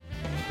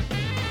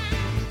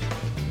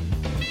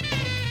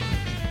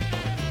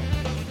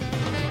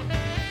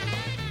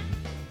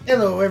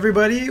Hello,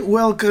 everybody.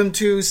 Welcome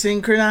to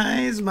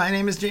Synchronize. My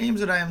name is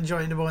James, and I am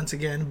joined once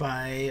again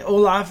by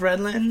Olaf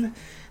Redlin.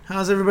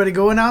 How's everybody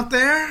going out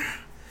there?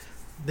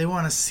 They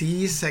want to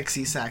see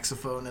sexy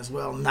saxophone as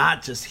well,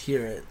 not just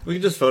hear it. We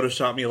can just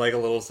Photoshop me like a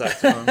little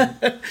saxophone.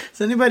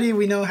 Does anybody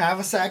we know have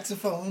a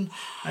saxophone?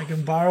 I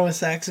can borrow a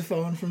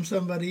saxophone from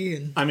somebody.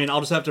 And I mean,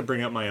 I'll just have to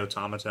bring up my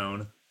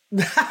automaton.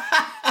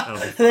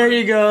 there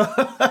you go.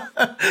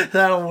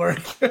 That'll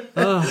work.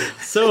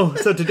 So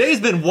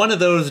today's been one of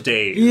those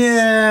days.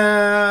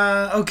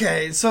 Yeah.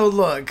 Okay, so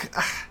look.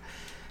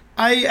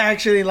 I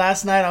actually,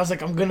 last night, I was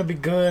like, I'm going to be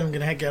good. I'm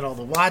going to get all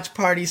the watch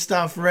party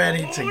stuff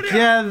ready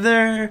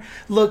together.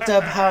 Looked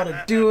up how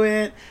to do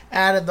it.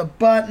 Added the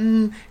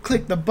button.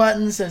 Clicked the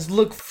button. Says,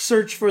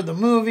 search for the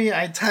movie.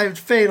 I typed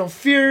Fatal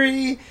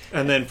Fury.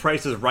 And then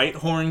Price's Right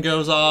horn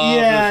goes off.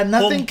 Yeah,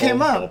 nothing came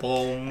boom, up.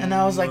 boom. And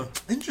I was like,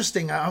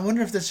 interesting. I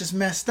wonder if this just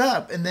messed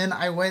up. And then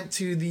I went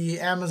to the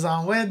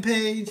Amazon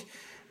webpage,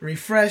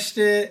 refreshed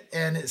it,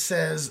 and it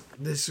says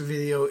this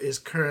video is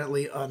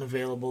currently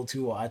unavailable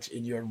to watch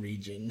in your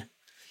region.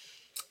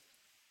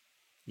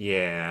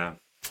 Yeah.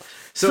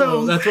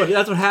 So that's what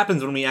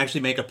happens when we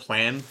actually make a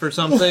plan for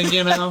something,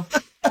 you know?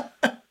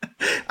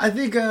 I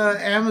think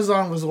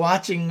Amazon was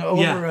watching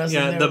over us.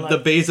 Yeah, and the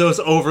Bezos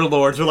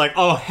overlords were like,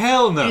 oh,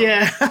 hell no.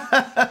 Yeah.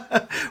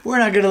 We're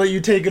not going to let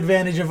you take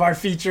advantage of our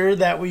feature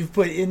that we've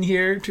put in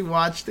here to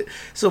watch.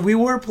 So we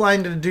were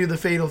planning to do the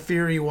Fatal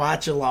Fury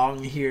watch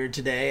along here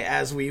today,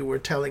 as we were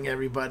telling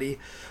everybody.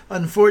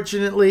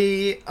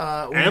 Unfortunately,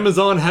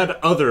 Amazon had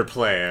other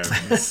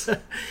plans.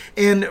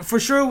 And for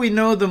sure we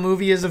know the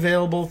movie is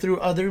available through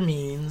other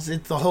means.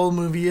 The whole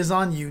movie is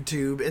on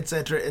YouTube,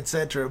 etc.,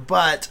 etc.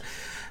 But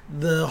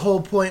the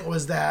whole point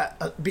was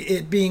that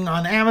it being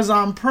on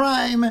Amazon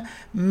Prime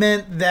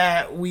meant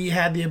that we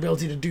had the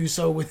ability to do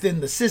so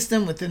within the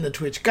system, within the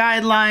Twitch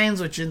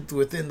guidelines,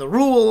 within the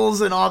rules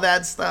and all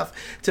that stuff,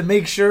 to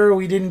make sure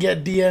we didn't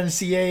get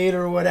DMCA'd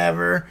or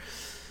whatever.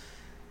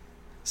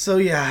 So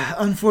yeah,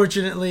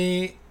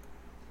 unfortunately,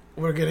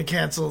 we're going to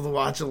cancel the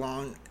watch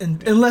along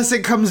unless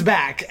it comes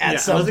back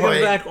at some point. Unless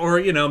it comes back,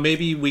 or,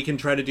 maybe we can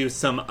try to do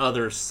some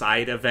other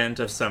side event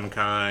of some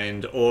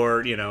kind,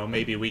 or,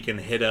 maybe we can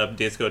hit up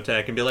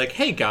Discotech and be like,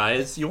 hey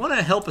guys, you want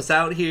to help us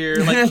out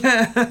here?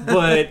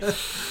 But,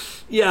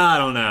 yeah, I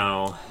don't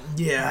know.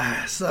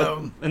 Yeah,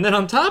 so... And then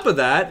on top of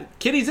that,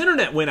 Kitty's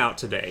internet went out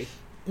today.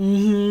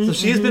 Mm-hmm, so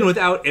she's been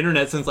without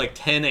internet since like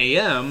 10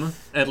 a.m.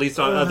 At least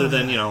other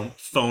than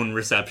phone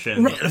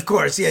reception. Right, of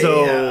course,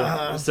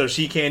 yeah. So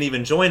she can't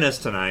even join us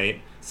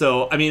tonight.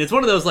 So I mean, it's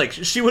one of those like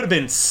she would have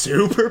been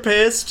super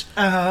pissed,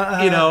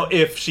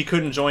 if she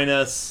couldn't join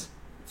us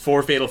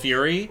for Fatal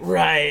Fury.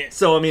 Right.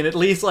 So I mean, at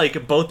least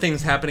like both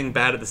things happening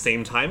bad at the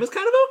same time is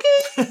kind of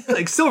okay.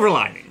 Like silver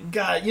lining.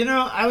 God,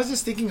 I was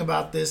just thinking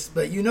about this,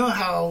 but you know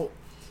how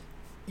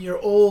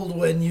you're old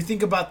when you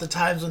think about the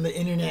times when the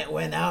internet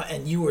went out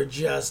and you were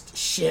just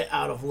shit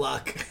out of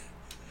luck.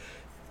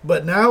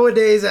 But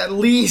nowadays, at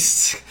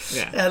least...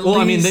 Yeah.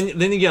 I mean,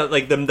 then you get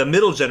like the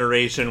middle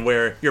generation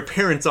where your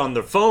parents on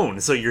their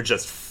phone, so you're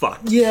just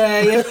fucked.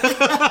 Yeah.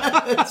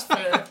 That's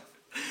fair.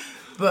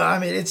 But, I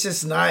mean, it's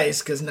just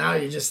nice, because now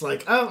you're just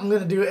like, oh, I'm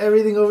going to do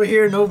everything over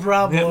here, no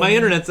problem. Yeah, my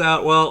internet's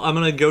out. Well, I'm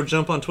going to go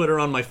jump on Twitter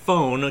on my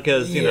phone,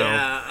 because,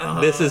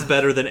 this is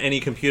better than any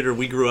computer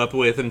we grew up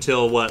with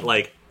until, 05?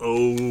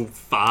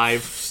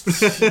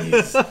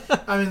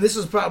 Jeez. I mean, this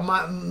is probably...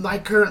 My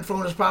current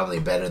phone is probably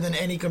better than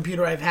any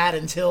computer I've had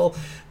until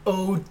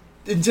 010.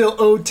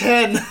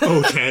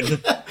 010.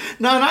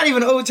 No, not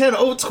even 010,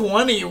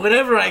 020,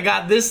 whenever I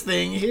got this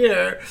thing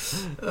here.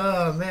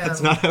 Oh, man.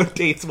 That's not how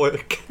dates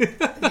work.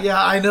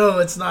 Yeah, I know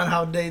it's not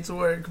how dates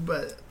work,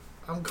 but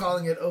I'm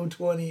calling it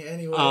 020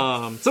 anyway.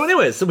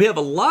 So we have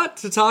a lot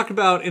to talk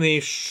about in a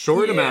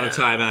short amount of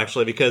time,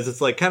 actually, because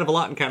it's like kind of a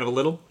lot and kind of a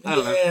little. I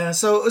don't know. Yeah,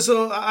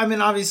 so I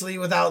mean, obviously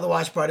without the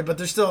watch party, but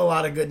there's still a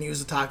lot of good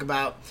news to talk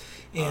about.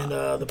 And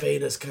the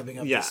beta's coming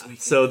up this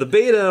week. So the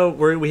beta,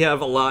 we have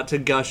a lot to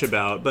gush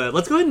about. But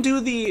let's go ahead and do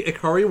the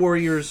Ikari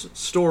Warriors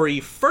story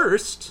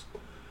first.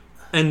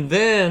 And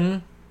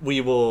then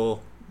we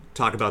will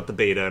talk about the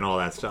beta and all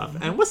that stuff.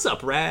 And what's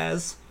up,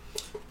 Raz?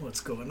 What's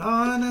going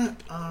on?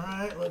 All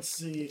right, let's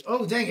see.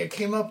 Oh, dang, it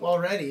came up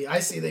already. I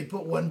see they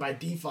put one by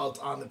default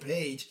on the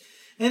page.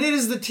 And it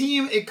is the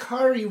Team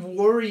Ikari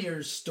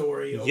Warriors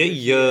story.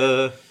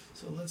 Yeah.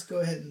 So let's go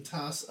ahead and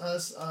toss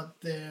us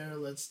up there.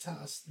 Let's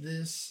toss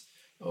this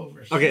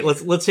over here. Okay,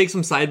 let's take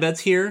some side bets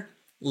here.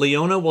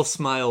 Leona will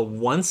smile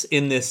once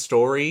in this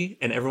story,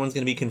 and everyone's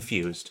going to be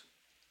confused.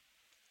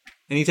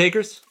 Any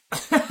takers?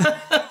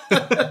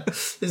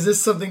 Is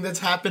this something that's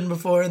happened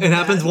before? It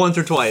happens once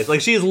or twice. Like,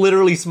 she has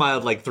literally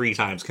smiled like 3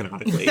 times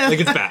canonically. Like,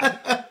 it's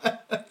bad.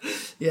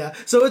 Yeah,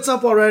 so it's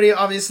up already.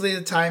 Obviously,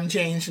 the time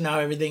changed. Now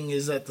everything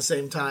is at the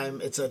same time,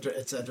 etc.,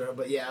 etc.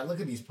 But yeah, look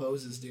at these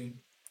poses, dude.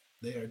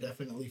 They are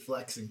definitely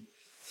flexing.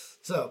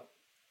 So...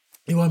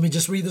 You want me to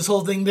just read this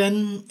whole thing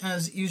then,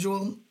 as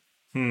usual?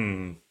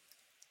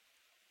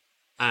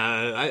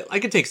 I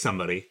could take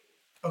somebody.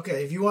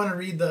 Okay, if you want to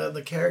read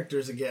the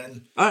characters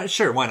again.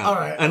 Sure, why not? All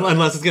right.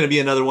 Unless it's going to be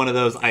another one of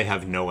those, I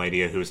have no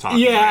idea who's talking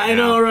Yeah, right I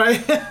now. know,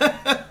 right?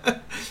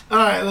 All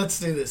right, let's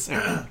do this.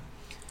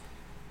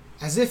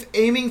 As if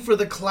aiming for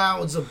the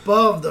clouds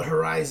above the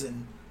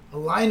horizon, a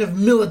line of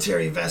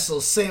military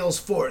vessels sails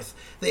forth.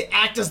 They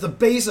act as the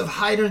base of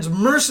Hydern's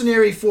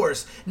mercenary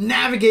force,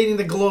 navigating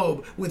the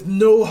globe with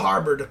no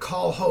harbor to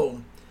call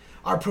home.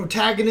 Our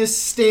protagonists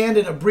stand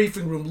in a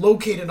briefing room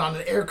located on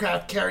an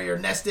aircraft carrier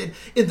nested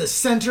in the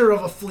center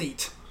of a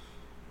fleet.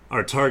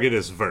 Our target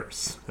is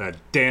Verse, that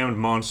damned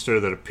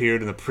monster that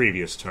appeared in the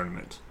previous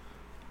tournament.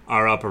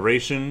 Our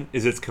operation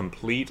is its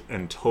complete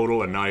and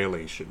total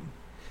annihilation.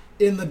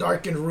 In the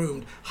darkened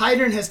room,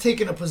 Hydern has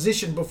taken a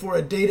position before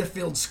a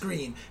data-filled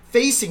screen,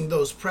 facing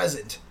those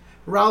present.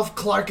 Ralph,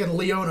 Clark, and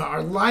Leona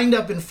are lined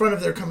up in front of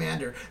their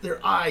commander,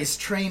 their eyes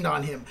trained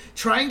on him,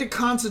 trying to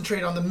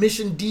concentrate on the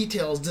mission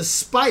details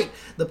despite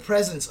the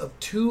presence of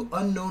two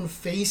unknown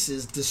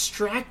faces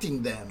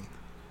distracting them.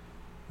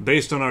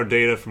 Based on our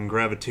data from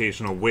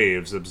gravitational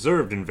waves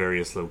observed in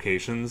various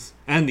locations,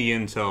 and the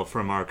intel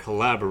from our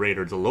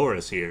collaborator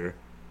Dolores here,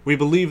 we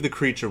believe the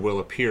creature will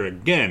appear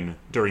again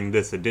during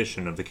this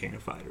edition of the King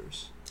of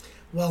Fighters.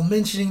 While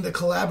mentioning the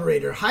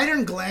collaborator,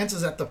 Hydern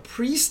glances at the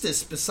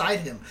priestess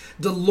beside him,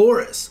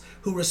 Dolores,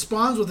 who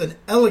responds with an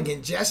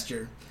elegant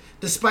gesture.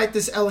 Despite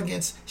this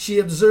elegance, she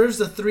observes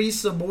the three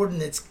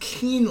subordinates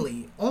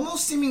keenly,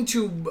 almost seeming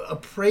to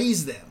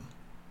appraise them.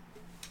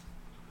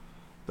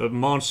 The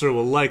monster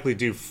will likely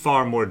do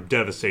far more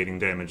devastating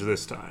damage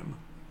this time.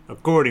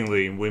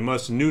 Accordingly, we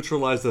must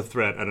neutralize the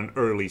threat at an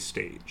early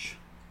stage.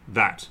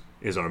 That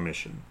is our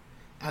mission.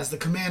 As the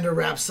commander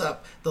wraps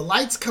up, the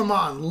lights come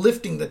on,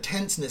 lifting the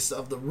tenseness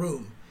of the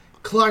room.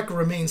 Clark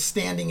remains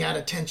standing at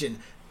attention,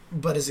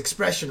 but his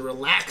expression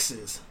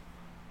relaxes.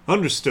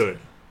 Understood.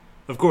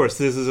 Of course,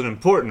 this is an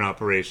important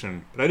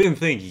operation, but I didn't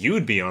think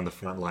you'd be on the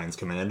front lines,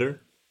 Commander.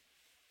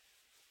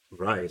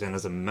 Right, and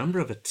as a member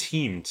of a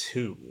team,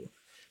 too.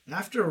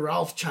 After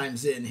Ralph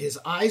chimes in, his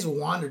eyes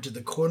wander to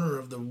the corner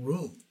of the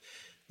room.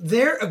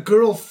 There, a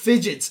girl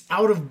fidgets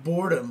out of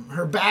boredom,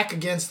 her back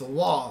against the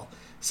wall.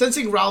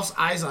 Sensing Ralph's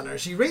eyes on her,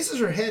 she raises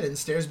her head and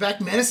stares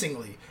back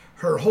menacingly,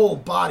 her whole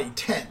body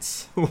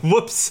tense.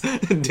 Whoops,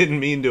 didn't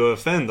mean to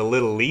offend the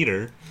little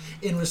leader.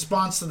 In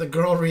response to the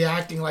girl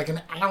reacting like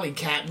an alley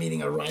cat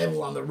meeting a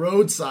rival on the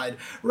roadside,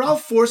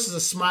 Ralph forces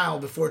a smile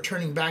before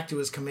turning back to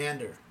his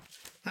commander.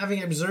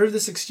 Having observed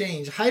this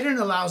exchange, Hydern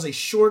allows a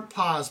short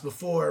pause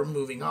before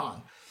moving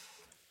on.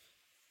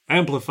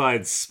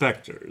 Amplified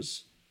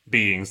specters,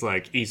 beings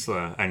like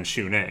Isla and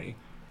Shunei,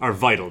 are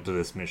vital to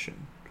this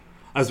mission.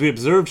 As we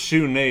observed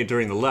Shunei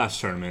during the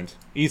last tournament,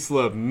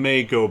 Isla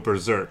may go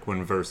berserk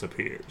when Verse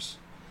appears.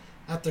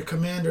 At their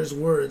commander's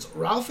words,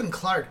 Ralph and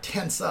Clark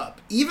tense up.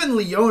 Even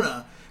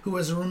Leona, who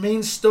has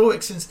remained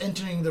stoic since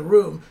entering the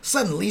room,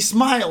 suddenly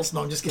smiles.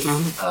 No, I'm just kidding.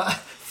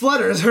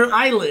 Flutters her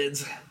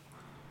eyelids.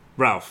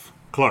 Ralph,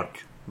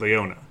 Clark,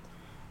 Leona,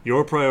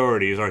 your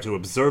priorities are to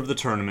observe the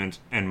tournament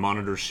and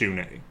monitor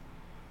Shunei.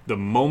 The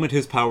moment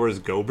his powers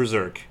go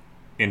berserk,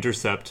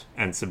 intercept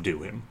and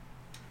subdue him.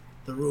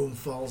 The room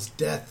falls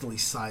deathly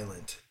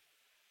silent.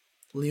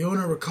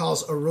 Leona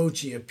recalls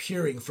Orochi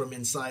appearing from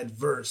inside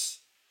Verse.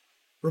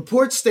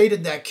 Reports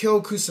stated that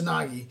Kyo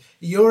Kusanagi,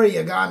 Iori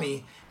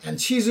Yagami, and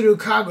Chizuru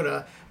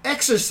Kagura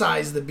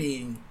exorcised the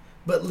being,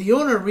 but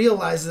Leona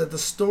realizes that the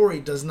story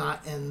does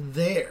not end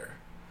there.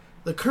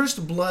 The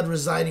cursed blood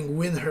residing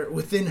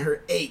within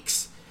her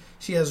aches.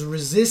 She has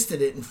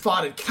resisted it and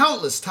fought it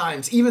countless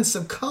times, even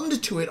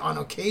succumbed to it on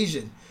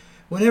occasion.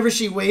 Whenever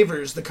she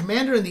wavers, the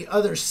commander and the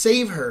others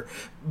save her,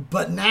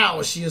 but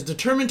now she is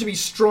determined to be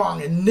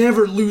strong and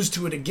never lose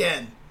to it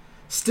again.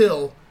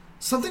 Still,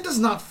 something does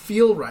not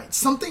feel right.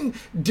 Something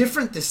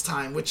different this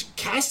time, which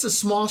casts a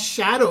small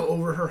shadow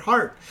over her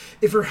heart.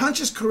 If her hunch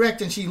is correct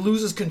and she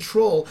loses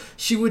control,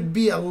 she would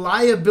be a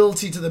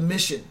liability to the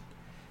mission.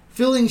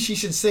 Feeling she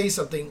should say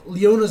something,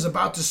 Leona's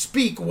about to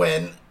speak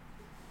when...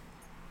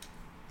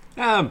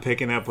 I'm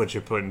picking up what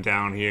you're putting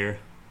down here.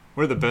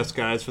 We're the best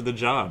guys for the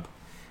job.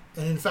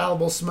 An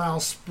infallible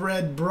smile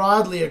spread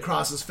broadly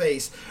across his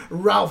face.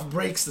 Ralph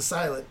breaks the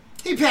silence.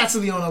 He pats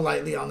Leona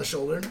lightly on the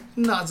shoulder,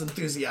 nods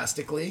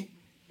enthusiastically.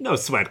 No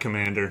sweat,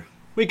 Commander.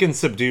 We can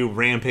subdue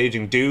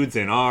rampaging dudes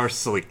in our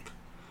sleep.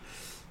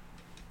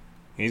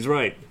 He's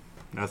right.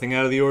 Nothing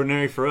out of the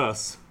ordinary for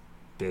us.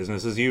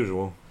 Business as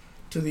usual.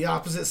 To the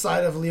opposite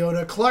side of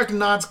Leona, Clark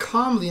nods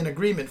calmly in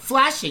agreement,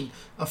 flashing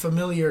a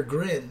familiar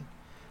grin.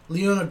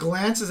 Leona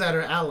glances at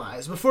her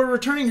allies before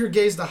returning her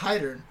gaze to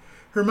Hydern.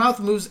 Her mouth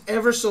moves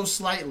ever so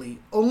slightly.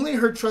 Only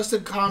her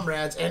trusted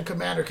comrades and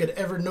commander could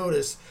ever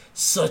notice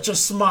such a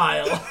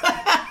smile.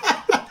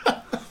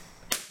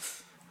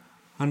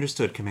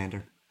 Understood,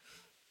 Commander.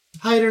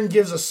 Hydern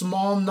gives a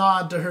small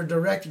nod to her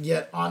direct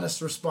yet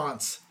honest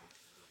response.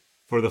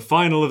 For the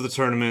final of the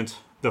tournament,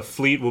 the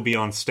fleet will be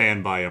on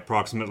standby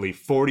approximately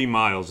 40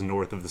 miles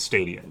north of the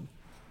stadium.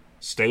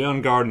 Stay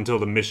on guard until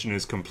the mission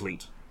is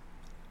complete.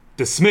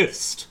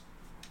 Dismissed!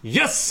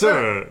 Yes,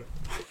 sir!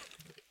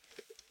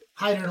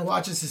 Hydern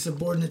watches his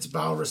subordinates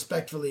bow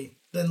respectfully.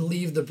 then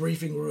leave the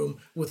briefing room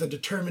with a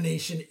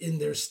determination in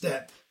their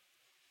step.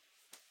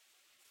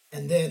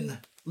 And then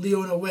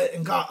Leona went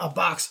and got a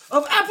box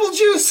of apple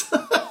juice.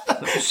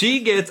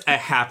 She gets a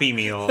Happy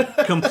Meal,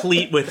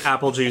 complete with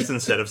apple juice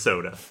instead of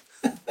soda.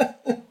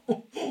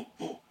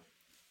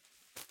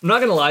 I'm not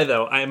gonna lie,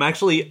 though. I'm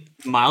actually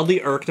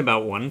mildly irked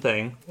about one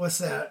thing. What's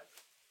that?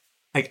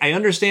 I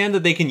understand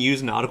that they can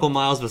use nautical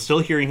miles, but still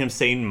hearing him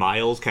say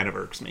miles kind of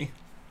irks me.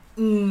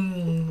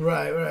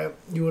 Right.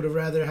 You would have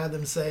rather had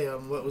them say,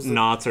 what was it?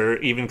 Knots or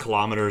even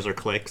kilometers or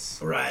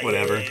clicks. Right.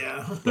 Whatever.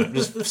 Yeah. But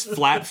just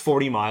flat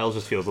 40 miles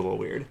just feels a little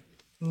weird.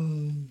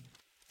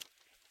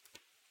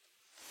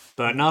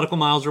 But nautical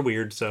miles are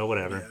weird, so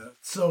whatever. Yeah.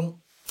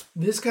 So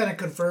this kind of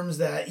confirms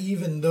that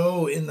even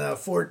though in the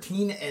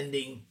 14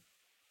 ending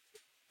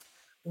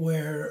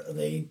where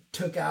they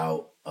took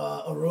out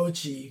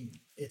Orochi,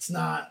 it's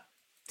not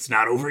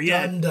over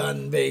yet.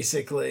 done,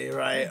 basically,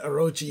 right?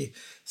 Orochi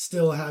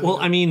still having... Well,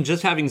 I mean,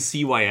 just having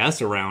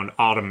CYS around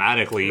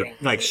automatically,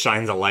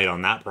 shines a light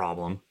on that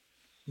problem.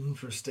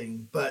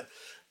 Interesting. But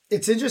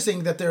it's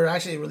interesting that they're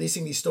actually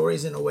releasing these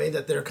stories in a way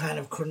that they're kind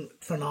of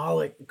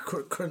chronologic...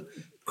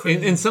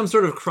 In some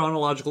sort of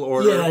chronological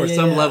order or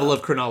some level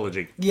of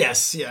chronology.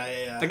 Yes,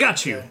 yeah. I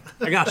got you.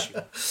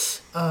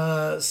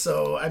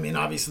 So, I mean,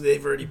 obviously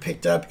they've already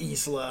picked up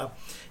Isla.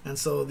 And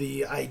so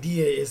the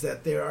idea is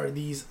that there are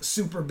these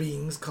super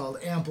beings called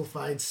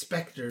amplified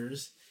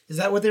specters. Is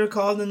that what they were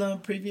called in the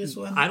previous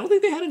one? I don't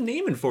think they had a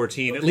name in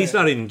 14, at least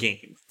not in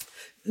game.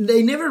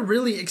 They never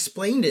really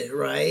explained it,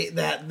 right?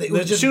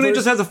 Shun'ei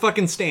just has a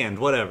fucking stand,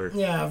 whatever.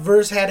 Yeah,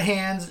 Verse had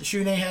hands,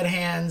 Shun'ei had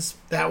hands,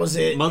 that was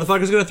it.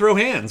 Motherfucker's gonna throw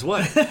hands,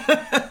 what?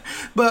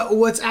 But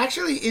what's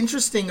actually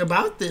interesting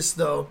about this,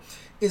 though,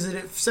 is that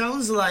it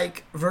sounds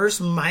like Verse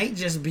might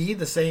just be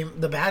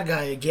the bad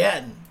guy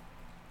again.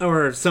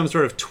 Or some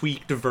sort of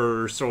tweaked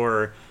Verse,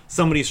 or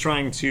somebody's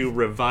trying to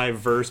revive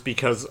Verse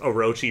because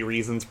Orochi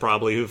reasons,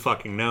 probably, who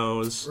fucking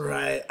knows.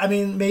 Right. I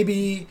mean,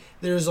 maybe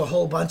there's a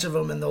whole bunch of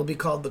them and they'll be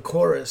called the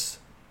Chorus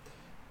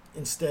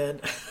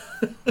instead.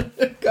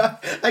 God,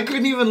 I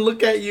couldn't even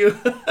look at you.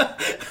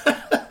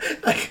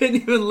 I couldn't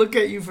even look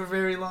at you for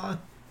very long.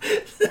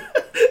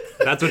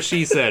 That's what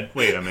she said.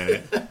 Wait a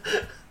minute.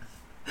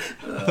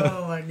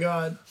 Oh my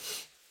God.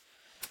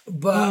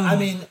 But, I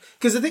mean,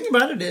 because the thing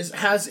about it is,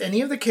 has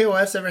any of the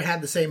KOFs ever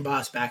had the same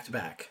boss back to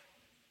back?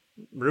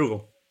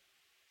 Rugal.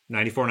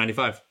 94,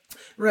 95.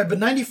 Right, but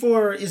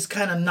 94 is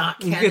kind of not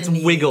canon. It's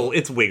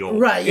wiggle.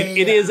 Right,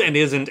 It is and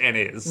isn't and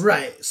is.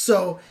 Right,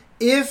 so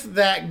if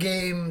that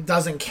game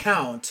doesn't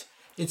count,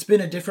 it's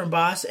been a different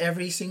boss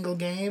every single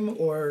game,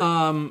 or...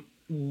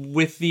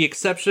 With the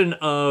exception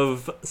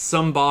of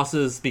some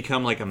bosses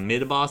become like a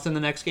mid-boss in the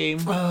next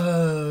game.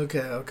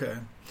 Okay.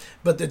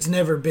 But it's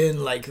never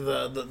been like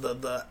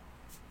the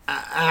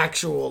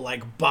actual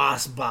like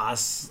boss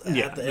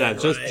at the end,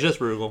 just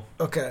Rugal.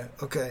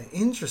 Okay,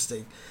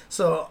 interesting.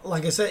 So,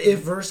 like I said, if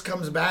Verse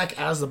comes back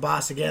as the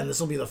boss again, this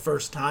will be the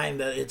first time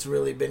that it's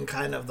really been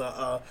kind of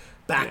the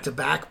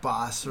back-to-back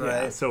boss,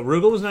 right? Yeah, so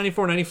Rugal was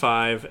 94,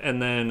 95, and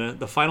then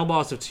the final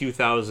boss of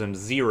 2000,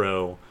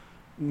 Zero,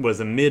 was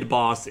a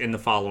mid-boss in the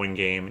following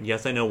game.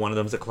 Yes, I know one of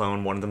them's a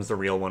clone, one of them's the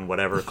real one,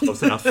 whatever,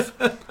 close enough.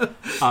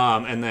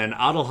 And then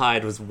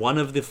Adelheid was one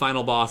of the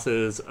final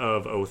bosses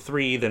of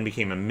 03, then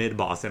became a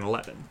mid-boss in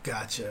 11.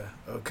 Gotcha.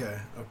 Okay.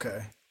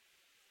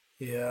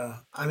 Yeah.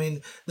 I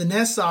mean, the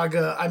NES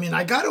Saga,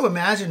 I got to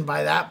imagine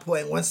by that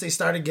point, once they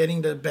started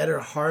getting the better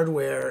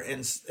hardware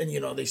and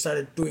they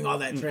started doing all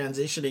that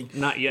transitioning.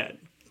 Not yet.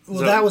 Well,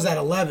 so, that was at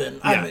 11.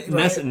 Yeah,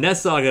 right?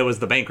 NES Saga was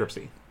the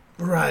bankruptcy.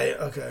 Right.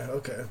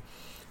 Okay.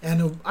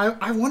 And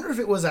I wonder if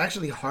it was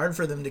actually hard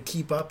for them to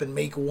keep up and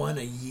make one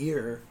a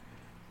year.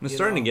 I'm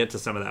starting to get to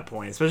some of that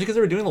point, especially because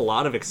they were doing a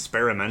lot of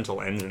experimental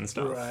engine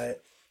stuff. Right.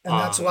 And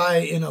that's why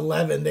in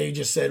 11 they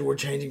just said we're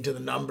changing to the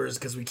numbers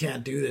because we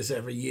can't do this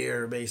every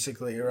year,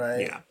 basically,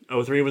 right?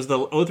 Yeah. 03 was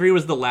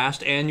the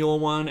last annual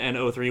one, and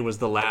 03 was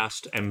the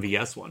last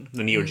MVS one,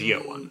 the Neo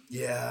Geo one.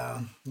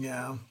 Yeah.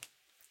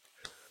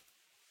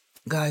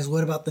 Guys,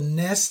 what about the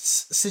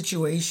Nest's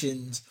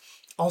situations?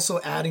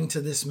 Also adding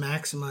to this,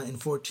 Maxima in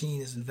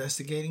 14 is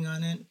investigating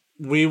on it.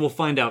 We will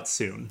find out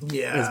soon.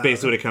 Yeah. That's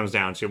basically what it comes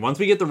down to. Once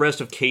we get the rest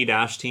of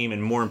K-Team,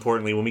 and more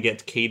importantly, when we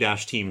get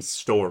K-Team's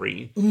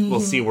story, we'll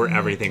see where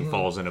everything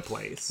falls into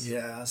place.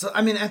 Yeah. So,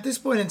 at this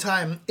point in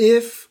time,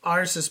 if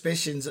our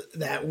suspicions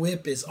that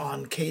Whip is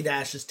on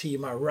K-Dash's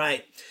team are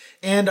right,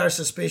 and our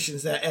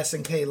suspicions that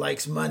SNK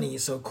likes money,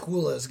 so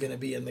Kula is going to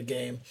be in the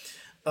game,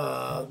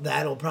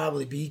 that'll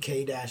probably be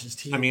K-Dash's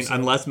team.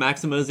 Unless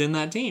Maxima's in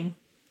that team.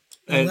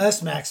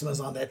 Unless Maxima's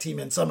on that team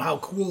and somehow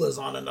Kula's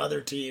on another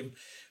team.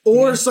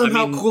 Or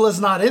somehow Kula's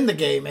not in the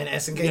game and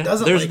SNK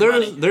doesn't like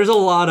money. There's a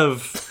lot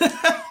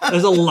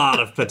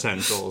of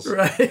potentials.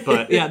 Right.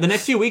 But the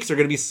next few weeks are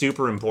going to be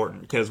super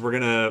important because we're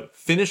going to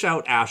finish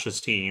out Ash's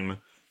team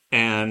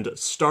and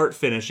start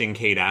finishing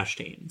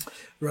K-Team.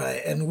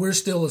 Right, and we're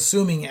still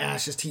assuming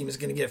Ash's team is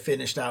going to get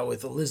finished out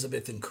with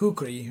Elizabeth and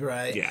Kukri,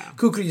 right? Yeah.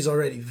 Kukri's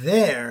already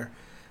there,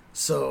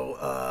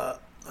 so...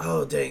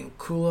 Oh dang,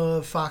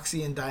 Kula,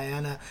 Foxy, and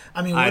Diana.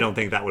 I mean, I don't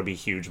think that would be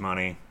huge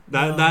money.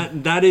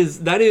 That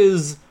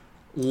is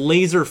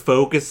laser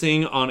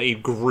focusing on a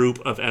group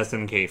of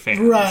SNK fans.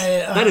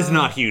 Right. That is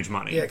not huge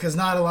money. Yeah, because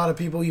not a lot of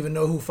people even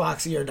know who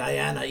Foxy or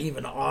Diana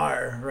even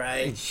are,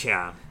 right?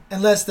 Yeah.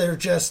 Unless they're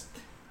just,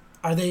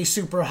 are they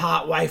super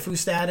hot waifu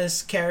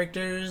status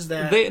characters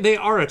that? They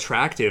are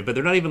attractive, but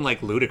they're not even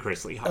like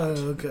ludicrously hot.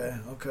 Oh, okay.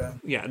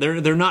 Yeah,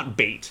 they're not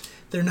bait.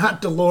 They're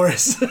not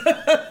Dolores.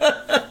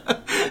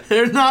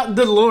 They're not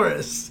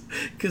Dolores,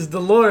 because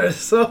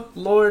Dolores, oh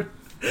Lord.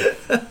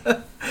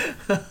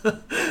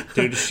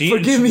 Dude,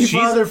 Forgive me,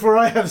 Father, for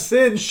I have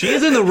sinned.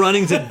 She's in the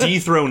running to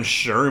dethrone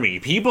Shermie.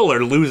 People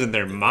are losing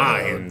their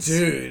minds. Oh,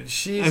 dude,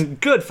 she's...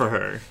 And good for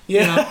her.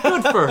 Yeah.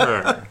 Good for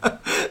her.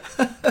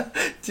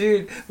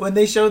 Dude, when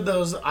they showed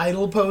those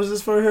idol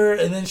poses for her,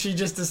 and then she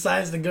just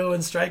decides to go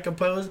and strike a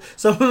pose,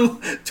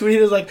 someone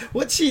tweeted like,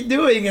 "What's she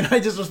doing?" And I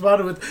just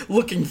responded with,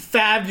 "Looking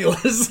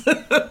fabulous."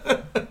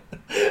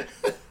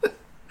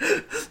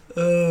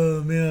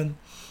 Oh, man.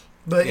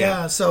 But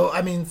yeah, so,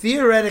 I mean,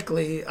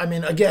 theoretically, I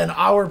mean, again,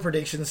 our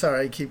predictions,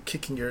 sorry, I keep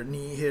kicking your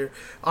knee here.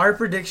 Our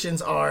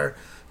predictions are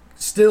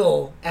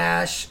still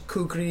Ash,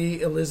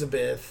 Kukri,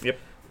 Elizabeth. Yep.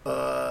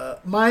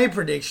 My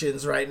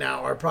predictions right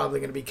now are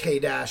probably going to be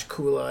K-Dash,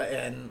 Kula,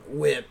 and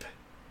Whip.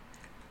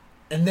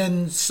 And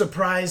then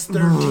surprise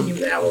third team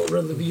that will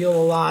reveal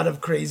a lot of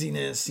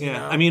craziness. You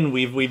know? I mean,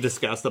 we've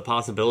discussed the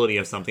possibility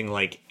of something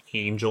like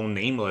Angel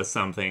Nameless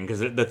something, because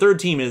the third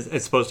team is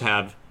supposed to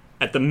have,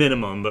 at the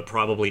minimum, but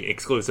probably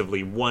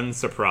exclusively, one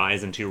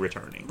surprise and two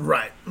returning.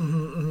 Right.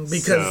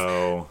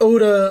 Because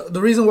Oda, the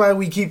reason why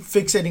we keep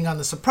fixating on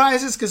the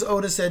surprises, because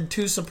Oda said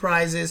 2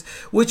 surprises,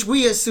 which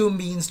we assume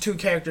means 2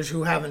 characters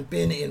who haven't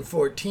been in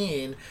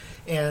 14.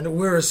 And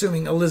we're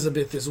assuming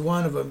Elizabeth is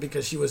one of them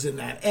because she was in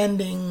that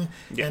ending.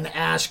 Yeah. And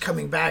Ash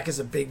coming back is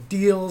a big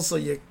deal, so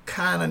you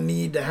kind of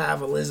need to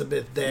have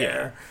Elizabeth there.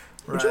 Yeah.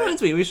 Right? Which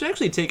reminds me, we should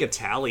actually take a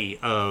tally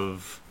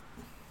of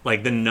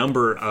like the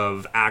number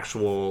of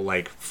actual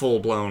like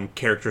full-blown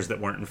characters that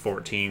weren't in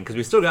 14, because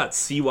we still got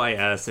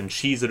CYS and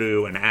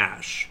Chizuru and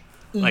Ash,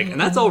 like, and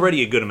that's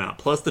already a good amount,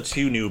 plus the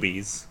 2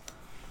 newbies.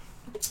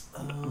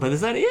 But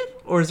is that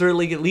it, or is there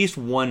like at least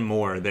one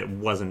more that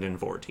wasn't in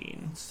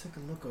 14? Let's take a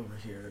look over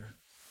here.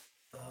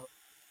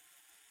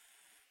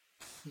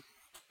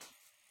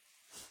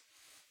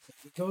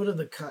 If we go to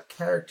the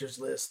characters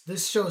list,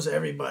 this shows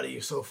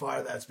everybody so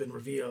far that's been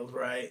revealed,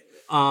 right?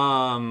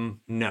 No.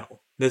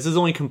 This is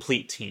only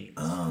complete teams.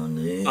 Oh,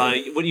 no.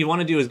 What you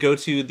want to do is go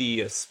to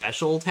the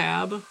special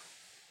tab.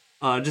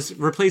 Just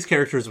replace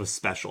characters with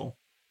special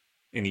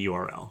in the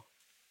URL.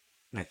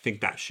 And I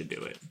think that should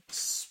do it.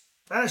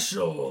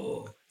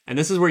 Special. And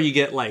this is where you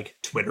get, like,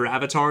 Twitter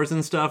avatars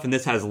and stuff, and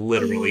this has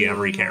literally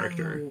every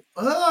character.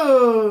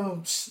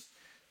 Oh!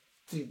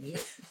 Dude,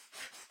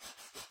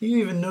 you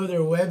even know their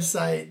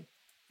website,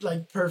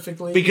 like,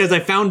 perfectly. Because I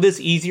found this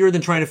easier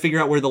than trying to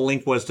figure out where the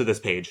link was to this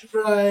page.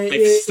 Right.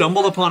 I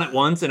stumbled upon it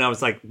once, and I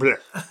was like, bleh.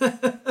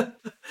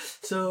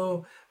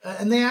 So,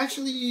 and they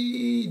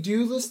actually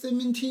do list them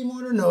in team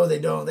order? No, they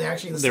don't. They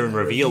actually list them in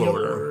reveal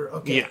order.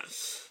 Okay. Yeah.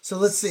 So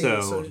let's see.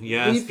 So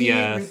yes,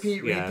 yes.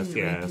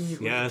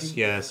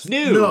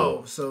 New.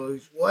 No. So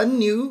 1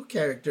 new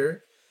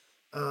character.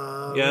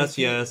 Yes.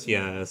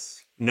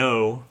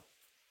 No.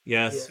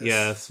 Yes.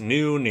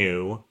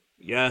 New.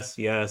 Yes.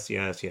 Yes. New.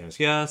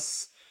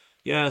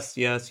 Yes.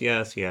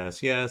 New.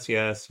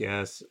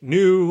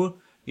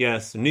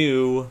 Yes.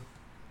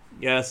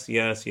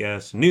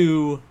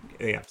 New.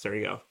 Yeah. There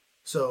you go.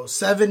 So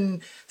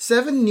seven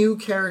new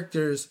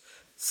characters.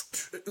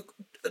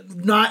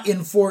 Not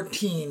in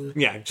 14.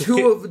 Yeah.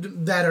 2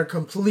 that are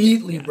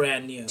completely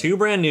brand new. 2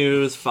 brand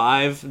news,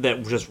 5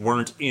 that just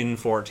weren't in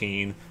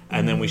 14,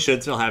 and then we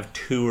should still have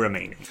 2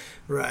 remaining.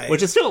 Right.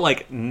 Which is still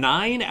like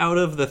 9 out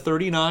of the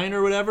 39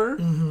 or whatever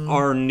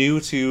are new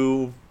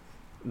to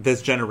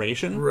this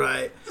generation.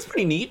 Right. That's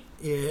pretty neat.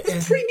 Yeah.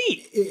 It's pretty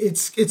neat.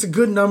 It's a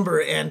good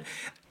number, and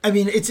I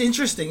mean, it's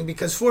interesting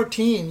because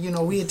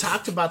 14, we had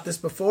talked about this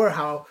before,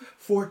 how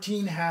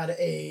 14 had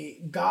a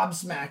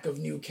gobsmack of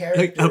new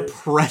characters. Like,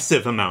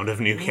 oppressive amount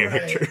of new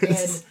characters. Right.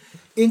 And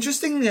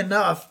interestingly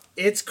enough,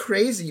 it's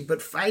crazy,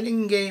 but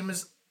fighting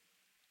games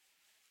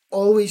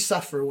always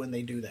suffer when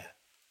they do that.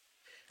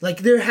 Like,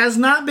 there has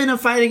not been a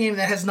fighting game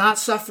that has not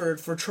suffered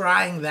for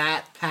trying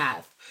that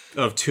path.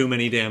 Of too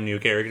many damn new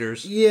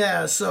characters.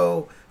 Yeah,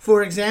 so,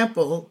 for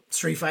example,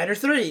 Street Fighter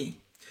 3.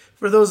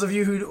 For those of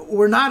you who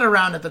were not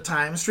around at the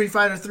time, Street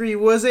Fighter 3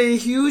 was a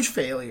huge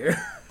failure.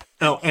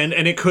 Oh, and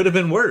it could have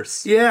been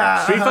worse.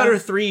 Yeah. Street Fighter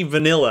 3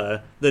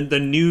 Vanilla, the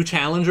new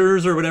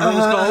challengers or whatever it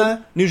was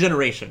called, New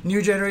Generation.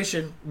 New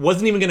Generation.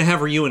 Wasn't even going to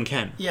have Ryu and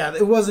Ken. Yeah,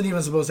 it wasn't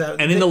even supposed to have.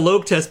 And in the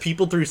Loke test,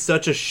 people threw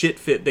such a shit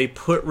fit, they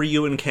put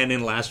Ryu and Ken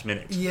in last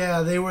minute.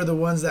 Yeah, they were the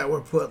ones that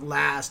were put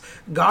last.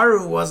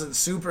 Garu wasn't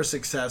super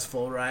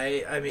successful,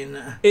 right? I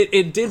mean...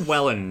 It did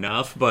well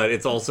enough, but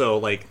it's also,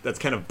 like, that's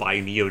kind of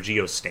by Neo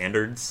Geo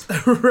standards.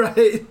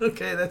 Right,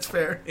 okay, that's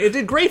fair. It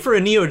did great for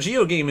a Neo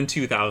Geo game in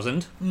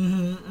 2000.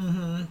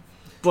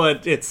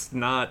 but it's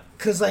not.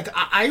 Because, like,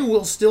 I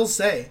will still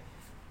say,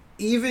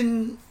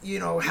 even, you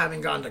know,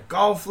 having gone to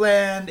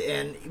Golfland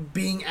and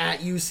being at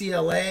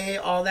UCLA,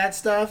 all that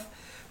stuff,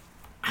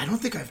 I don't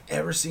think I've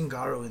ever seen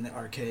Garo in the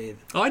arcade.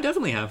 Oh, I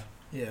definitely have.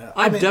 Yeah,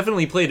 I've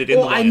definitely played it in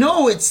the I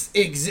know it's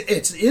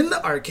in the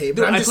arcade,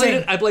 but I'm just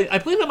saying... I played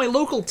it at my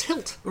local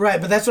Tilt.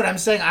 Right, but that's what I'm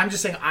saying. I'm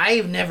just saying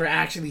I've never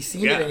actually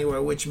seen it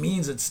anywhere, which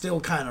means it's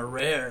still kind of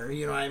rare,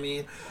 you know what I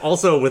mean?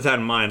 Also, with that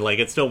in mind, like,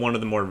 it's still one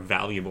of the more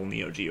valuable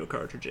Neo Geo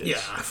cartridges.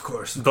 Yeah, of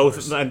course.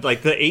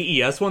 Like, the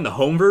AES one, the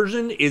home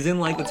version, is in,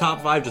 like, the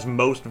top 5 just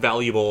most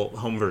valuable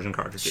home version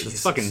cartridges. Jesus.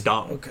 It's fucking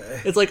dumb.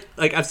 Okay. It's like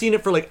I've seen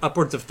it for, like,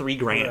 upwards of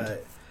 $3,000. Right.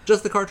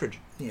 Just the cartridge.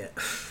 Yeah.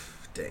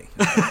 Dang.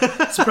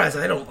 Surprised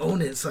I don't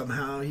own it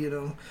somehow, you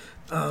know.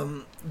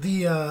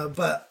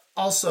 But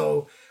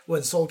also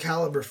when Soul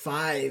Calibur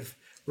 5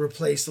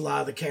 replaced a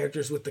lot of the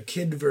characters with the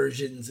kid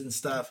versions and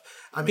stuff,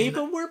 I mean,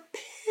 people were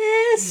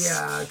pissed.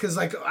 Yeah, because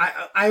like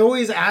I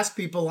always ask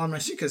people on my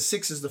stream, because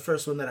 6 is the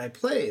first one that I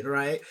played,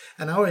 right?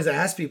 And I always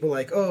ask people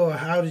like, oh,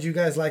 how did you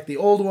guys like the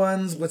old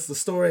ones? What's the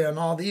story on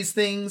all these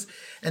things?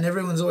 And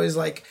everyone's always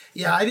like,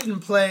 yeah, I didn't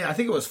play. I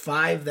think it was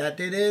 5 that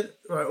did it,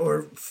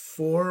 or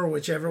 4,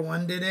 whichever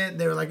one did it.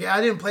 They were like, yeah,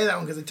 I didn't play that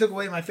one because it took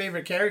away my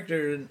favorite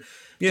character. And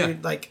yeah,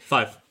 dude, like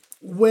 5.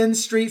 When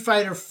Street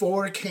Fighter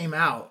 4 came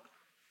out,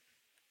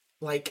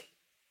 like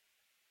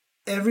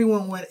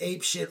everyone went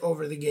apeshit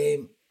over the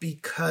game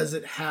because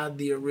it had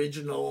the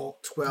original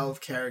 12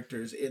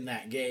 characters in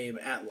that game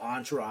at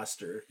launch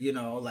roster. You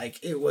know,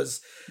 like it was,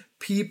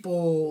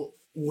 people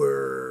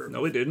were...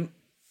 No, it didn't.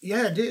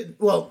 Yeah, it did.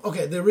 Well,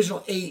 okay, the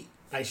original 8,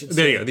 I should say.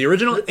 There you go. The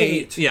original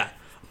 8. Yeah.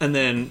 And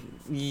then,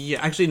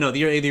 yeah, actually, no,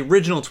 the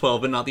original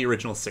 12, but not the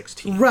original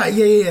 16. Right,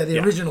 yeah. The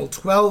original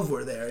 12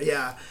 were there,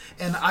 yeah.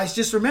 And I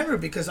just remember,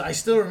 because I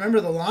still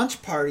remember the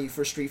launch party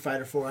for Street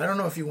Fighter 4. I don't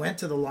know if you went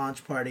to the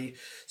launch party.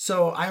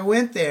 So I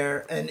went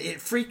there, and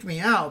it freaked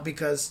me out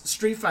because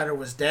Street Fighter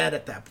was dead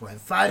at that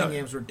point. Fighting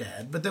games were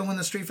dead. But then when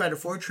the Street Fighter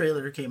 4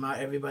 trailer came out,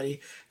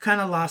 everybody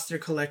kind of lost their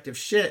collective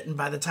shit. And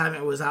by the time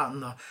it was out in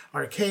the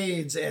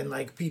arcades and,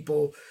 like,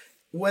 people...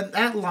 When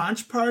that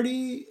launch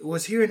party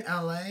was here in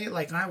LA,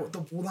 like,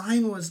 the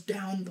line was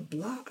down the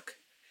block.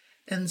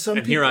 And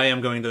here I am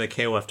going to the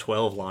KOF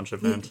 12 launch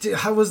event.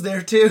 I was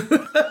there too.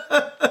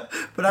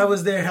 But I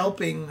was there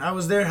helping.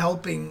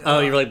 Oh,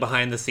 you were like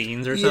behind the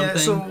scenes or something? Yeah,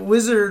 so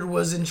Wizard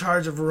was in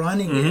charge of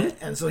running it.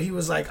 And so he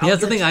was like... Yeah,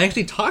 that's the thing. I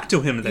actually talked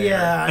to him there.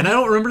 Yeah. And I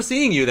don't remember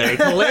seeing you there.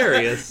 It's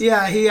hilarious.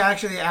 Yeah, he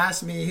actually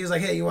asked me. He was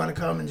like, hey, you want to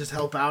come and just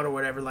help out or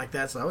whatever like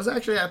that. So I was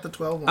actually at the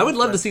 12 one. I would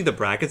love to see the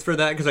brackets for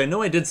that because I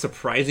know I did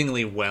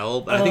surprisingly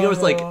well. But I think I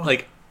was like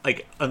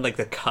on like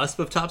the cusp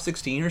of top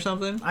 16 or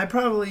something. I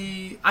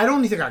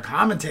don't think I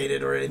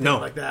commentated or anything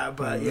like that,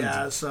 but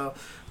yeah, so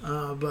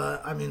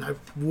but I mean I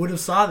would have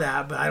saw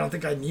that, but I don't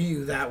think I knew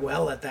you that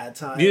well at that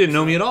time. You didn't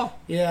know me at all.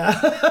 Yeah.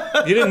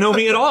 You didn't know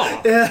me at all.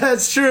 Yeah,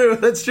 that's true.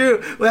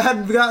 We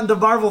hadn't gotten to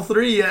Marvel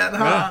 3 yet,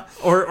 huh?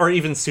 Yeah. Or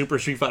even Super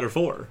Street Fighter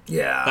 4.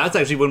 Yeah. That's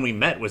actually when we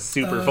met, was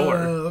Super 4.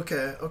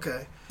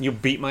 Okay. You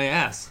beat my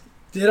ass.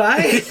 Did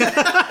I?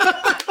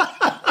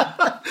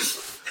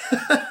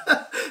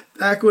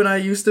 Back when I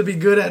used to be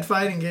good at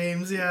fighting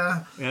games,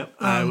 yeah. Yep,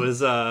 I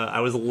was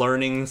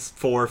learning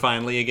 4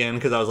 finally again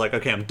because I was like,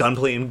 okay, I'm done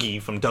playing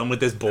Geef. I'm done with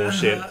this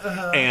bullshit.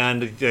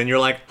 And then you're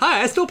like,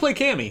 hi, I still play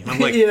Cammy. I'm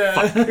like,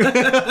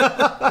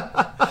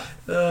 fuck.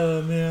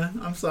 Oh man,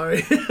 I'm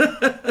sorry.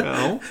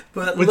 No,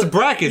 but with the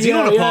brackets, you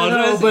don't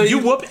apologize. No, but you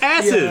whoop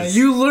asses.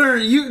 Yeah, you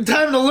learn.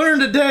 Time to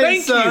learn today.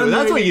 Thank son. you.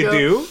 That's what you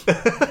do.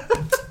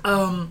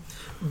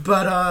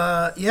 But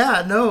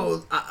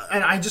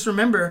and I just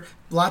remember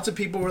lots of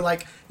people were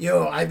like,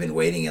 yo, I've been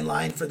waiting in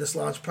line for this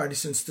launch party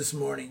since this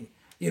morning,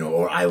 you know,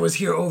 or I was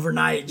here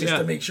overnight just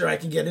to make sure I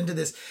can get into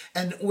this.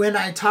 And when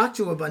I talked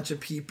to a bunch of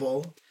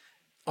people,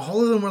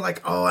 all of them were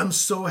like, oh, I'm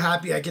so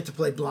happy I get to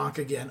play Blanc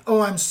again.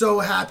 Oh, I'm so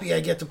happy I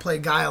get to play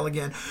Guile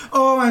again.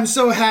 Oh, I'm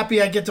so happy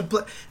I get to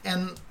play.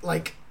 And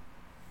like,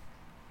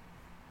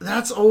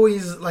 that's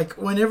always like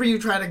whenever you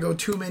try to go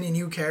too many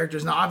new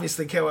characters. Now,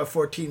 obviously, KOF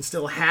 14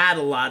 still had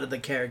a lot of the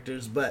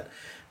characters, but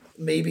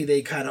maybe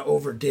they kind of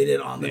overdid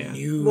it on the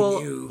new.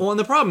 Well, and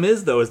the problem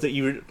is though is that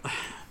I'm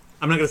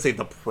not going to say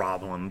the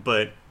problem,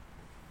 but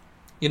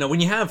you know, when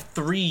you have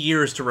 3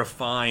 years to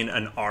refine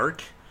an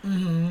arc,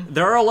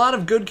 there are a lot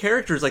of good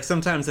characters. Like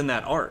sometimes in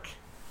that arc,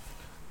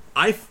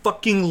 I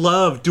fucking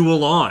love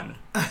Duel On.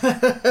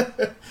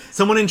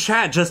 Someone in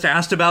chat just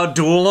asked about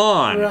Duel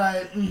On.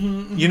 Right.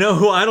 You know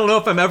who I don't know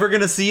if I'm ever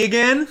going to see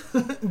again?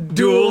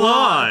 Duel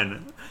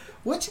On.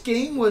 Which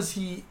game was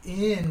he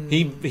in?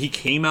 He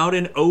came out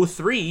in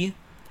 03,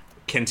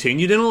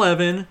 continued in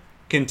 11,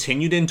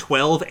 continued in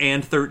 12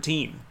 and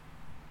 13.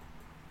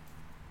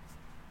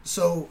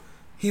 So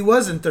he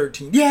was in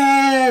 13.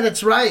 Yeah,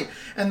 that's right.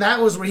 And that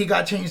was where he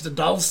got changed to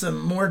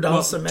Dulcim, more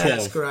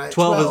Dulcim-esque, right?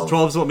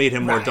 12 is what made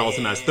him more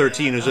Dulcim-esque.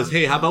 13 is just,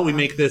 hey, how about we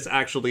make this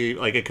actually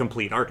like a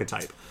complete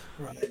archetype?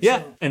 Right.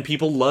 Yeah, and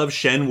people love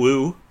Shen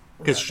Wu.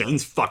 because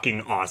Shen's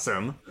fucking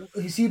awesome.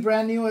 Is he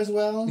brand new as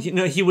well?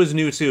 He was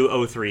new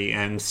to 03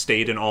 and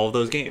stayed in all of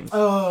those games.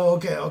 Oh,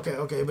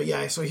 okay. But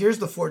yeah, so here's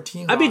the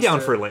 14 I'd be roster.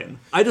 down for Lin.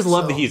 I just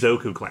love the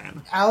Hizoku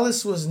clan.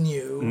 Alice was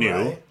new. New.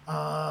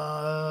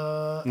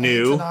 Right?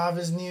 New. Antonov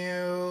is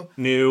new.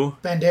 New.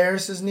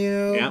 Banderas is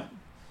new. Yep.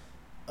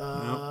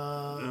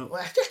 Well,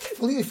 I can't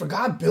believe I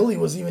forgot Billy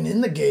was even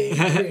in the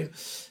game.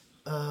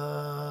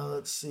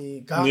 Let's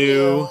see.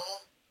 New.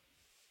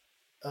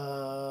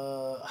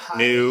 Hein.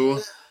 New.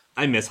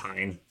 I miss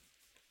Hein.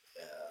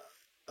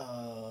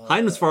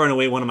 Hein was far and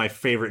away one of my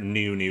favorite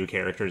new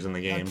characters in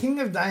the game. King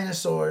of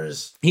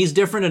Dinosaurs. He's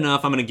different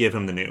enough. I'm going to give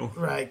him the new.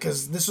 Right,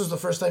 because this was the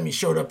first time he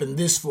showed up in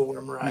this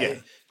form, right? Yeah.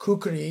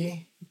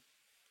 Kukri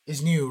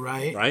is new,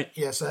 right? Right.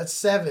 Yeah, so that's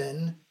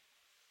 7.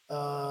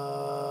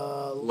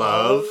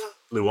 Love.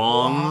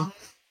 Luong.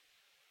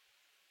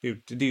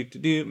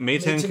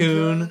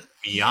 Meitenkun.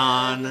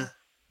 Mian.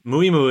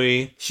 Mui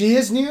Mui. She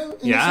is new?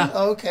 Yeah.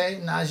 Okay.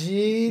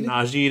 Najid.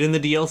 Najid in the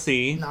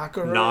DLC.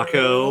 Nakamura.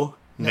 Nako.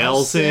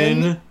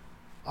 Nelson.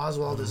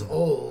 Oswald is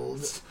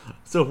old.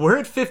 So we're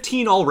at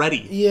 15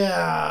 already.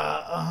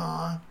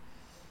 Yeah.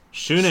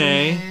 Shune.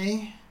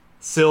 Shunei,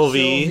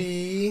 Sylvie.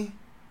 Sylvie.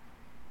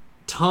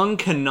 Tung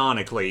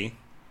canonically.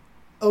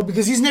 Oh,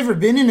 because he's never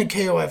been in a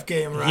KOF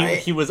game, He, right?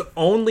 he was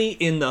only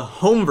in the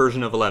home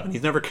version of 11.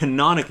 He's never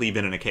canonically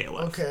been in a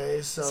KOF.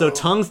 Okay, so... So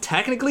Tung's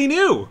technically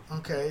new.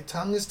 Okay,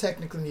 Tung is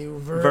technically new.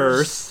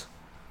 Verse.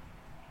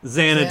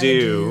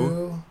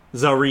 Xanadu.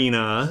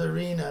 Zarina.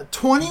 Zarina.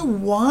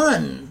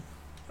 21!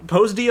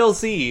 Post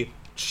DLC.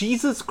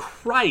 Jesus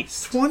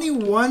Christ.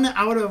 21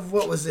 out of,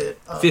 what was it?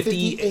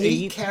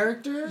 58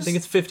 characters? I think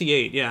it's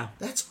 58, yeah.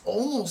 That's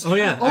almost... Oh,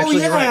 yeah. Oh,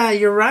 Actually, yeah,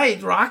 you're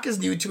right. Rock is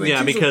new to it, Yeah,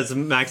 too. because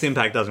Max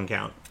Impact doesn't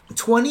count.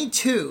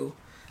 22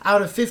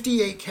 out of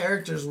 58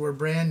 characters were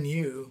brand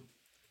new.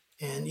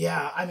 And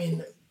yeah, I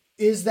mean,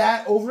 is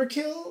that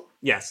overkill?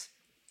 Yes.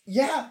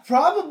 Yeah,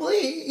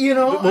 probably, you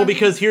know. Well,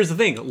 because here's the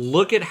thing.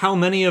 Look at how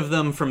many of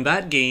them from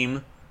that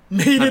game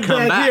made it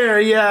come back. here,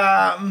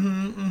 yeah.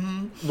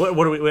 Mm-hmm.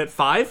 What are we at?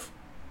 5?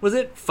 Was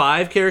it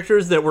 5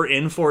 characters that were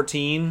in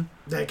 14?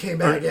 That came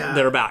back, yeah.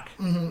 That are back.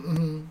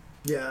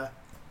 Yeah.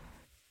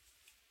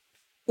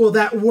 Well,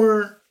 that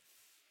weren't...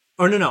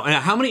 Or no.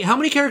 How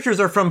many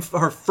characters are from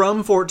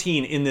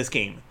 14 in this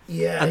game?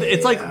 Yeah,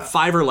 It's like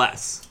 5 or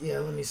less. Yeah,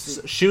 let me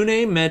see. Shune,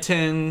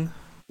 Meten,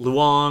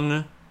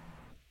 Luong,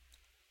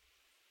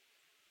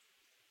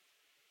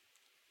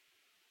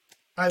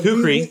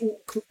 Kukri.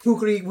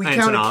 Kukri. We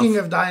counted Antonov. King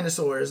of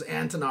Dinosaurs,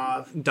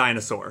 Antonov.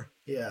 Dinosaur.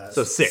 Yeah.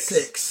 So 6.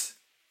 6.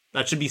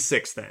 That should be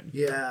 6 then.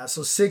 Yeah,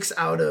 so 6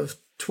 out of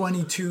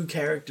 22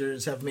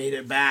 characters have made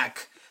it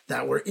back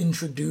that were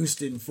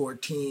introduced in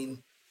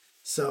 14.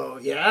 So,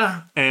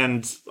 yeah.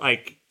 And,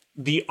 like,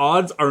 the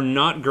odds are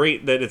not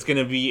great that it's going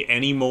to be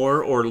any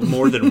more or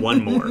more than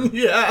one more.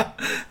 Yeah.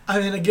 I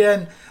mean,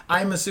 again,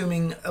 I'm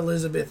assuming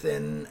Elizabeth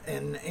and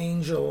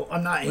Angel...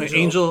 I'm not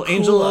Angel.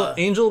 Kula.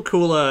 Angel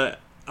Kula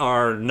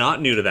are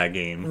not new to that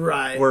game.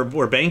 Right.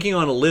 We're banking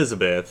on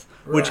Elizabeth,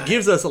 which Right.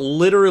 gives us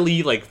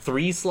literally like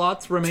 3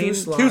 slots remaining.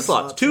 2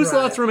 slots. 2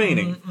 slots right.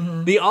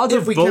 remaining. The odds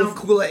If of we both.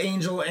 count Kula,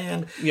 Angel,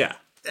 and... Yeah.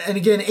 And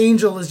again,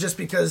 Angel is just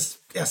because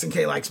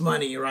SNK likes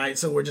money, right?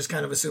 So we're just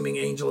kind of assuming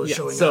Angel is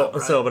showing up.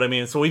 Right? But I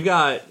mean, so we've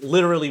got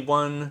literally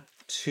 1,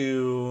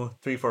 2,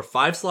 3, 4,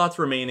 5 slots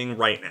remaining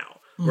right now.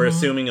 We're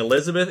assuming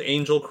Elizabeth,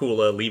 Angel,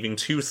 Kula, leaving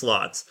 2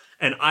 slots.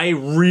 And I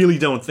really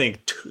don't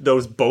think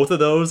both of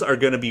those are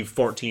going to be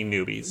 14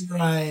 newbies.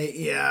 Right,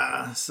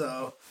 yeah.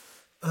 So,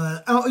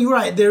 you're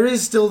right. There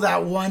is still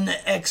that one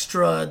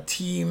extra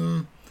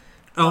team.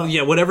 Oh,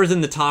 yeah, whatever's in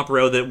the top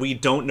row that we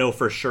don't know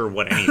for sure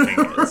what anything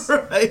is.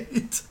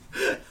 Right.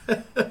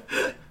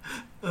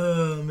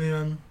 Oh,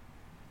 man.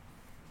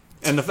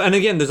 And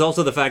again, there's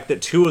also the fact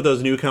that 2 of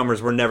those newcomers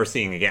we're never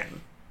seeing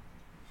again.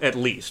 At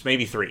least,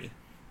 maybe 3.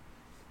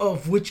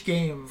 Of which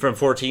game? From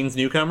 14's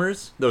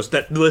newcomers,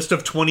 that list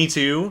of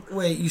 22,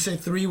 Wait, you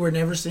said 3 we're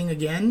never seeing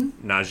again?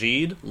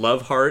 Najid,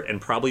 Loveheart, and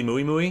probably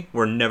Mui Mui,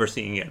 we're never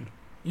seeing again.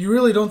 You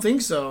really don't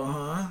think so,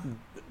 huh?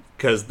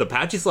 Because the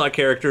Patchy Slot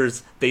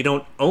characters, they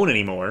don't own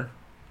anymore,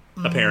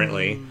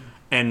 apparently.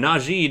 And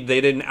Najid, they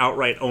didn't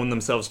outright own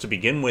themselves to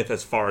begin with,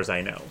 as far as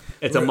I know.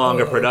 It's a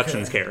Manga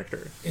Productions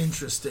character.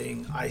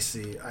 Interesting. I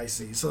see.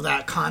 So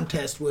that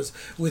contest was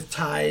with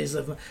ties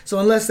of... So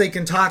unless they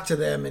can talk to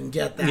them and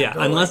get that Yeah,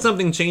 going. unless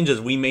something changes,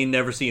 we may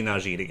never see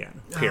Najid again.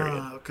 Period.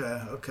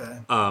 Okay.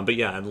 But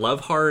yeah,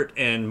 Loveheart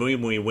and Mui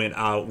Mui went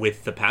out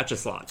with the Patchy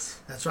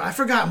Slots. That's right. I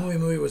forgot Mui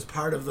Mui was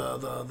part of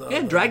the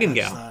Yeah, Dragon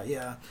Gal.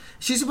 Yeah.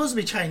 She's supposed to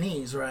be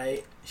Chinese,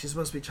 right? She's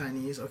supposed to be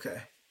Chinese?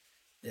 Okay.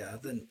 Yeah,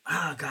 then...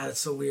 God, it's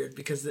so weird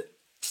because...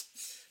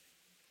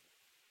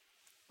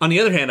 On the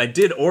other hand, I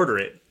did order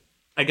it.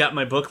 I got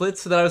my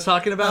booklets that I was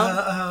talking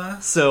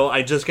about. So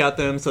I just got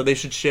them, so they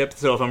should ship.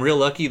 So if I'm real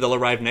lucky, they'll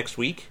arrive next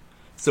week.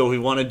 So if we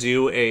want to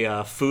do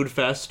a Food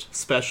Fest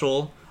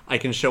special, I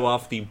can show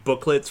off the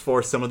booklets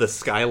for some of the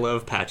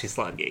Skylove Patchy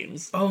Slot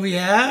games. Oh,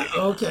 yeah?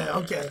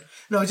 Okay.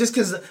 No, just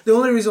because the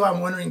only reason why I'm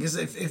wondering is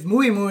if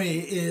Mui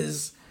Mui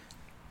is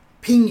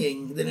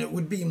pinging, then it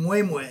would be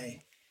Mui Mui.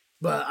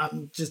 But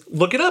I'm just...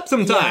 Look it up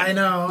sometime. Yeah, I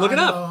know. Look it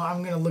up.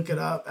 I'm going to look it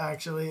up,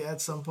 actually, at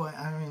some point.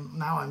 I mean,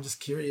 now I'm just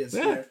curious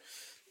here.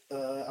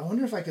 I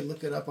wonder if I could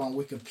look it up on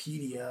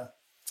Wikipedia,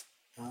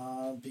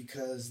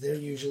 because they're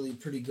usually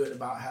pretty good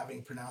about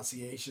having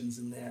pronunciations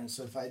in there.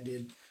 So if I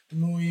did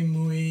Mui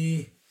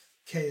Mui,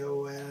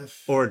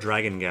 KOF... Or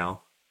Dragon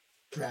Gal.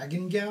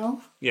 Dragon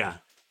Gal? Yeah.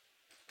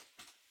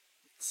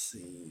 Let's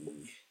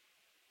see.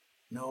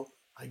 Nope.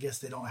 I guess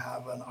they don't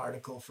have an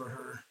article for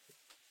her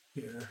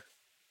here.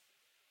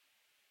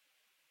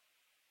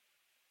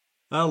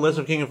 Oh, list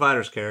of King of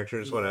Fighters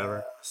characters,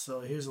 whatever. So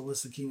here's a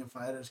list of King of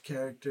Fighters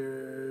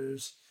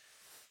characters.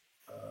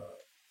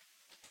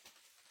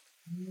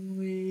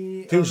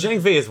 Dude,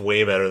 Zhang Fei is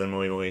way better than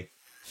Mui Mui.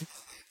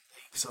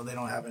 So they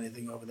don't have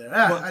anything over there.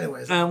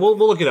 Anyways. We'll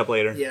look it up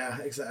later. Yeah,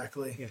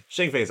 exactly. Yeah.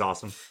 Shang Fei is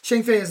awesome.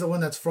 Shang Fei is the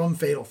one that's from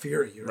Fatal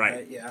Fury, right?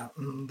 Right. Yeah.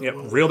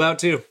 Real bout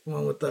too.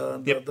 One with the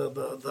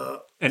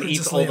and Princess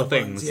eats all the Leia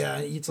things. buns.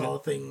 Yeah, eats all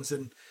the things.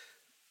 And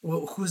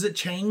who's it?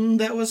 Chang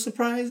that was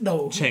surprised?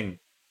 No. Chen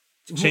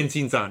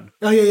Xin-san.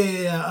 Oh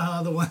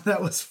yeah. The one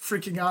that was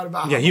freaking out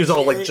about. Yeah, he was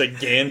all like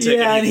gigantic.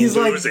 Yeah, and he's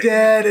like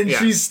dead, and Yeah.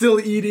 she's still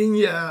eating.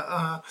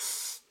 Yeah.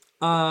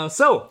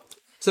 So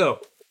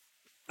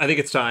I think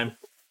it's time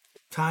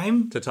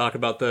Time to talk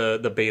about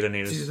the beta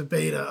news. to the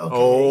beta. Okay,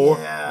 Oh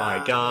yeah,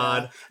 my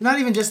god. yeah. Not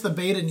even just the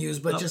beta news,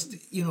 but just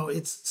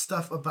it's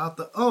stuff about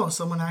the. Oh,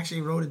 someone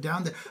actually wrote it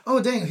down there.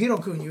 Oh, dang,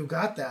 Hirokun, you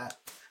got that.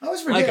 I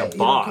always forget. Like a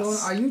boss.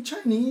 Hirokun, are you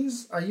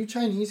Chinese? Are you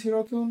Chinese,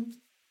 Hirokun?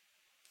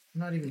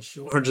 I'm not even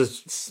sure. Or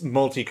just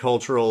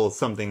multicultural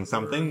something.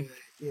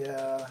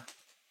 Yeah. Let's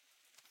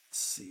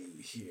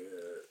see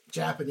here.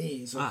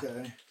 Japanese.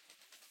 Okay.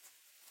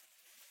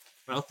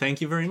 Well, thank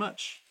you very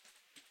much.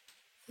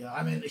 Yeah,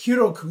 I mean,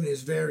 Hirokun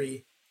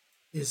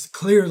is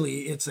clearly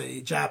it's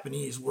a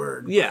Japanese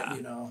word. Yeah.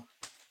 But,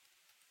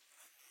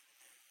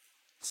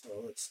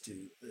 so let's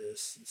do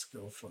this. Let's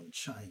go from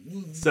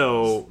Chinese.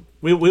 So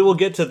we will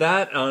get to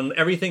that on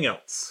everything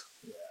else.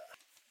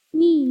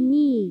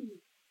 Mimi.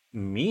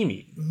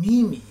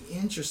 Mimi,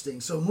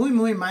 interesting. So Mui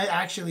Mui might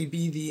actually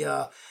be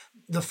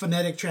the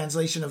phonetic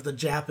translation of the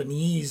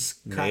Japanese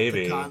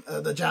Maybe.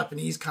 the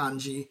Japanese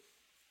kanji.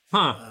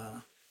 Huh.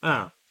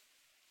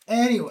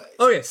 Anyways.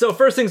 Okay, so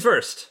first things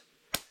first.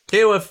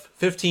 KOF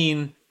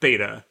 15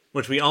 beta,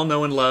 which we all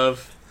know and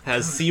love,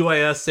 has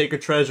CYS,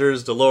 Sacred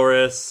Treasures,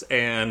 Dolores,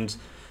 and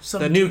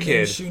Some the new dude kid.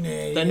 named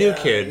Shune. The new Yeah,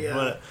 kid.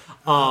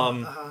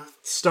 yeah.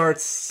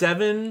 Starts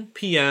 7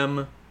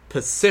 p.m.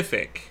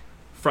 Pacific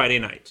Friday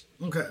night.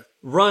 Okay.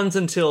 Runs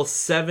until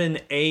 7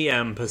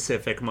 a.m.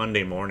 Pacific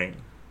Monday morning.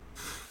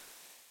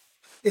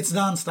 It's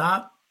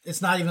nonstop. It's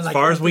not even like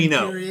far as we open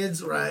know.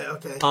 periods, right?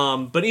 Okay.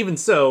 But even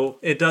so,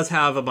 it does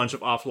have a bunch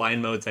of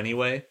offline modes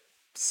anyway.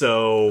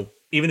 So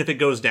even if it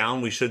goes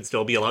down, we should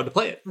still be allowed to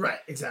play it. Right.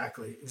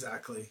 Exactly.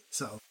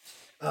 So,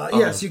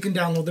 yes, you can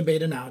download the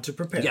beta now to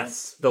prepare.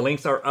 Yes, the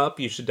links are up.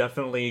 You should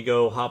definitely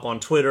go hop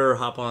on Twitter,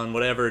 hop on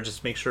whatever.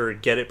 Just make sure,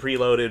 get it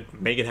preloaded,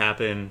 make it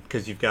happen,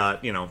 because you've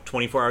got,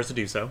 24 hours to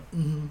do so.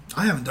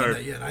 I haven't done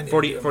that yet. I need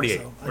 40, to do it 48.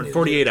 myself. I We're need to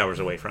 48 do it. hours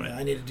away from Yeah, it.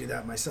 I need to do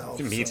that myself.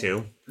 Me so,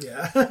 too.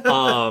 Yeah.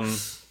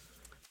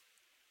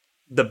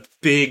 The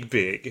big.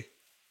 Big.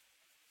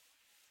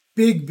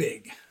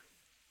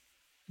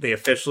 They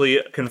officially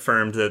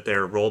confirmed that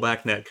their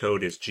rollback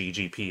netcode is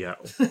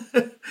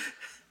GGPO.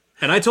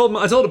 And I told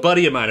a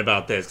buddy of mine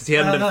about this because he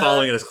hadn't been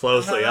following it as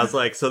closely. I was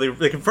like, so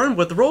they confirmed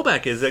what the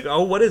rollback is. Like,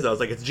 oh, what is it? I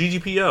was like, it's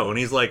GGPO. And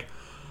he's like,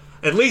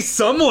 at least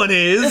someone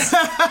is.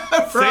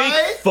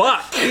 Thank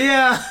fuck.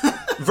 Yeah.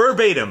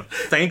 Verbatim.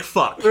 Thank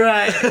fuck.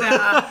 Right.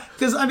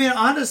 Because, I mean,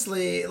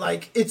 honestly,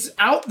 like, it's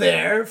out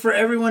there for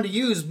everyone to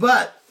use.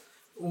 But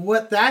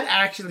what that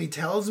actually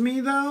tells me,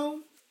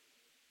 though,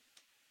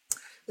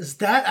 is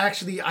that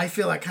actually, I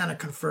feel like, kind of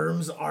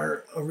confirms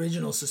our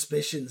original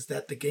suspicions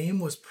that the game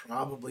was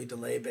probably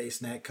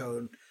delay-based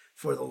netcode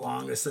for the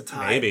longest of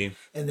time. Maybe.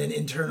 And then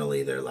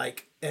internally, they're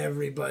like,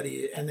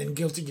 everybody, and then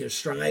Guilty Gear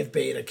Strive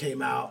beta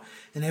came out,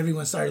 and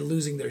everyone started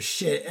losing their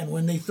shit. And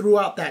when they threw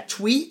out that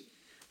tweet,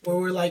 where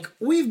we're like,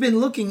 we've been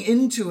looking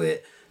into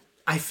it,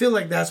 I feel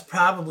like that's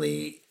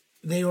probably,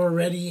 they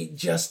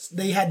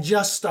had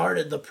just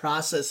started the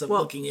process of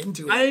looking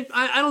into it.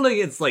 I don't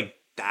think it's like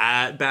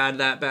that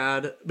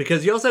bad,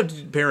 because you also have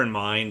to bear in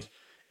mind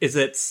is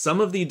that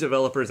some of the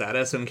developers at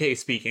SNK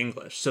speak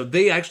English, so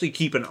they actually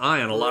keep an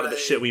eye on a lot of the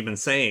shit we've been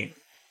saying.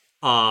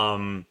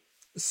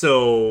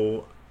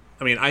 So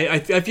I mean, I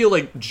feel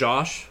like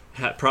Josh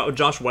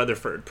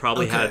Weatherford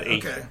probably had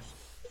a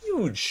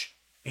huge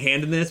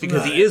hand in this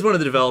because he is one of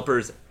the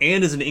developers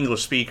and is an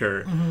English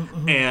speaker,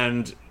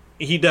 and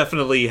he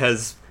definitely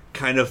has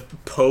kind of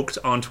poked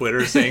on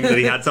Twitter saying that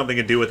he had something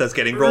to do with us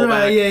getting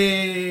rollback.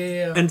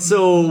 Yeah. And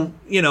so,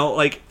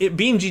 like, it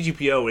being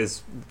GGPO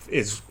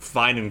is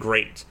fine and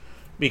great,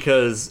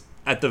 because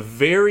at the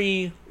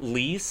very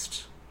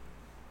least,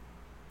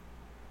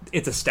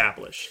 it's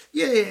established.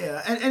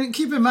 Yeah. And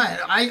keep in mind,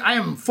 I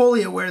am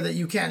fully aware that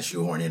you can't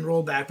shoehorn in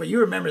rollback, but you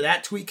remember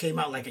that tweet came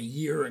out like a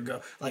year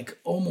ago, like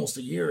almost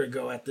a year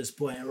ago at this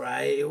point,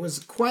 right? It was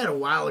quite a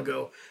while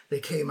ago they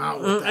came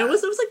out with that. It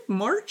was like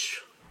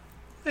March,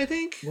 I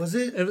think. Was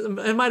it?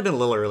 It might have been a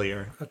little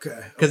earlier.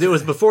 Okay. Because it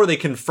was before they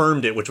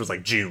confirmed it, which was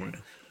like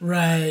June.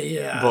 Right,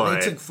 yeah. But,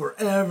 they took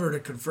forever to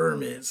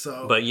confirm it,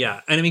 so... But yeah,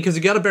 and I mean, because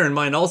you got to bear in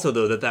mind also,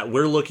 though, that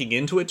we're looking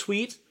into it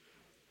tweet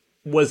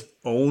was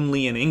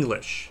only in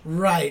English.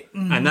 Right.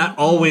 Mm-hmm. And that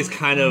always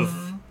kind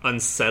of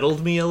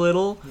unsettled me a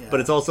little, but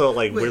it's also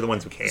like, we're the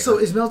ones who care. So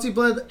is Melty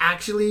Blood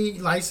actually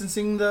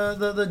licensing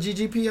the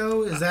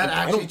GGPO? Is that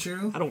actually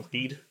true? I don't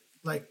read.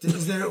 Like,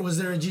 was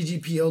there a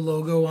GGPO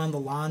logo on the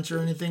launch or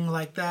anything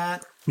like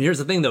that? Here's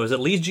the thing, though, is at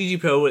least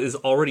GGPO is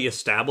already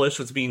established,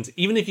 which means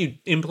even if you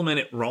implement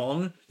it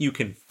wrong, you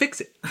can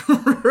fix it.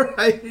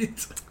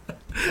 Right.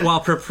 While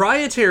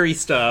proprietary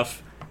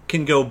stuff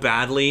can go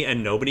badly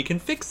and nobody can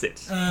fix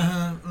it.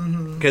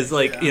 Because,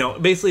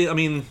 basically, I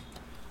mean...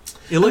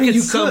 You look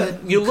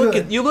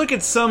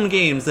at some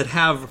games that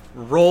have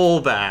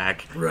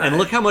rollback, and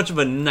look how much of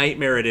a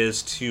nightmare it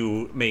is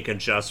to make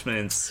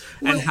adjustments,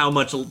 and how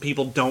much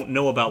people don't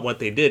know about what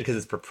they did because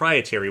it's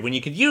proprietary. When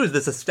you could use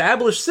this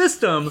established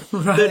system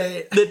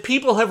that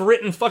people have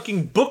written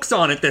fucking books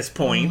on at this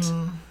point,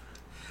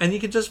 and you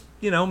could just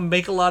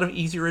make a lot of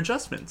easier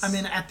adjustments. I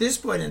mean, at this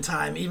point in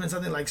time, even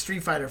something like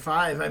Street Fighter V,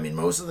 I mean,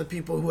 most of the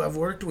people who have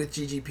worked with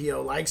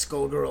GGPO, like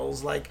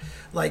Skullgirls,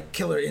 like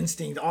Killer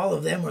Instinct, all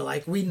of them were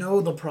like, we know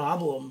the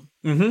problem.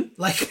 Mm-hmm.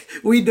 Like,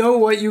 we know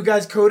what you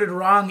guys coded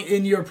wrong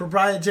in your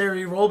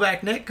proprietary rollback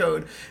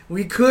netcode.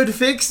 We could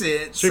fix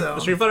it. Street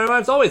Fighter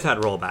V's always had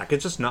rollback.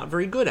 It's just not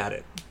very good at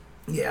it.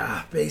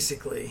 Yeah,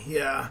 basically,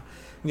 yeah.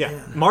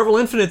 Yeah, Marvel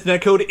Infinite's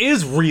netcode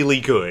is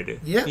really good.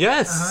 Yeah.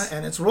 Yes.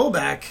 And it's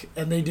rollback,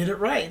 and they did it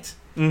right.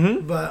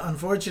 Mm-hmm. But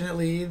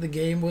unfortunately, the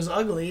game was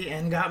ugly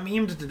and got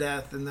memed to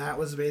death, and that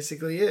was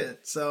basically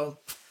it. So,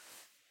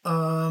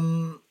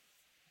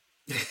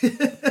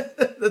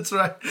 that's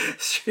right.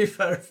 Street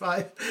Fighter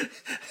V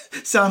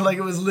sounded like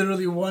it was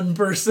literally one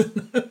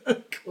person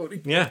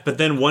coding. Yeah, but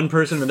then one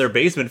person in their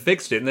basement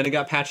fixed it, and then it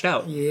got patched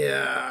out.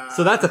 Yeah.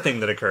 So that's a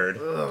thing that occurred.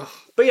 Ugh.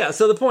 But yeah,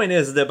 so the point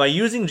is that by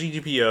using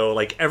GGPO,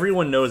 like,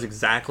 everyone knows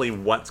exactly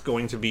what's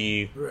going to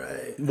be...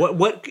 Right.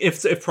 What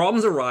if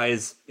problems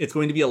arise, it's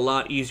going to be a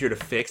lot easier to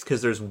fix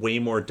because there's way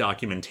more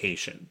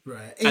documentation.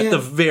 Right. At the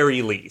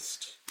very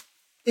least.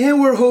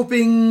 And we're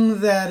hoping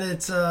that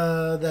it's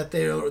that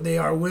they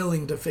are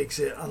willing to fix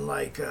it,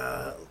 unlike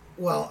I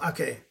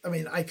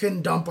mean, I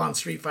couldn't dump on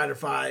Street Fighter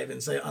V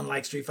and say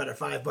unlike Street Fighter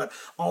V, but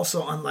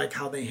also unlike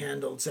how they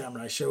handled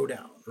Samurai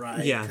Showdown,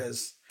 right? Yeah.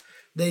 Because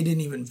they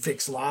didn't even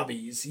fix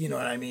lobbies, you know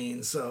what I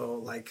mean? So,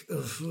 like,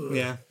 ugh.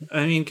 Yeah,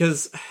 I mean,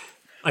 because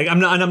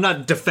I'm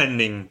not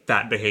defending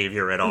that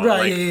behavior at all. Right?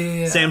 Like,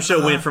 Yeah. Sam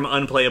Show went from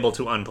unplayable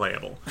to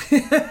unplayable.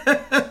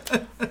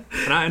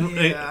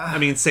 I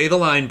mean, say the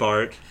line,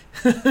 Bart.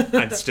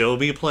 I'd still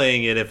be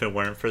playing it if it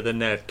weren't for the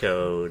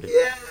netcode.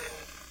 Yeah.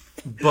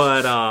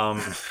 But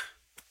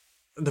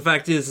the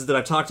fact is that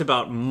I've talked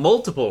about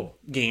multiple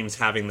games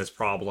having this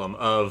problem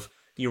of,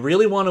 do you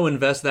really want to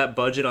invest that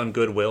budget on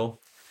goodwill?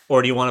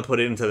 Or do you want to put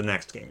it into the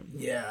next game?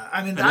 Yeah,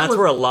 I mean, that's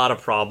where a lot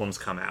of problems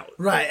come out.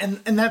 Right, and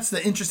that's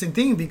the interesting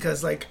thing,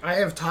 because, like, I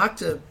have talked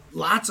to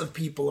lots of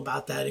people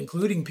about that,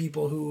 including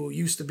people who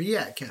used to be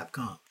at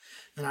Capcom.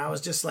 And I was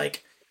just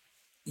like,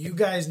 you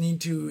guys need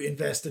to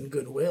invest in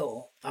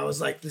goodwill. I was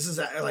like, this is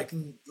like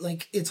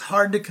it's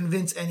hard to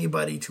convince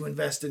anybody to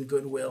invest in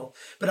goodwill.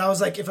 But I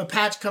was like, if a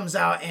patch comes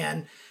out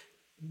and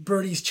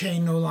Birdie's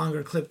chain no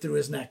longer clipped through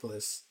his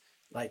necklace,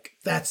 like,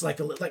 that's like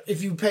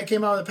if you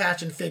came out with a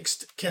patch and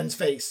fixed Ken's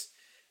face,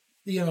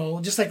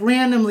 just like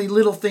randomly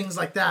little things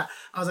like that.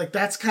 I was like,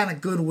 that's kind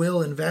of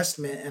goodwill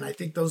investment, and I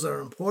think those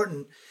are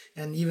important.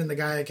 And even the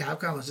guy at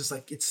Capcom was just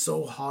like, it's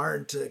so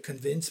hard to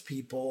convince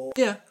people.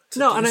 Yeah,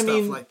 I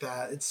mean, like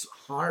that. It's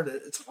hard.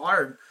 It's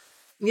hard.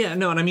 Yeah,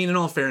 no, and I mean, in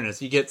all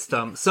fairness, you get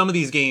some of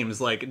these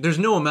games, like, there's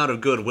no amount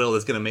of goodwill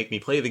that's going to make me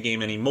play the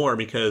game anymore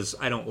because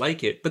I don't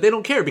like it, but they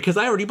don't care because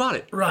I already bought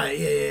it. Right,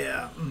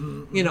 yeah.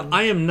 Mm-hmm,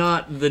 I am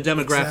not the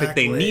demographic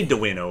they need to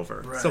win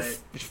over. Right. So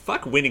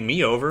fuck winning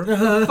me over.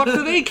 The fuck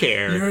do they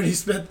care? You already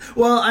spent...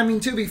 Well, I mean,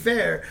 to be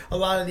fair, a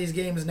lot of these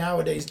games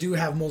nowadays do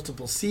have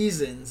multiple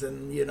seasons,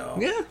 and,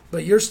 Yeah.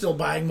 But you're still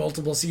buying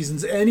multiple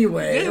seasons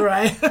anyway,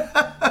 right?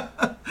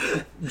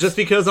 Just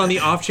because on the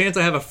off chance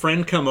I have a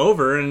friend come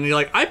over and you're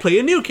like, I play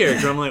a new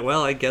character. I'm like,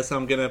 well, I guess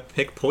I'm going to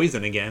pick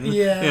Poison again.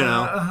 Yeah.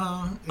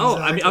 Exactly. Oh,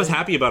 I mean, I was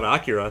happy about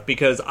Akira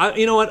because,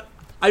 you know what?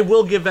 I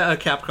will give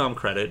Capcom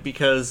credit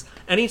because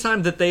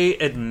anytime that they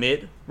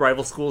admit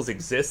Rival Schools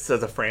exists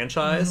as a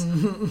franchise,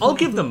 I'll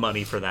give them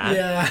money for that.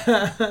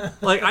 Yeah.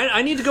 Like,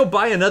 I need to go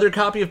buy another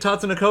copy of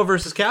Tatsunoko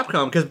versus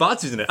Capcom because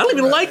Batsu's in it. I don't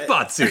even like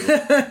Batsu.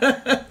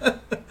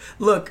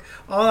 Look,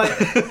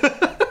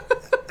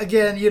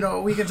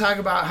 again, we can talk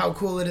about how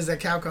cool it is that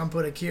Capcom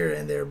put Akira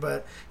in there,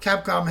 but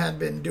Capcom had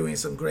been doing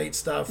some great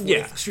stuff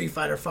with Street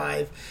Fighter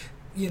V.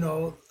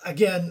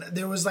 again,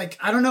 there was like,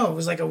 I don't know, it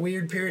was like a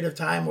weird period of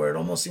time where it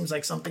almost seems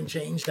like something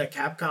changed at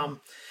Capcom.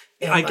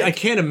 And I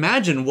can't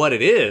imagine what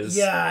it is.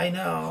 Yeah, I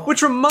know.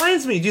 Which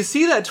reminds me, do you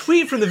see that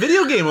tweet from the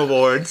Video Game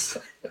Awards?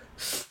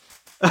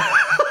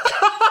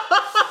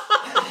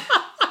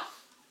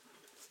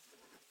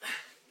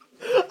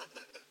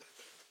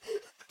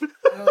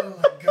 Oh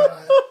my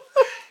god.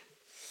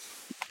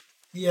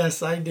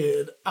 Yes, I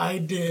did.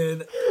 And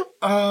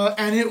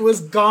it was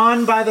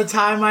gone by the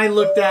time I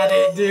looked at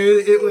it,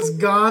 dude. It was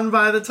gone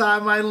by the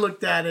time I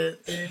looked at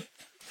it, dude.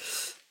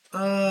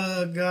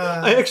 Oh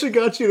god. I actually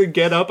got you to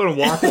get up and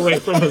walk away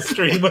from the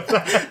stream with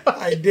that.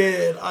 I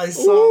did. I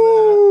saw that.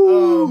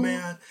 Oh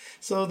man.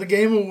 So the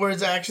Game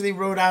Awards actually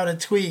wrote out a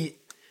tweet,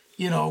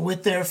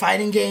 with their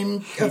fighting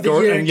game of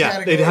the year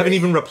category. They haven't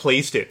even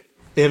replaced it.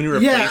 They haven't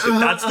even replaced it.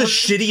 That's the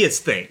shittiest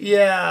thing.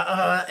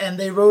 Yeah, and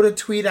they wrote a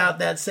tweet out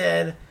that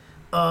said,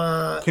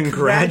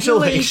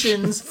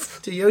 congratulations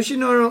to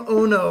Yoshinori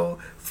Ono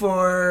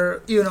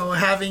for,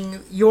 having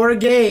your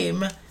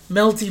game,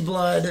 Melty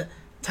Blood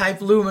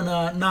Type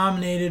Lumina,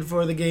 nominated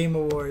for the Game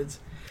Awards.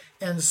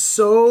 And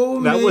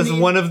that was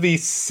one of the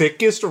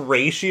sickest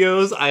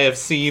ratios I have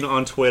seen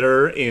on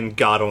Twitter in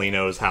God only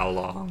knows how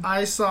long.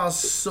 I saw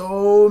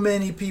so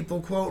many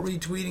people quote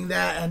retweeting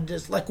that, and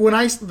just like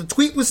the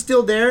tweet was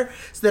still there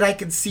so that I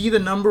could see the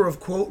number of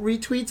quote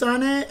retweets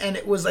on it, and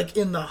it was like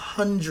in the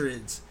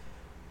hundreds.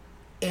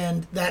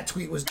 And that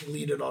tweet was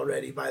deleted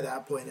already by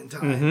that point in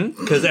time.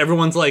 Because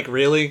everyone's like,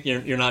 really?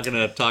 You're not going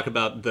to talk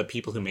about the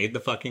people who made the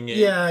fucking game?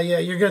 Yeah.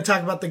 You're going to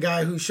talk about the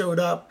guy who showed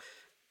up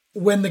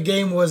when the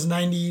game was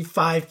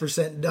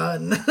 95%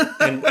 done.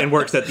 and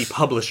works at the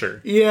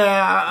publisher.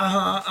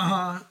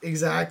 Yeah,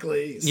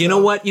 exactly. So. You know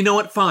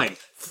what? Fine.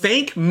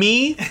 Thank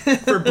me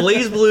for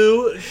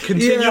BlazBlue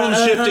Continuum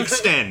Shift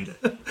Extend.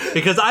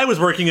 Because I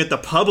was working at the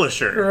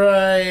publisher.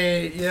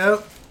 Right,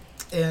 yep.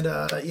 And,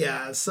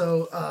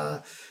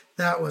 so...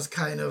 that was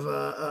kind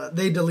of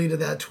they deleted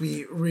that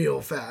tweet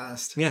real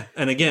fast. Yeah,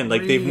 and again,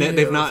 like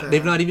they've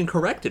not even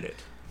corrected it.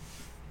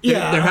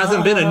 Yeah, there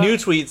hasn't been a new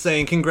tweet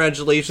saying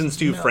congratulations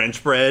to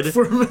French Bread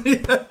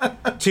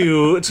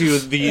to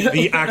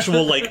the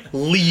actual like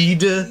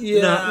lead.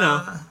 Yeah.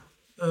 No.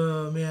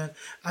 Oh man,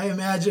 I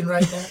imagine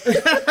right now.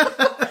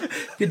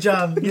 Good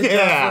job, job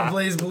for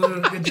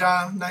BlazBlue. Good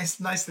job,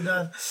 nicely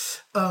done.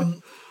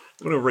 I'm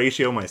gonna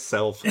ratio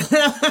myself.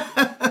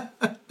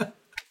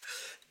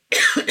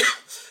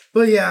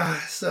 But yeah,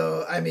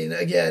 so I mean,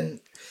 again,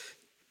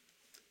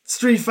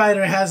 Street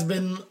Fighter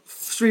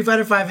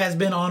 5 has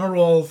been on a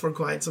roll for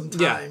quite some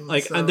time.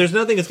 Yeah, there's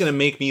nothing that's going to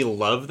make me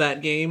love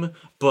that game,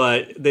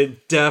 but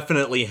it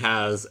definitely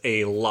has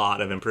a lot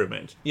of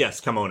improvement. Yes,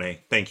 Kamone,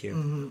 thank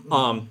you.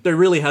 There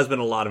really has been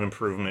a lot of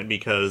improvement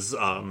because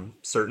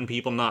certain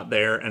people not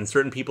there and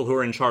certain people who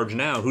are in charge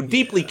now who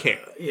deeply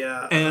care.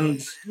 Yeah, and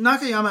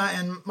Nakayama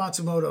and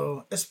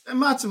Matsumoto.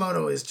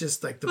 Matsumoto is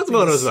just like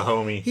Matsumoto's the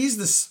homie. He's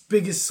the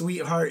biggest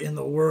sweetheart in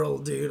the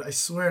world, dude. I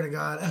swear to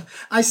God.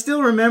 I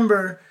still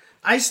remember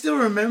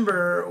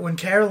when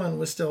Carolyn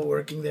was still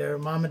working there,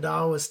 Mama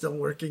Da was still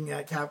working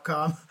at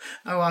Capcom.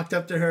 I walked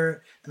up to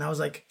her and I was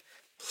like,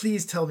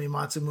 please tell me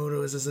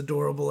Matsumoto is as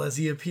adorable as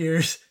he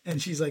appears. And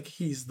she's like,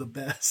 he's the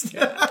best.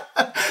 And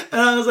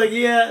I was like,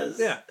 yes.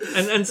 Yeah.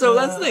 And so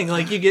that's the thing.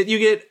 Like you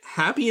get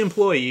happy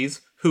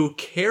employees who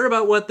care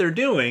about what they're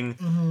doing.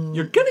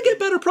 You're going to get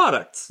better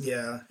products.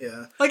 Yeah.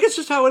 Like it's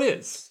just how it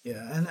is.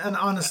 Yeah. And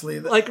honestly,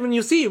 like when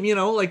you see,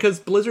 because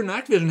Blizzard and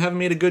Activision haven't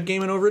made a good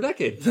game in over a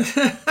decade.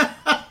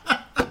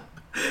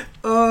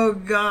 Oh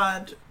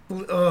God!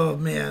 Oh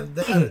man,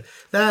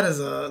 that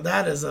is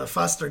a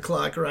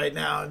fustercluck right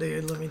now,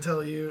 dude. Let me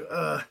tell you.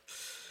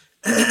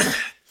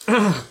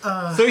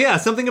 So yeah,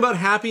 something about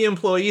happy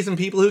employees and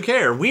people who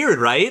care. Weird,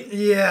 right?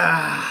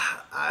 Yeah.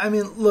 I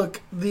mean,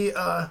 look,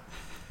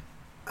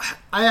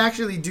 I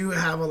actually do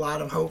have a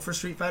lot of hope for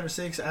Street Fighter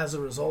 6 as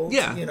a result.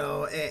 Yeah.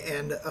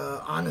 And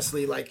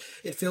honestly, like,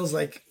 it feels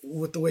like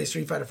with the way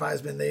Street Fighter 5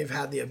 has been, they've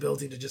had the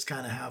ability to just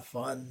kind of have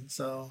fun.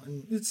 So,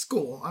 and it's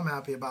cool. I'm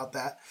happy about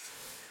that.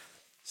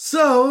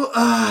 So,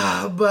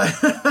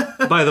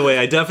 but... By the way,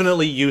 I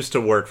definitely used to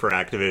work for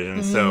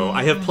Activision, so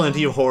I have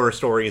plenty of horror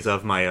stories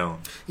of my own.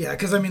 Yeah,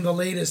 because, I mean, the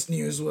latest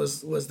news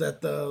was that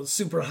the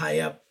super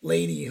high-up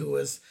lady who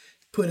was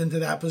put into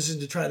that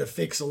position to try to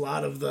fix a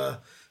lot of the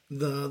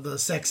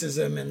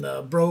sexism and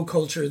the bro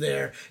culture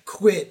there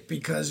quit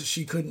because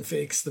she couldn't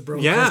fix the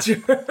bro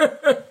culture.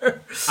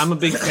 I'm a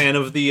big fan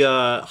of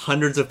the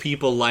hundreds of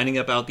people lining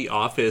up out the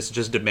office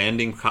just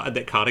demanding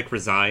that Kotick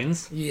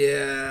resigns.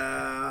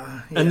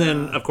 Yeah. And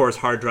then, of course,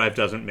 Hard Drive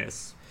doesn't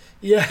miss.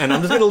 Yeah. And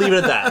I'm just going to leave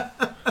it at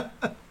that.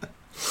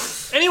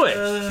 Anyway,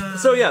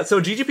 so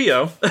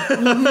GGPO.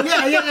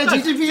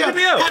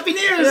 GGPO. Happy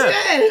New Year's!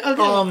 Yeah.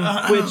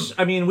 Okay. Which,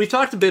 I mean, we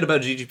talked a bit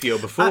about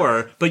GGPO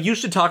before, but you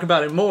should talk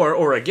about it more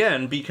or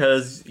again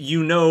because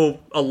you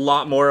know a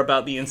lot more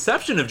about the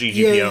inception of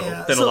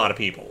GGPO than a lot of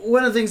people.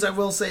 One of the things I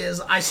will say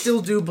is I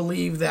still do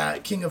believe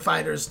that King of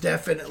Fighters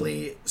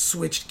definitely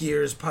switched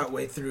gears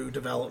partway through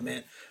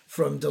development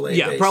from delayed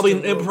Yeah, base probably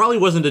to it rogue. probably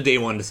wasn't a day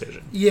one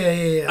decision.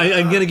 Yeah.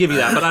 I'm going to give you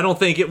that, but I don't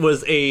think it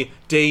was a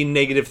day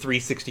negative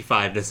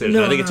 365 decision.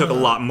 No, I think it no, took a no.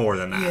 lot more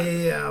than that.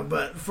 Yeah,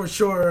 but for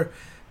sure,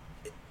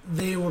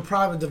 they were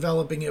probably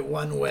developing it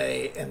one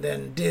way and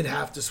then did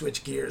have to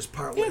switch gears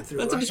partway through.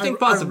 That's a I distinct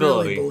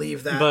possibility. really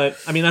believe that. But,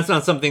 I mean, that's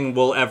not something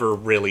we'll ever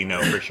really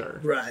know for sure.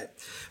 Right.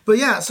 But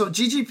yeah, so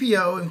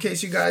GGPO, in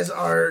case you guys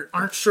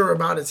aren't sure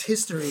about its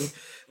history,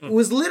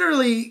 was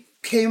literally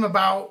came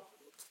about.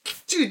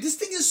 Dude, this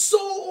thing is so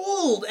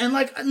old, and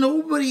like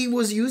nobody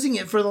was using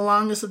it for the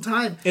longest of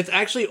time. It's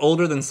actually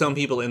older than some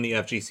people in the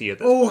FGC at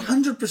this Oh,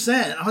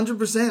 100%,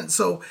 100%.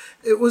 So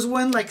it was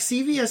when like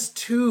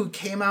CVS2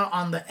 came out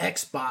on the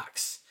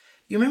Xbox.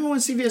 You remember when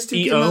CVS2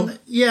 came EO? out?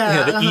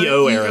 Yeah, the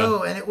EO era.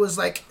 And it was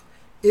like,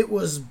 it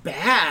was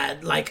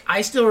bad. Like,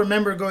 I still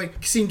remember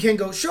seeing Ken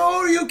go,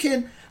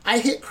 Shoryuken. I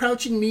hit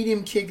crouching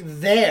medium kick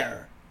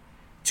there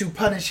to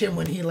punish him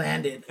when he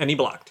landed. And he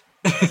blocked.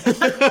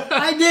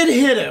 I did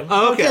hit him.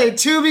 Okay.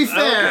 To be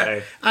fair,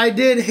 Okay. I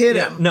did hit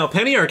him. No,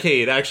 Penny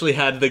Arcade actually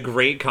had the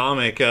great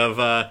comic of,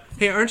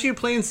 hey, aren't you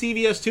playing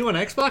CVS2 on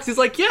Xbox? He's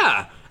like,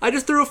 yeah, I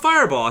just threw a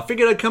fireball. I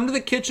figured I'd come to the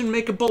kitchen,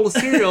 make a bowl of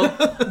cereal,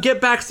 get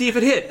back, see if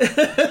it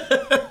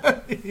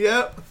hit.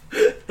 Yep.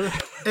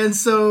 And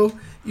so,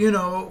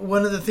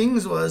 one of the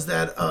things was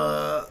that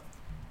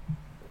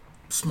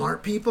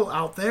smart people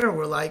out there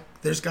were like,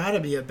 there's got to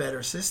be a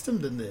better system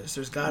than this.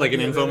 There's got to Like be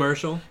an a better-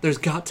 infomercial? There's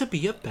got to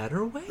be a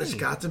better way. There's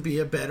got to be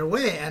a better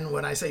way. And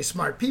when I say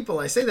smart people,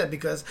 I say that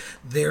because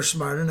they're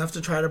smart enough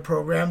to try to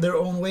program their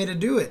own way to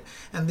do it.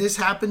 And this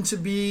happened to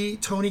be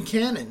Tony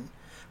Cannon.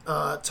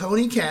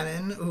 Tony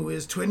Cannon, who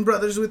is twin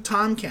brothers with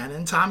Tom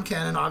Cannon. Tom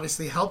Cannon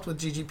obviously helped with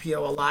GGPO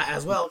a lot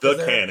as well. The 'cause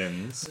they're-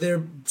 Cannons.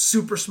 They're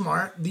super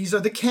smart. These are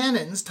the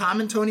Cannons,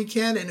 Tom and Tony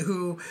Cannon,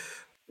 who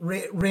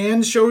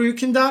ran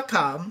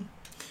Shoryuken.com,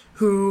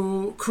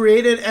 who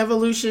created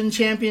Evolution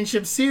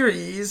Championship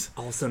Series,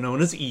 Also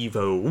known as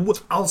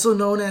Evo. also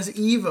known as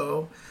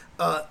Evo.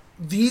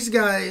 These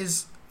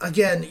guys,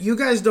 again, you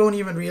guys don't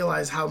even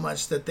realize how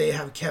much that they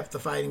have kept the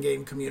fighting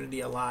game community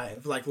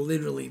alive. Like,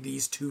 literally,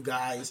 these two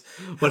guys.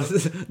 What is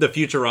this? The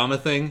Futurama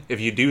thing?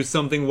 If you do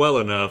something well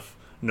enough,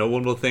 no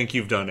one will think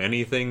you've done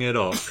anything at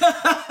all.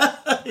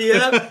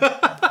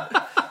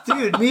 Yeah.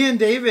 Dude, me and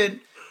David,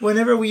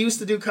 whenever we used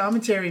to do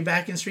commentary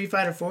back in Street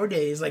Fighter 4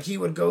 days, like, he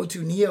would go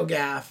to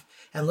NeoGAF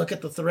and look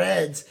at the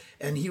threads,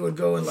 and he would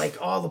go in like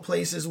all the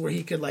places where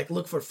he could like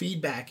look for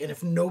feedback, and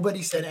if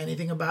nobody said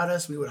anything about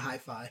us, we would high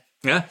five.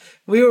 Yeah.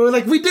 We were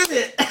like, we did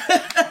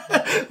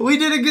it. We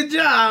did a good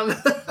job.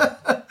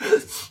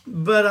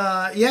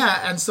 But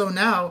yeah, and so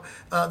now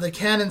the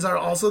Cannons are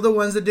also the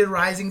ones that did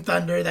Rising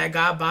Thunder that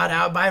got bought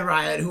out by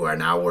Riot, who are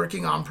now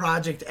working on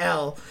Project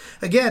L.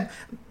 Again,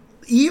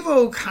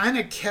 Evo kind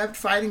of kept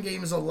fighting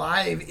games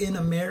alive in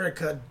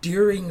America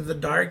during the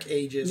Dark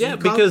Ages. Yeah,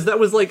 because that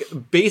was like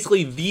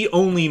basically the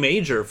only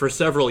major for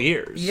several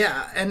years.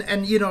 Yeah, and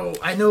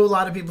I know a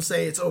lot of people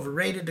say it's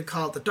overrated to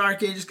call it the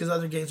Dark Ages because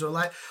other games were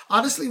alive.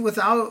 Honestly,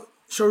 without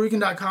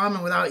Shoryuken.com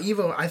and without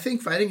Evo, I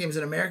think fighting games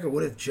in America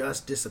would have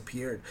just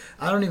disappeared.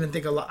 I don't even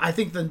think I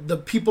think the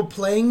people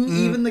playing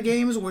even the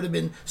games would have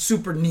been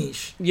super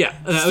niche. Yeah,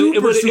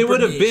 Super, it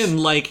would have niche. been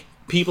like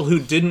people who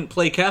didn't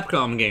play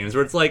Capcom games,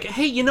 where it's like,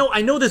 hey,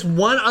 I know this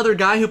one other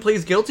guy who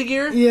plays Guilty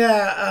Gear,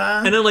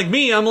 Yeah, and then like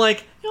me, I'm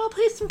like, you want to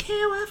play some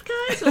KOF,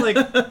 guys? Or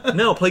like,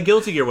 no, play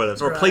Guilty Gear with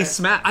us, or play Right.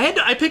 Smash.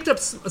 I picked up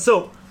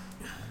so.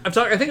 I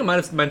think I might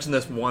have mentioned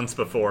this once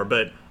before,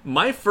 but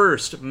my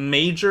first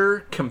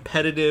major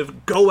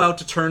competitive go out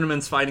to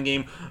tournaments fighting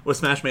game was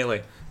Smash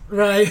Melee.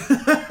 right.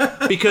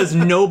 Because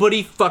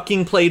nobody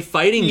fucking played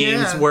fighting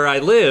games Yeah. where I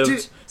lived,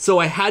 Dude. so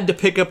I had to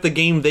pick up the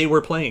game they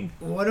were playing.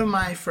 One of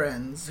my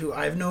friends, who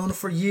I've known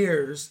for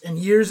years and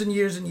years and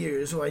years and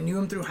years, who I knew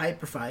him through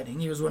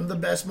Hyperfighting. He was one of the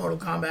best Mortal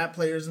Kombat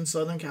players in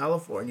Southern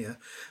California.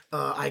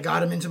 I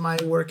got him into my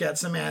work at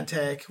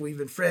Symantec. We've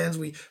been friends.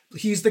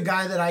 He's the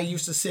guy that I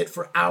used to sit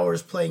for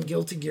hours playing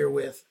Guilty Gear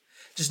with.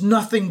 Just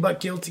nothing but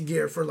Guilty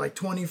Gear for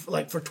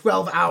for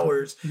 12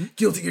 hours.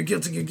 Guilty Gear,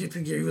 Guilty Gear,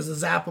 Guilty Gear. He was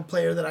a Zappa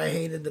player that I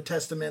hated, the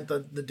Testament, the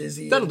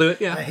Dizzy. That'll do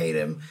it, yeah. I hate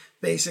him,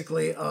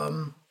 basically.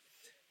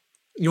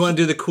 You want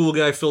to do the cool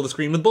guy fill the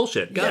screen with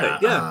bullshit. Got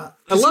it, yeah.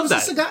 I 'cause love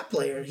that. He was a Sagat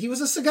player. He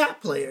was a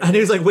Sagat player. And he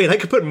was like, wait, I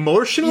could put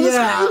more shit on this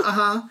Yeah,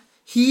 screen?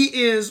 He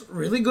is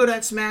really good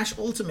at Smash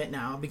Ultimate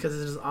now because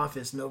in his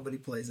office nobody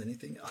plays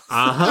anything else.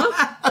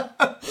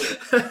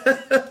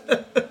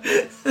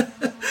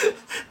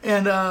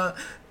 And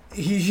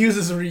he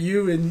uses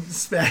Ryu in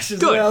Smash as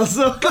Good. well.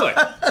 So, Good.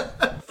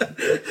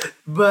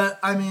 but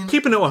I mean,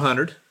 Keeping it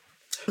 100.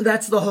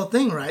 that's the whole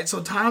thing, right?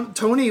 So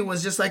Tony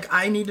was just like,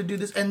 I need to do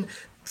this, and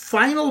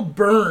Final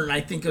Burn,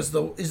 I think, is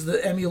the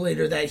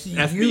emulator that he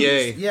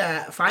FBA. used.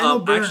 Yeah, Final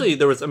Burn. Actually,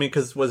 there was,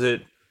 because was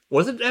it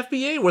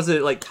FBA? Was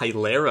it like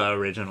Kylera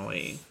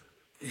originally?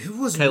 it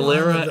was one of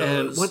Kylera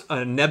those.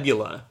 and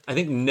Nebula. I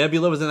think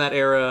Nebula was in that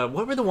era.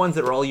 What were the ones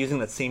that were all using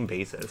that same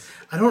basis?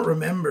 I don't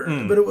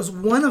remember, but it was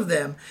one of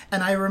them.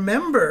 And I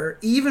remember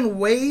even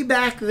way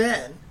back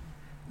then,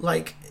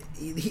 like,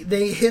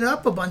 they hit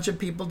up a bunch of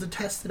people to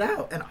test it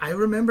out, and I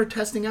remember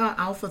testing out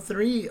Alpha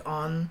 3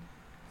 on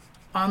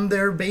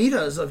their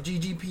betas of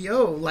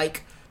GGPO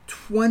like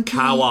 20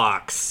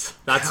 Kawox.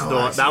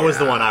 Kawox, That was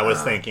the one I was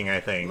yeah. thinking, I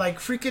think. like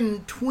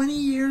freaking 20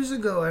 years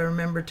ago. I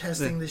remember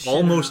testing this shit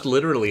Almost out.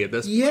 literally at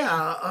this point.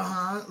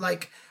 Yeah,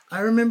 like I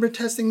remember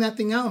testing that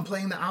thing out and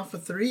playing the Alpha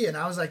 3, and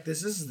I was like,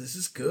 this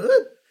is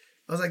good.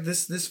 I was like,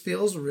 this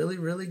feels really,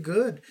 really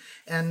good.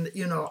 And,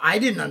 I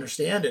didn't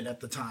understand it at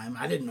the time.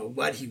 I didn't know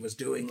what he was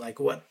doing, like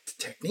what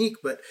technique.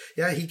 But,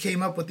 yeah, he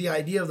came up with the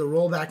idea of the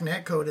rollback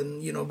netcode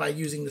and, by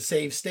using the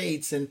save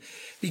states. And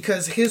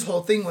because his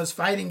whole thing was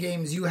fighting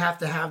games, you have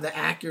to have the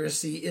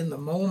accuracy in the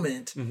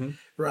moment,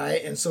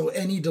 right? And so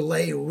any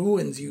delay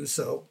ruins you.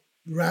 So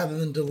rather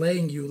than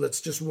delaying you,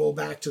 let's just roll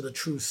back to the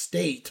true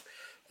state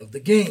of the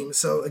game.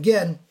 So,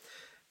 again,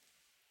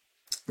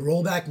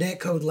 rollback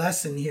netcode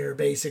lesson here,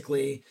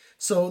 basically.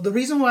 So the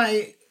reason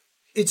why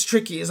it's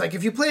tricky is like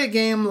if you play a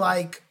game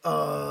like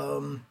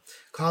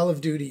Call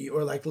of Duty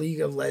or like League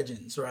of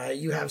Legends, right?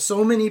 You have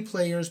so many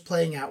players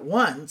playing at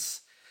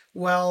once.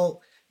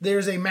 Well,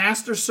 there's a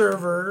master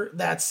server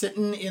that's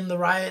sitting in the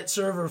Riot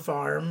server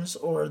farms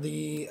or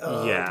the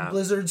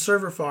Blizzard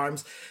server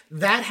farms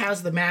that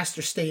has the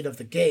master state of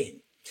the game.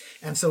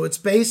 And so it's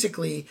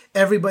basically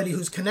everybody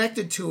who's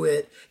connected to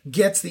it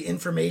gets the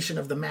information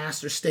of the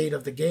master state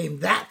of the game.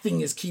 That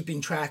thing is keeping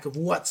track of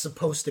what's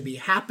supposed to be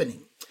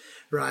happening,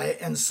 right?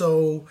 And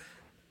so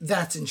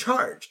that's in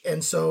charge.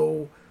 And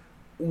so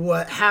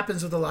what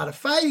happens with a lot of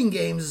fighting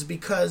games is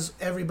because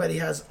everybody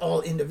has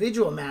all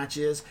individual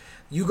matches,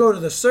 you go to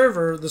the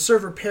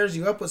server pairs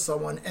you up with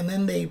someone, and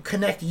then they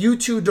connect you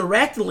two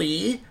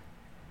directly,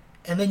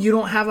 and then you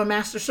don't have a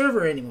master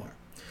server anymore.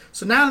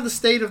 So now the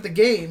state of the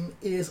game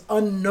is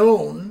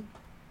unknown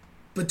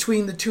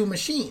between the two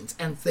machines,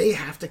 and they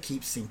have to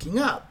keep syncing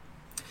up.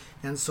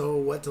 And so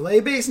what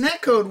delay-based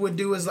netcode would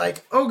do is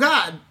like, oh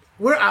God,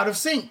 we're out of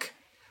sync.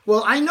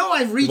 Well, I know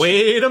I've reached...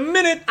 Wait a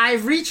minute!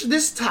 I've reached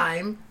this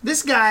time.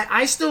 This guy,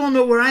 I still don't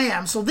know where I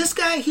am. So this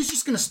guy, he's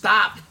just going to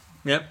stop.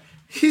 Yep.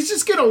 He's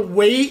just going to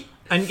wait.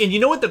 And you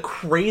know what the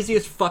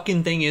craziest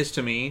fucking thing is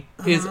to me?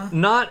 It's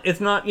not,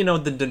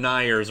 the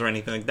deniers or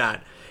anything like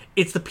that.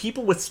 It's the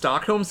people with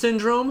Stockholm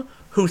Syndrome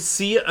who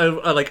see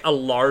a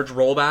large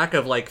rollback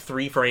of like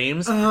 3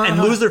 frames and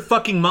lose their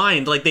fucking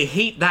mind. Like, they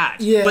hate that.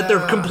 Yeah. But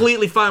they're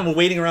completely fine with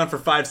waiting around for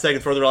 5 seconds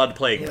before they're allowed to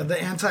play again. Yeah, the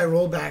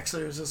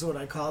anti-rollbackers is what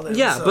I call them.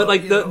 Yeah, so, but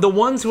like the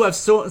ones who have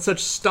such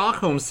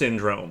Stockholm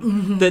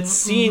Syndrome that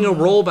seeing a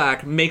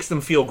rollback makes them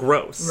feel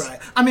gross.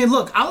 Right. I mean,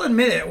 look, I'll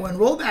admit it. When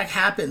rollback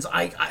happens,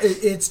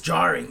 it's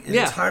jarring. And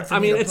it's hard for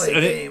me to play a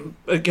game.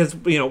 Because,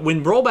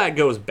 when rollback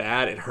goes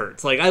bad, it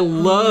hurts. Like, I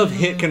love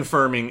hit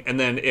confirming and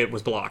then it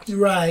was blocked.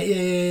 Right,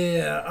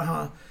 yeah.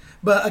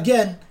 But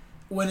again,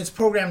 when it's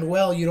programmed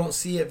well, you don't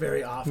see it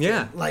very often.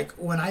 Yeah. Like,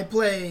 when I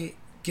play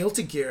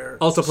Guilty Gear...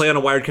 Also play on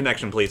a wired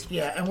connection, please.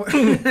 Yeah, and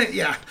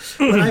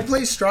when I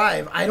play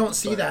Strive, I don't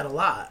see that a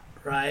lot,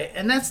 right?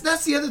 And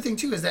that's the other thing,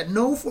 too, is that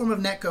no form of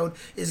netcode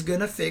is going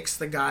to fix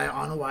the guy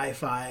on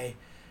Wi-Fi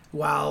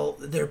while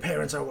their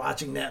parents are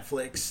watching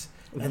Netflix.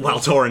 While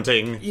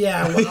torrenting.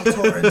 Yeah, while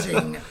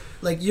torrenting.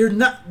 Like,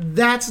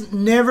 that's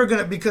never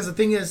going to... Because the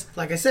thing is,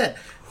 like I said...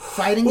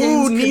 Fighting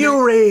games. Ooh, Neo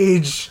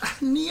Rage.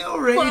 Neo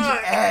Rage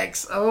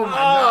X. Oh my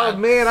god. Oh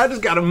man, I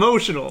just got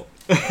emotional.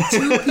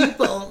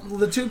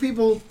 The two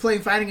people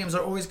playing fighting games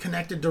are always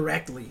connected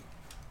directly,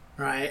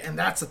 right? And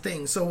that's the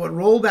thing. So what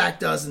rollback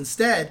does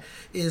instead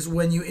is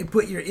when you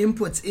put your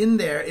inputs in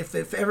there, if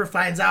it ever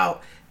finds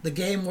out the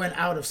game went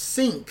out of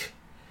sync,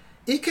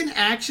 it can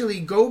actually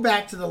go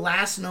back to the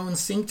last known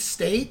synced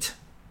state.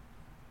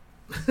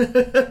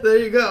 There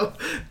you go.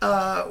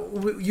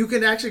 You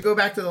can actually go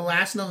back to the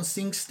last known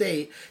sync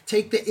state,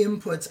 take the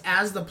inputs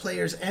as the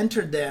players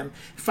entered them,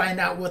 find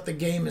out what the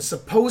game is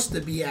supposed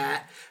to be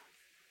at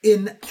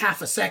in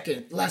half a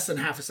second, less than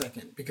half a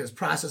second, because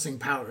processing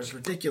power is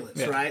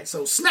ridiculous, right?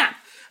 So snap!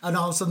 And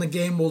all of a sudden the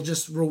game will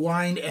just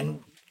rewind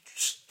and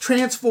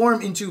transform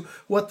into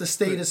what the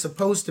state is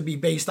supposed to be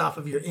based off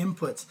of your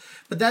inputs.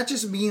 But that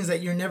just means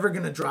that you're never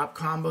going to drop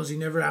combos. You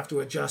never have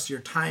to adjust your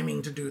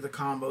timing to do the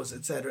combos,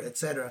 etc.,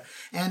 etc.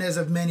 And as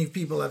many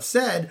people have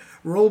said,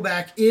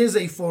 rollback is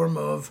a form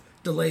of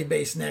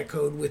delay-based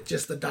netcode with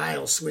just the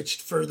dial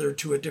switched further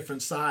to a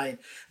different side.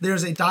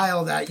 There's a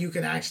dial that you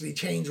can actually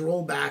change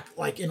rollback,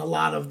 like in a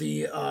lot of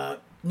the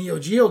Neo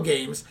Geo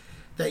games,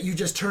 that you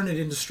just turn it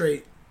into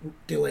straight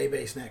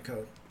delay-based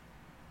netcode.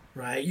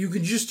 Right, you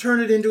can just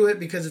turn it into it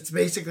because it's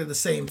basically the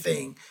same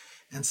thing,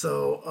 and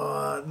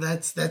so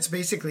that's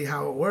basically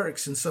how it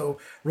works. And so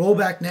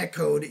rollback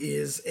netcode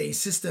is a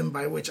system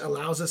by which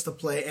allows us to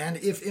play, and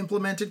if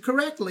implemented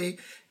correctly,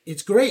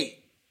 it's great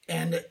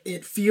and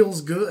it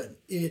feels good.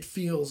 It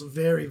feels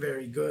very,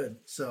 very good.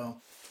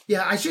 So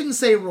yeah, I shouldn't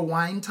say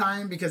rewind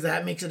time because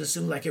that makes it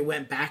assume like it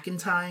went back in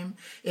time.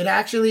 It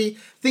actually,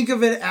 think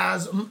of it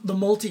as the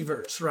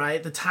multiverse,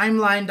 right? The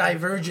timeline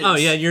divergence. Oh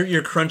yeah,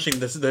 you're crunching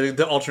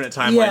the alternate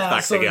timelines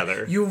back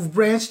together. You've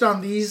branched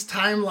on these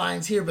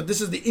timelines here, but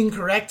this is the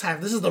incorrect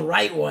time. This is the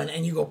right one,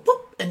 and you go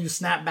boop, and you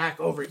snap back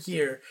over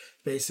here,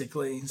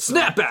 basically. So,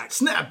 Snapback!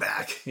 Snap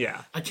back.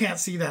 Yeah. I can't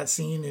see that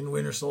scene in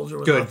Winter Soldier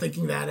without Good.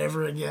 thinking that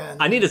ever again.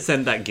 I need to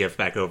send that GIF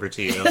back over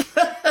to you.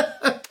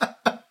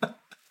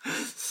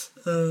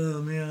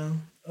 Oh,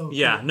 man. Oh,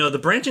 Yeah, no, the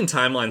branching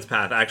timelines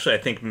path actually, I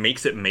think,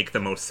 makes it make the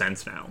most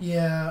sense now.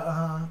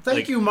 Yeah,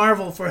 thank you,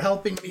 Marvel, for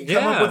helping me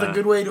come up with a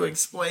good way to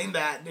explain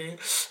that, dude.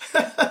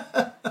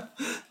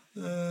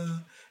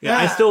 Yeah,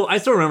 I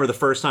still remember the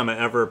first time I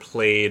ever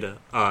played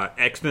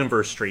X-Men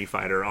vs. Street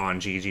Fighter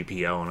on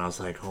GGPO, and I was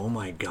like, oh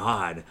my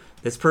god,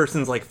 this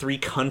person's like 3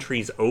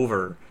 countries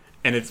over,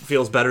 and it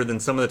feels better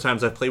than some of the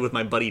times I've played with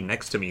my buddy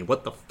next to me.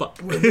 What the fuck?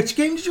 Which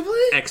game did you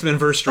play? X-Men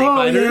vs. Street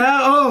Fighter. Yeah?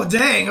 Oh,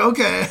 dang,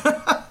 okay.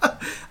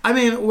 I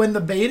mean, when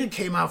the beta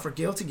came out for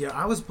Guilty Gear,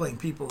 I was playing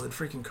people in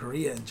freaking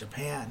Korea and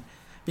Japan,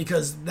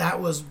 because that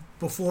was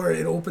before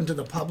it opened to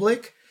the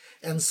public.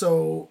 And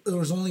so there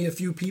was only a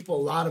few people,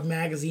 a lot of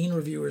magazine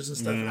reviewers and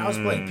stuff. And I was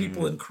playing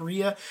people in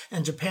Korea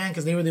and Japan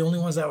because they were the only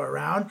ones that were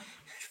around. And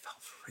it felt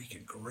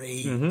freaking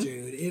great,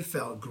 dude. It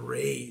felt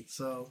great.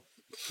 So,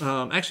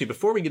 Actually,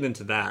 before we get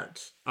into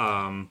that,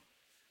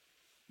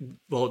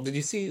 well, did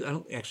you see? I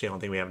don't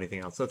think we have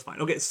anything else. So that's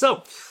fine. Okay,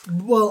 so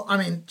well, I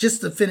mean,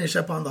 just to finish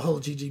up on the whole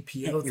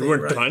GGPO thing,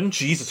 we're done.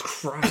 Jesus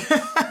Christ!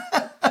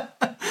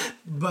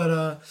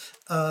 But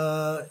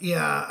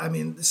yeah, I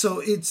mean, so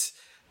it's.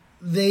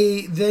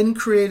 They then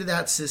created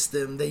that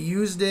system. They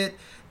used it.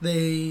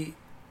 They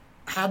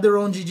had their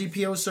own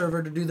GGPO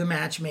server to do the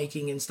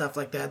matchmaking and stuff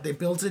like that. They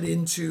built it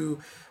into,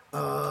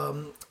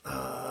 at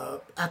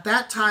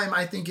that time,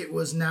 I think it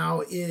was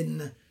now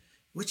in,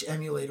 which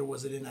emulator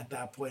was it in at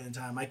that point in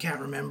time? I can't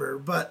remember.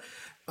 But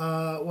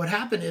what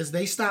happened is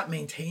they stopped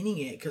maintaining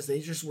it because they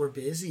just were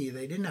busy.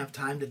 They didn't have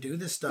time to do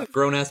this stuff.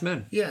 Grown-ass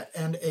men. Yeah,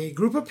 and a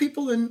group of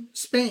people in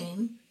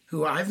Spain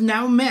who I've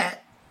now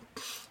met,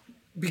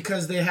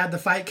 because they had the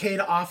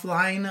Fightcade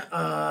offline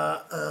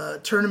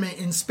tournament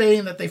in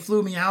Spain that they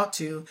flew me out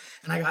to,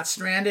 and I got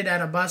stranded at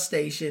a bus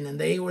station, and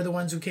they were the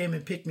ones who came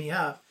and picked me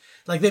up.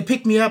 Like, they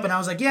picked me up, and I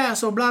was like, yeah,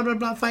 so blah, blah,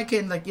 blah, Fightcade.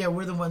 And like, yeah,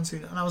 we're the ones who...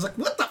 And I was like,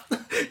 what the...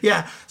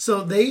 Yeah,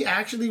 so they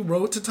actually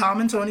wrote to Tom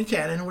and Tony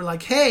Cannon and were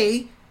like,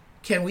 hey,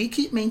 can we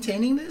keep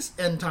maintaining this?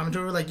 And Tom and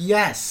Tony were like,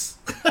 yes.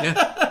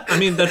 Yeah, I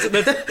mean,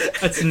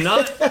 it's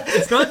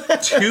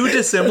not too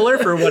dissimilar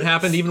for what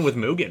happened even with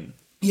Mugen.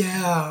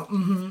 Yeah,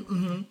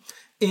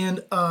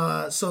 And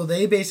so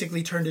they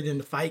basically turned it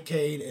into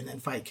Fightcade and then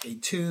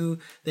Fightcade 2.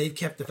 They've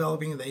kept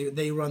developing.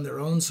 They run their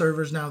own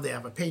servers now. They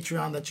have a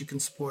Patreon that you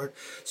can support.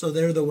 So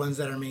they're the ones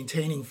that are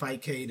maintaining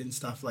Fightcade and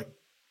stuff like.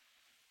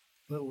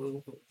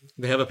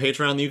 They have a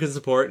Patreon that you can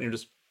support, and you're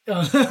just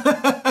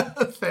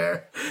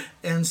fair.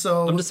 And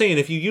so I'm just saying,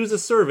 if you use a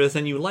service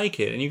and you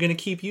like it and you're going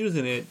to keep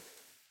using it,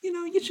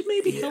 you should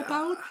maybe help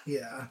out.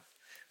 Yeah.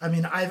 I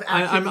mean, I've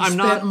actually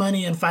spent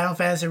money in Final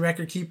Fantasy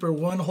Record Keeper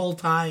one whole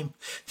time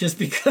just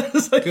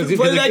because it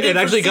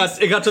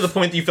got to the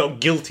point that you felt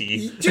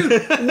guilty.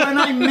 Dude, when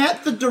I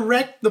met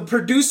the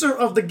producer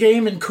of the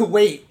game in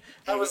Kuwait,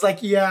 I was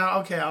like, yeah,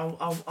 okay,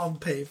 I'll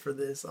pay for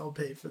this. I'll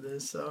pay for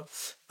this. So,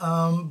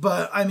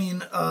 but I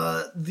mean,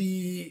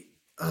 the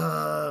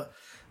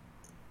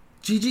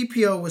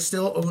GGPO was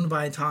still owned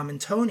by Tom and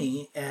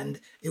Tony,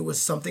 and it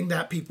was something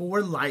that people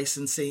were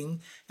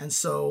licensing, and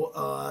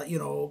so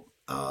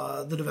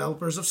the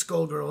developers of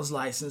Skullgirls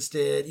licensed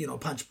it,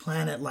 Punch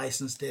Planet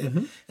licensed it.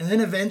 And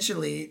then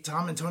eventually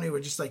Tom and Tony were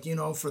just like,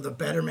 for the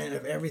betterment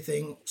of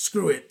everything,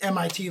 screw it,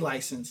 MIT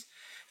license.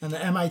 And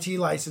the MIT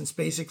license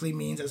basically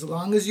means as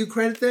long as you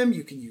credit them,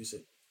 you can use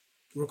it.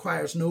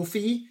 Requires no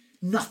fee,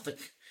 nothing.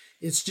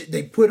 It's just,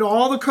 they put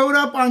all the code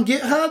up on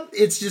GitHub.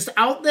 It's just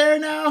out there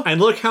now.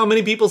 And look how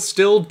many people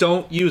still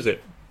don't use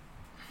it.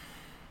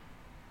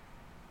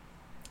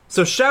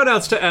 So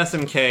shout-outs to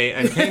SMK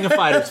and King of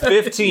Fighters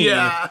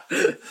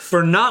 15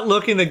 for not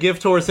looking a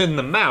gift horse in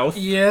the mouth.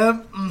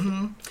 Yeah,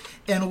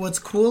 And what's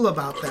cool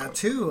about that,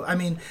 too, I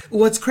mean,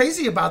 what's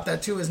crazy about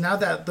that, too, is now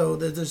that, though,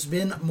 there's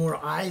been more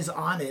eyes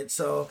on it.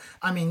 So,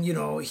 I mean,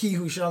 he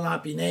who shall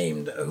not be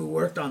named, who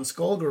worked on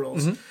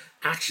Skullgirls,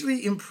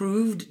 actually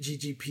improved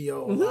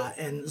GGPO a lot.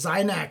 And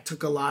Zynak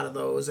took a lot of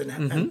those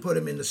and put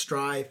them into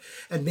Strive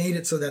and made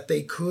it so that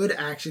they could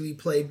actually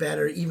play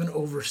better, even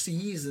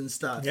overseas and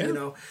stuff.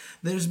 Yeah.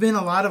 There's been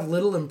a lot of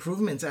little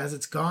improvements as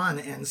it's gone.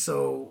 And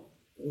so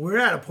we're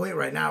at a point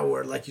right now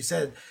where, like you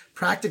said,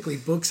 practically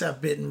books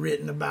have been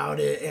written about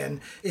it,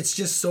 and it's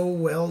just so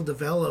well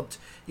developed,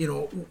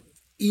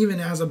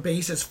 even as a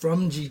basis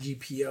from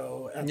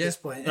GGPO at this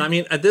point. I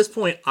mean, at this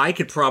point, I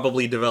could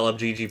probably develop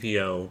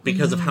GGPO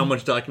because of how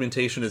much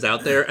documentation is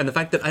out there and the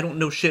fact that I don't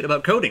know shit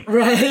about coding.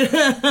 Right.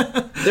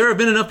 There have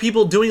been enough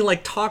people doing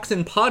talks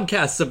and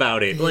podcasts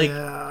about it.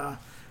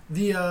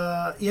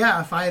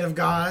 Fight of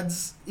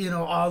Gods,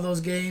 all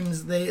those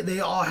games, they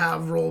all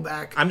have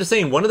rollback. I'm just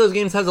saying, one of those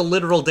games has a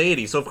literal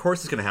deity, so of course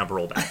it's going to have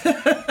rollback.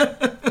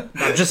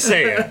 I'm just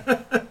saying.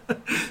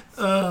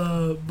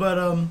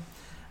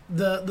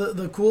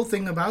 The cool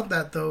thing about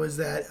that, though, is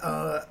that,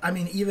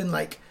 even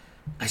I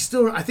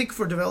think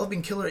for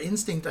developing Killer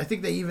Instinct, I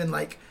think they even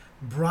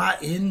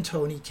brought in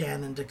Tony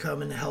Cannon to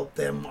come and help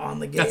them on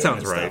the game That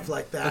sounds and right. stuff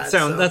like that.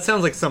 That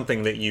sounds like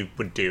something that you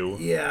would do.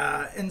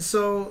 Yeah, and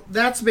so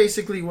that's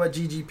basically what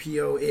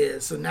GGPO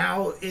is. So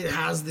now it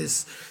has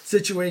this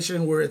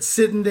situation where it's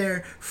sitting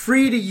there,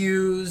 free to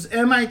use,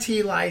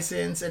 MIT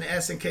license, and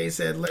SNK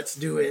said, let's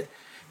do it.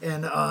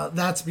 And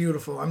that's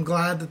beautiful. I'm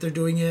glad that they're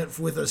doing it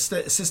with a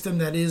system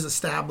that is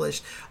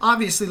established.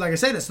 Obviously, like I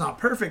said, it's not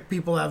perfect.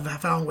 People have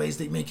found ways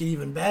to make it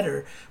even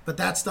better, but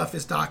that stuff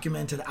is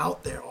documented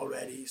out there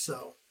already.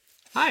 So,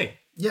 Hi.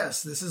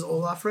 yes, this is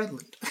Olaf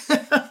Redland.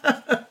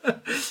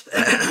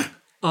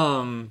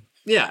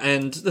 Yeah,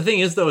 and the thing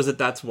is, though, is that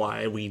that's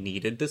why we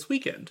needed this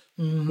weekend.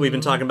 Mm-hmm. We've been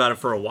talking about it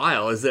for a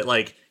while, is that,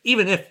 like,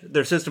 even if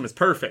their system is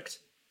perfect,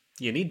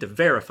 you need to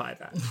verify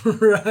that.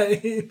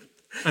 Right.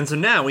 And so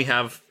now we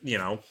have,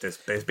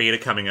 this beta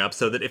coming up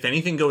so that if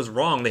anything goes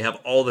wrong, they have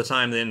all the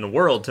time in the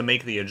world to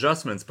make the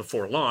adjustments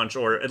before launch,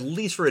 or at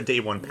least for a day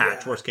one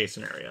patch, worst case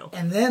scenario.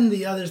 And then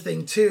the other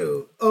thing,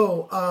 too.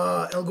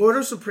 El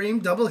Gordo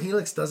Supreme Double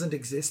Helix doesn't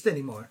exist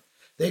anymore.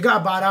 They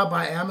got bought out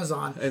by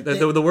Amazon.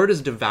 The word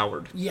is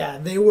devoured. Yeah,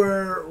 they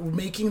were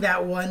making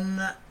that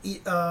one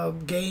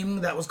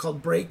game that was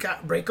called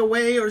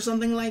Breakaway or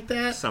something like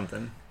that.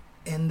 Something.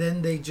 And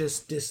then they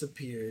just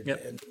disappeared.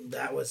 Yep. And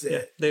that was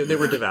it. They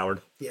were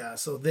devoured. Yeah,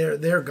 so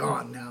they're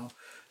gone now.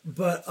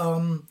 But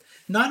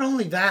not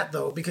only that,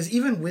 though, because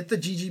even with the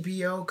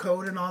GGPO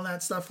code and all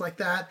that stuff like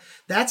that,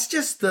 that's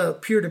just the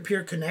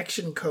peer-to-peer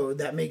connection code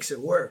that makes it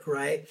work,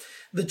 right?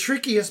 The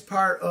trickiest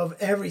part of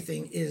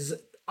everything is,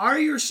 are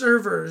your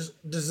servers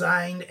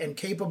designed and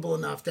capable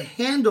enough to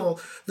handle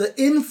the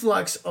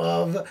influx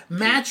of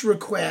match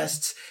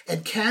requests?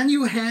 And can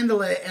you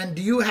handle it? And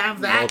do you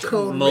have that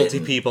code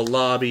multi-people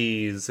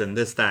lobbies and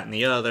this, that, and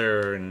the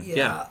other? And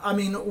yeah. I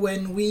mean,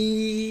 when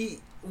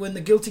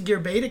the Guilty Gear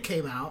beta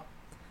came out,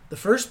 the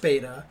first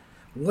beta,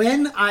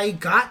 when I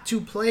got to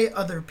play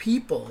other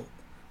people,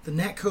 the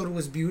netcode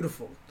was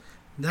beautiful.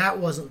 That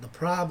wasn't the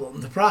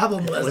problem. The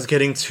problem was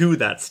getting to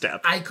that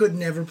step. I could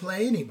never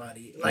play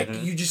anybody.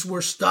 Like, you just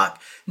were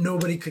stuck.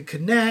 Nobody could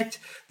connect.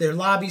 Their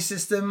lobby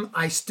system,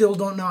 I still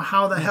don't know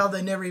how the hell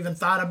they never even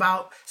thought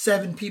about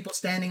 7 people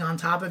standing on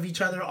top of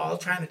each other, all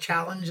trying to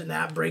challenge and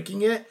not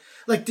breaking it.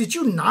 Like, did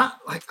you not,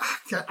 like,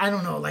 I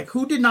don't know, like,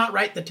 who did not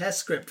write the test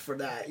script for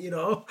that,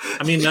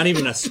 I mean, not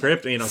even a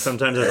script,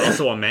 sometimes there's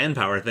also a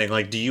manpower thing.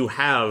 Like, do you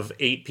have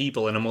 8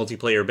 people in a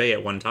multiplayer bay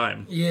at one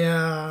time?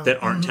 Yeah.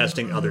 That aren't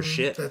testing other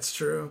shit? That's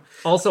true.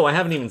 Also, I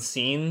haven't even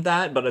seen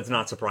that, but it's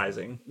not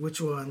surprising. Which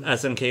one?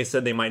 SNK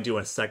said they might do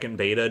a second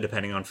beta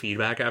depending on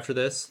feedback after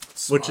this,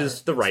 which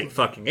is the right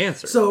fucking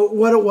answer. So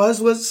what it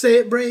was Say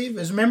It Brave,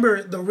 is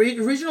remember the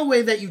original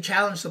way that you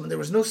challenged someone, there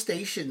was no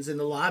stations in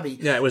the lobby.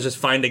 Yeah, it was just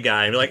find a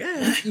guy and be like,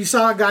 You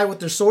saw a guy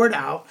with their sword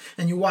out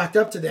and you walked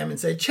up to them and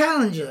said,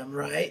 challenge him,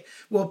 right?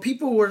 Well,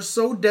 people were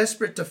so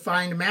desperate to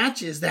find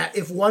matches that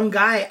if one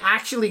guy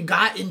actually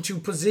got into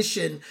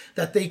position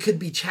that they could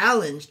be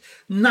challenged,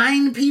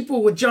 9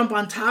 people would jump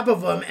on top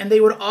of them and they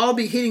would all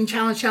be hitting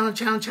challenge.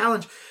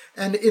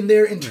 And in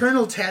their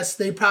internal tests,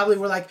 they probably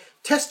were like,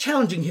 test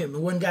challenging him.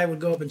 And one guy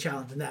would go up and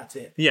challenge, and that's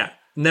it. Yeah,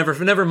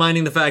 never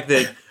minding the fact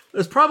that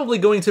there's probably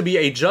going to be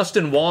a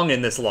Justin Wong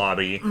in this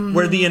lobby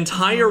where the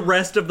entire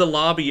rest of the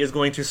lobby is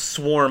going to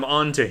swarm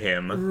onto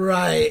him.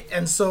 Right.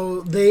 And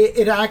so they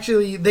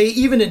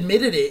even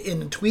admitted it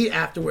in a tweet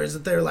afterwards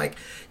that they're like,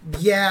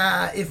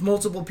 yeah, if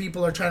multiple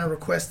people are trying to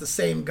request the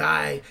same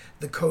guy,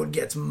 the code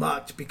gets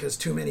mucked because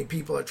too many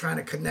people are trying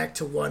to connect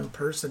to one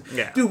person.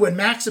 Yeah. Dude, when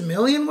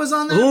Maximilian was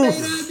on that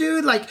beta,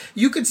 dude, like,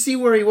 you could see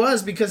where he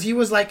was because he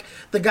was like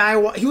the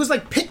guy, he was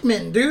like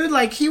Pikmin, dude.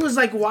 Like, he was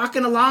like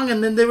walking along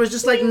and then there was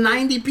just like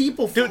 90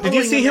 people. Dude, did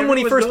you see him when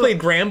he first played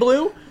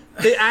Granblue?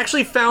 They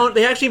actually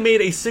made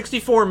a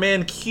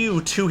 64-man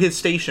queue to his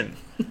station.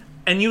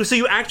 And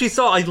you actually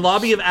saw a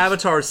lobby of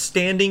avatars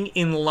standing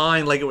in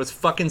line like it was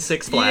fucking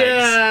Six Flags.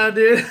 Yeah,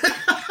 dude.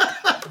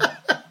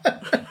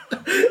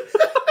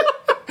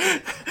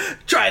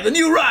 Try the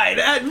new ride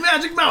at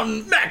Magic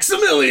Mountain,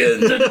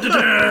 Maximilian.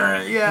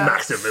 Yeah,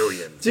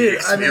 Maximilian, dude. the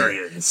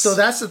experience. So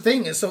that's the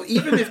thing. So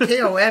even if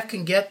KOF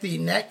can get the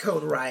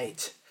netcode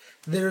right,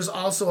 there's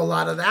also a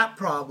lot of that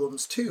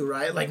problems too,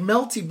 right? Like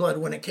Melty Blood,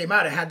 when it came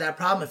out, it had that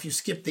problem. If you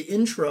skip the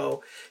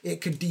intro, it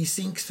could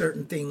desync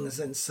certain things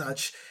and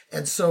such.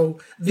 And so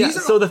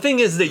so the thing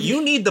is that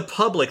you need the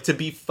public to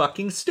be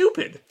fucking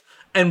stupid.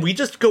 And we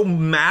just go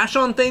mash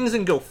on things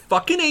and go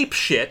fucking ape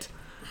shit.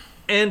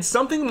 And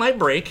something might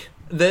break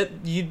that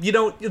you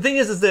don't... The thing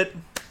is that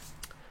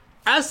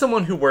as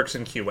someone who works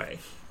in QA,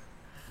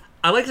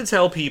 I like to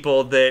tell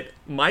people that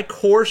my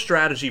core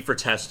strategy for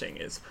testing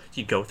is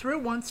you go through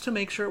it once to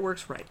make sure it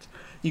works right.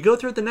 You go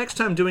through it the next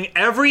time doing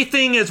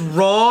everything as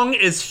wrong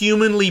as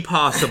humanly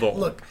possible.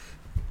 Look,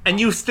 and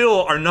you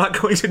still are not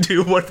going to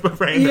do what the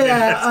brain is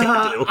asking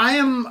you to do.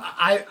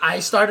 I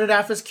started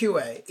off as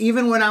QA.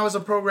 Even when I was a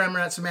programmer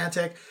at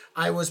Symantec,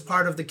 I was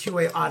part of the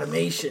QA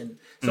automation.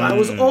 So I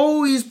was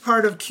always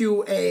part of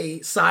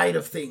QA side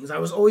of things. I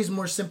was always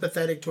more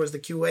sympathetic towards the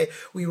QA.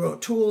 We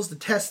wrote tools, the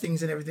test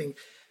things and everything.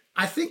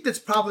 I think that's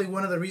probably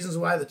one of the reasons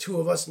why the two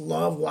of us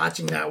love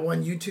watching that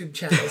one YouTube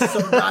channel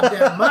so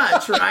goddamn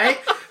much, right?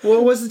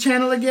 What was the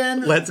channel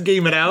again? Let's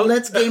Game It Out.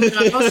 Let's Game It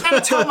Out. I was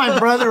trying to tell my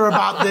brother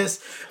about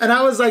this, and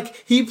I was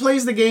like, he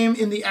plays the game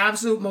in the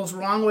absolute most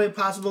wrong way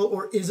possible,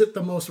 or is it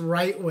the most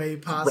right way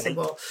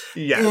possible?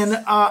 Right. Yes.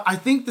 And I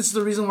think this is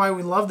the reason why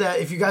we love that.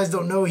 If you guys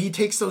don't know, he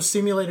takes those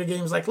simulator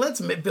games like, let's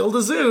build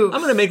a zoo.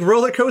 I'm going to make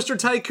Roller Coaster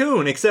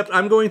Tycoon, except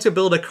I'm going to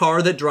build a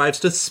car that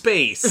drives to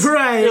space.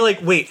 Right. You're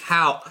like, wait,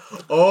 how?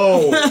 Oh.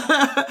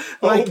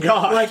 Like, oh,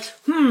 God. Like,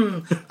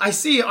 I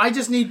see. I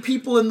just need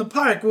people in the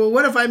park. Well,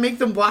 what if I make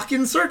them walk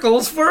in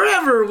circles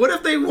forever? What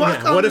if they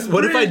walk on What this if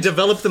I bridge?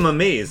 develop them a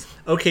maze?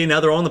 Okay,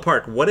 now they're all in the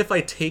park. What if I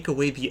take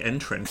away the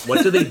entrance?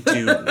 What do they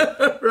do?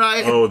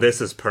 Right. Oh,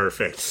 this is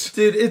perfect.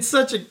 Dude, it's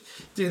such a...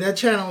 Dude, that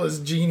channel is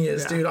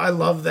genius, dude. I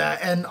love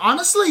that. And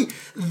honestly,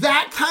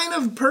 that kind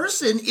of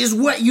person is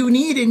what you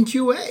need in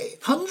QA.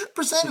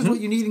 100% is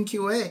what you need in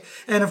QA.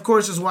 And of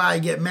course is why I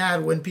get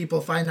mad when people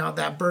find out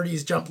that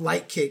Birdie's jump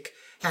light kick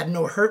had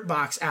no hurt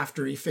box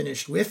after he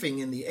finished whiffing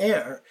in the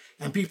air.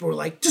 And people were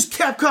like, does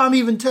Capcom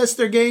even test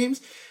their games?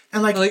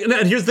 And like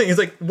and here's the thing, it's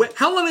like,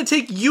 how long did it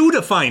take you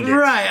to find it?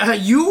 right,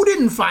 you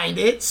didn't find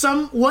it.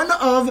 One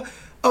of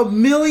a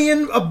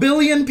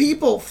billion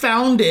people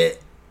found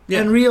it.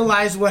 Yeah. And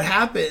realize what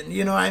happened,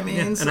 you know what I mean?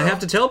 Yeah. And I have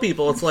to tell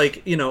people, it's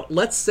like,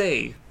 let's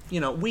say,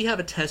 we have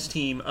a test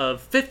team of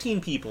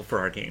 15 people for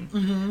our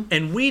game,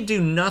 and we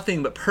do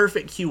nothing but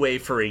perfect QA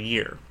for a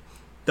year.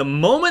 The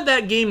moment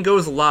that game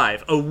goes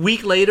live, a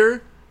week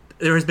later,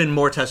 there has been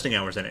more testing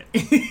hours in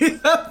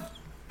it.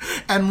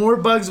 And more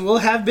bugs will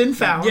have been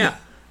found. Yeah,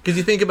 because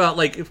you think about,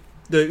 like,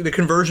 the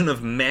conversion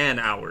of man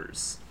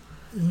hours.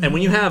 And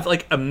when you have,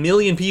 like, 1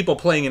 million people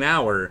playing an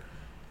hour...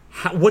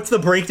 what's the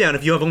breakdown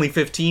if you have only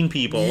 15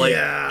 people? Like,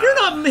 you're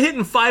not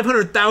hitting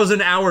 500,000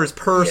 hours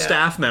per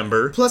staff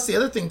member. Plus, the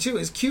other thing, too,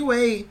 is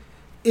QA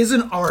is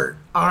an art.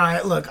 All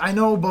right, look, I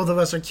know both of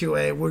us are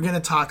QA. We're going to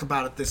talk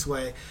about it this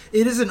way.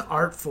 It is an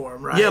art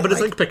form, right? Yeah, but it's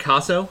like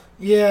Picasso.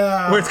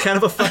 Yeah. Where it's kind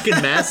of a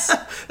fucking mess.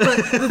 But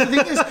the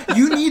thing is,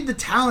 you need the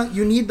talent,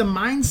 you need the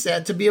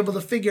mindset to be able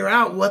to figure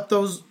out what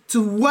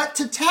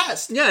to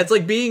test. Yeah, it's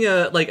like being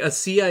a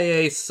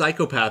CIA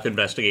psychopath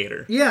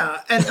investigator. Yeah,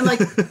 and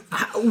like,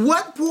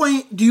 what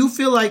point do you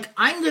feel like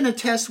I'm going to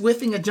test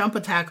whiffing a jump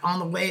attack on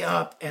the way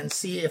up and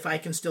see if I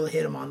can still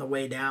hit him on the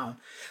way down?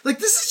 Like,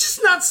 this is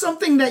just not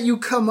something that you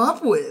come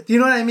up with.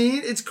 You know what I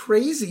mean? It's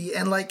crazy.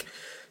 And like,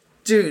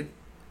 dude,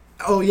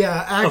 oh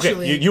yeah,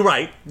 actually. Okay, you're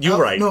right. You're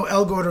right. No,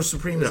 El Gordo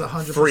Supreme is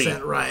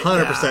 100% right.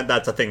 100% Yeah.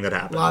 that's a thing that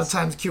happens. A lot of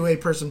times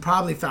QA person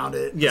probably found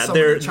it. Yeah,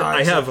 Someone in charge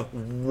I have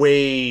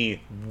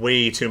way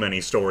too many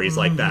stories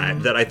like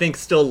that I think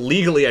still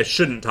legally I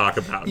shouldn't talk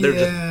about. They're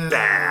just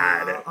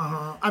bad.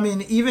 I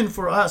mean, even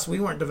for us, we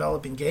weren't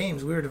developing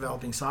games; we were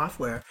developing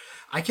software.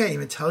 I can't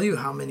even tell you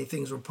how many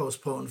things were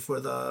postponed for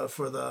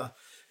the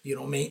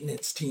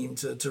maintenance team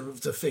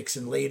to fix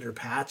in later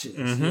patches.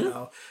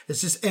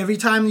 It's just every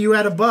time you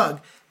had a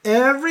bug.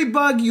 Every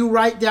bug you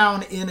write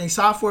down in a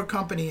software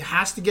company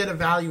has to get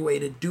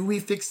evaluated. Do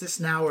we fix this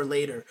now or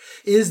later?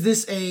 Is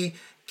this a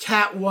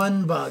Cat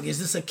 1 bug? Is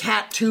this a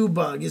Cat 2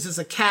 bug? Is this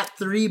a Cat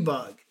 3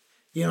 bug?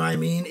 You know what I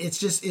mean?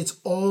 It's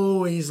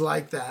always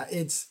like that.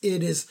 It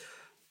is.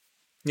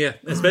 Yeah,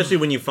 especially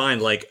when you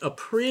find like a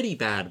pretty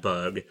bad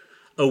bug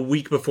a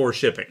week before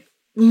shipping.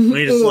 When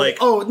you're just like,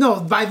 oh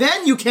no, by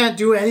then you can't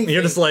do anything.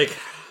 You're just like,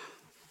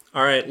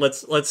 all right,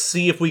 let's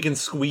see if we can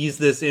squeeze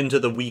this into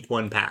the week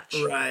 1 patch.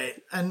 Right.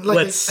 And like,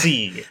 let's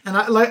see. And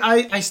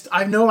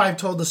I know I've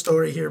told the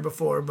story here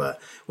before, but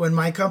when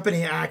my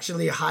company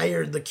actually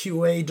hired the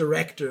QA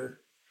director,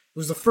 it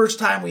was the first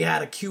time we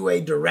had a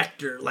QA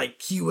director.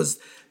 Like, he was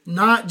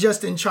not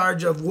just in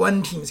charge of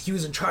one team, he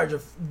was in charge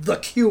of the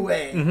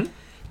QA.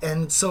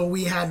 And so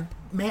we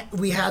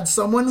had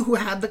someone who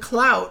had the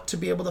clout to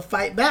be able to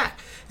fight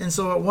back. And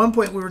so at one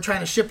point we were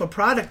trying to ship a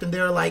product and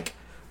they were like,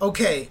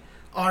 okay,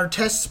 our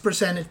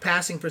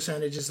passing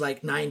percentage is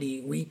like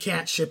 90. We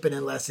can't ship it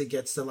unless it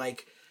gets to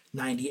like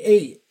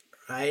 98,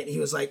 right? He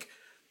was like,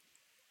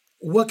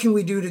 what can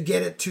we do to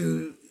get it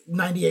to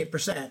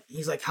 98%?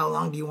 He's like, how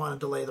long do you want to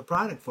delay the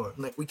product for?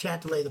 I'm like, we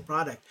can't delay the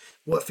product.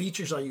 What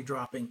features are you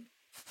dropping?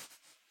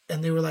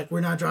 And they were like,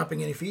 we're not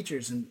dropping any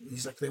features. And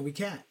he's like, then we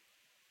can't.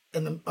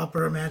 And the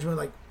upper management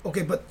were like,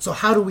 okay, but so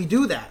how do we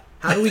do that?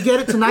 How do we get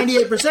it to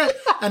 98%?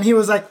 And he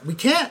was like, we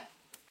can't.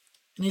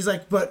 And he's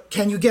like, but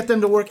can you get them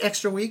to work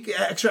extra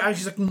hours?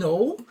 He's like,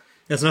 no.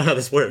 That's not how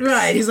this works.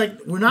 Right. He's like,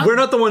 we're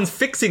not the ones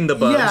fixing the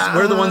bugs. Yeah,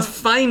 we're the ones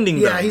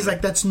finding them. Yeah, he's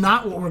like, that's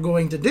not what we're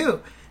going to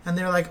do. And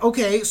they're like,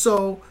 okay,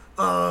 so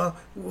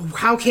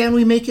how can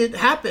we make it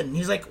happen?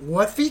 He's like,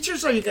 what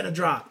features are you going to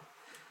drop?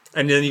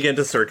 And then you get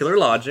into circular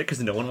logic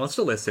because no one wants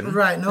to listen.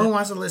 Right, no one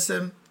wants to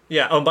listen.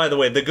 Yeah, oh, by the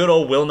way, the good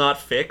old will not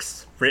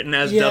fix, written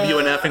as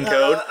WNF in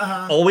code,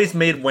 always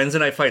made Wednesday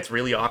night fights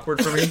really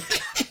awkward for me.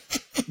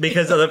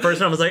 Because the first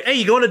time I was like, hey,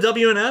 you going to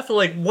WNF?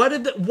 Like,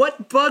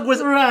 what bug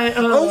was it? Right.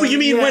 Oh, you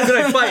mean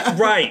Wednesday night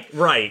fight?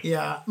 Right.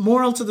 Yeah.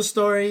 Moral to the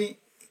story,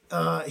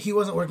 he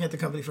wasn't working at the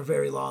company for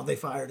very long. They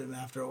fired him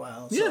after a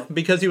while. So. Yeah,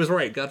 because he was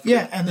right. God forbid.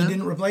 Yeah, and they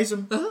didn't replace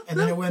him. And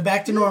then it went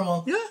back to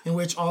normal, Yeah. in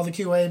which all the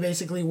QA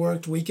basically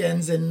worked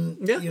weekends and,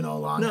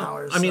 long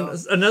hours. I mean,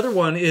 another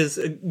one is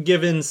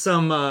given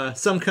some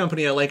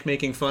company I like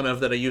making fun of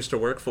that I used to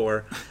work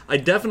for. I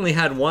definitely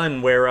had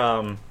one where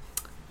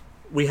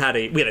we had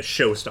a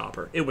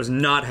showstopper. It was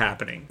not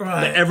happening.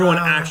 Right. But everyone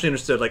actually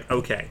understood. Like,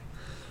 okay,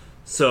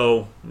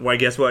 so well,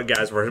 guess what,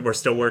 guys? We're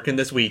still working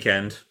this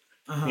weekend.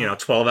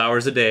 12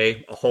 hours a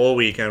day, a whole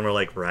weekend. We're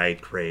like, right,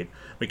 great.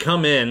 We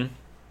come in.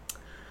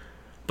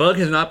 Bug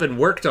has not been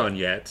worked on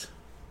yet.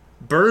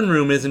 Burn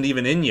room isn't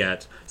even in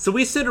yet. So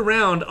we sit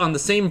around on the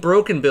same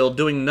broken build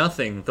doing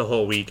nothing the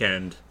whole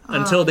weekend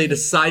until they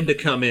decide to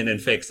come in and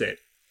fix it.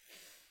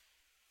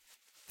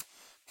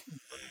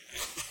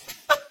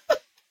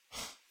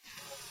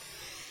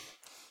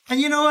 And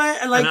you know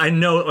what? And I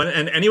know,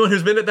 and anyone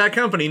who's been at that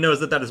company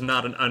knows that is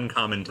not an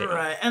uncommon tale.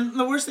 Right. And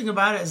the worst thing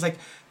about it is, like,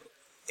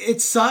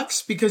 it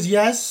sucks because,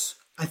 yes,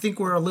 I think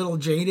we're a little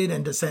jaded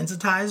and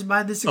desensitized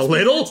by this experience.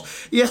 A little?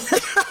 Yeah.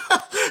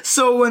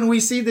 So when we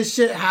see this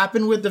shit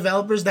happen with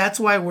developers, that's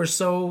why we're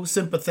so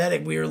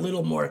sympathetic. We're a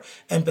little more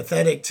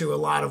empathetic to a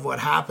lot of what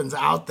happens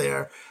out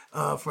there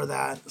for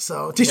that.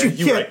 So did you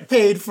get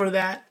paid for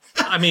that?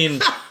 I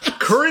mean,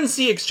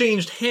 currency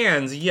exchanged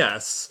hands,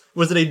 yes.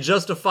 Was it a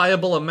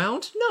justifiable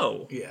amount?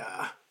 No.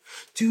 Yeah.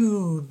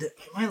 Dude,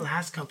 my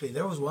last company,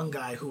 there was one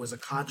guy who was a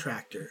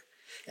contractor.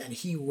 And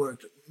he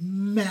worked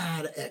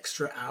mad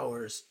extra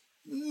hours,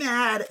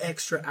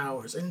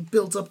 and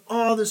built up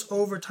all this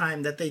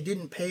overtime that they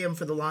didn't pay him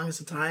for the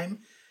longest of time.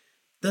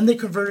 Then they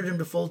converted him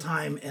to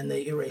full-time, and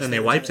they erased it. And they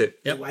wiped it.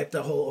 Yep. They wiped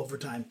the whole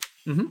overtime.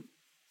 Mm-hmm.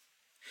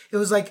 It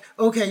was like,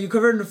 okay, you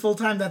converted him to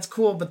full-time, that's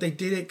cool, but they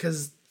did it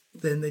because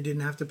then they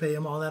didn't have to pay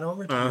him all that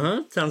overtime.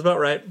 Uh-huh. Sounds about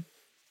right.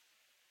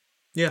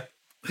 Yeah.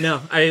 No,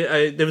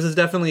 there was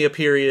definitely a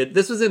period.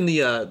 This was in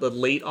the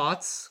late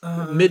aughts,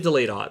 mid to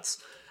late aughts.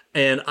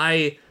 And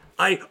I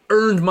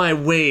earned my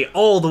way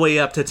all the way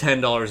up to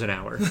 $10 an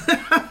hour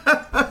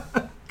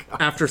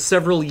after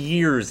several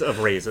years of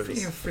raises.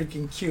 Being a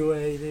freaking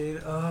QA,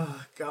 dude.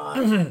 Oh,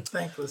 God.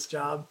 Thankless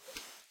job.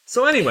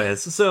 So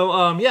anyways,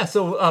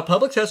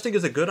 public testing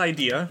is a good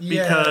idea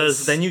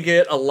because then you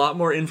get a lot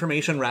more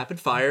information rapid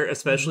fire,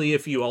 especially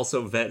if you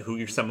also vet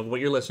some of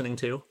what you're listening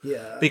to.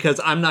 Yeah. Because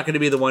I'm not going to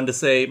be the one to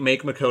say,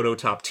 make Makoto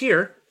top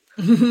tier.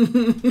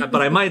 But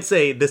I might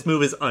say, this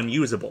move is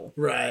unusable.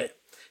 Right.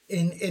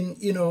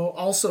 And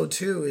also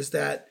too is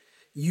that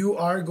you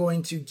are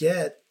going to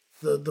get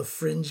the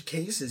fringe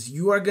cases.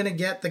 You are going to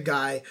get the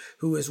guy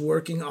who is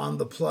working on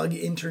the plug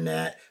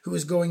internet, who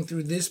is going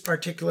through this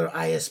particular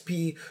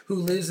ISP, who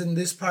lives in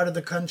this part of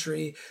the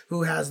country,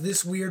 who has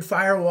this weird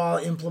firewall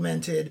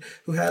implemented,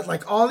 who has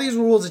like all these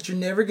rules that you're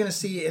never going to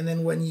see. And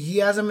then when he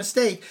has a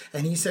mistake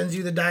and he sends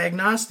you the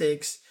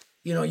diagnostics,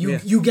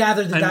 you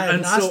gather the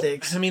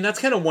diagnostics. So, I mean, that's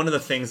kind of one of the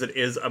things that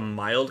is a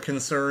mild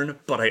concern,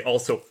 but I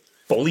also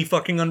fully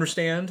fucking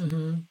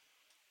understand,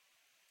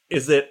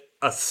 is that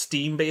a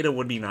Steam beta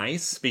would be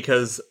nice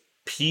because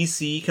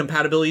PC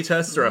compatibility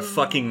tests are a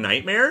fucking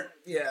nightmare.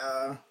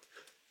 Yeah.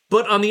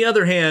 But on the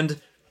other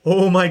hand,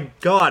 oh my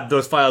god,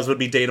 those files would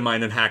be data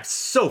mined and hacked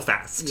so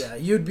fast. Yeah,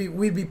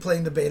 we'd be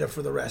playing the beta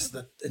for the rest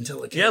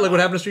until it came out. Like what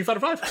happened to Street Fighter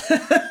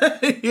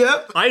V.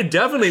 Yep. I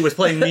definitely was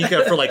playing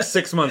Mika for like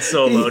 6 months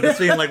solo, just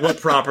seeing like what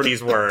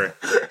properties were.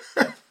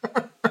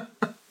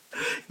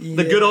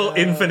 The good old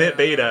infinite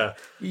beta.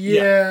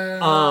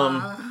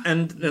 Yeah.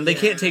 And they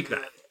can't take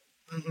that.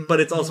 But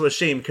it's also a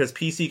shame because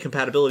PC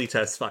compatibility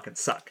tests fucking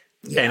suck.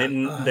 Yeah.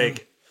 And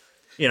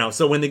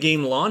so when the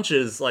game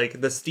launches, like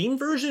the Steam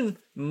version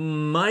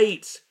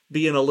might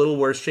be in a little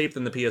worse shape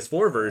than the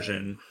PS4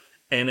 version,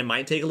 and it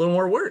might take a little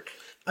more work.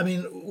 I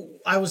mean,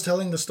 I was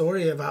telling the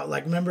story about,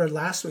 like, remember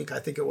last week, I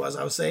think it was,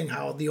 I was saying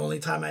how the only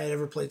time I had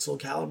ever played Soul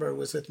Calibur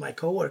was with my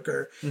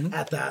coworker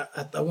at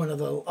one of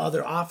the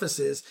other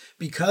offices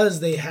because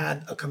they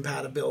had a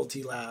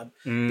compatibility lab.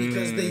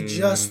 Because they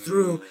just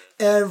threw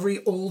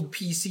every old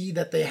PC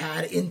that they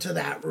had into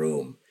that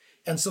room.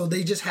 And so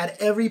they just had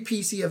every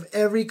PC of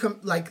every,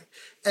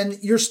 and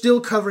you're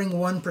still covering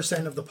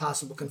 1% of the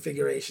possible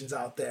configurations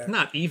out there.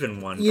 Not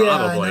even one, yeah,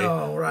 probably. I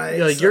know, right?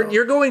 Yeah, like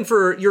you're going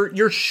for,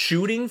 you're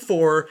shooting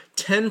for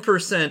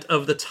 10%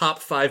 of the top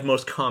 5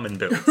 most common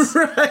builds.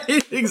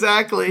 Right,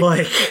 exactly.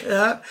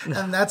 Yeah,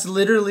 and that's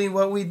literally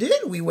what we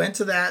did. We went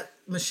to that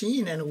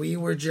machine and we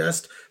were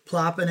just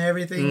plopping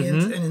everything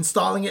in and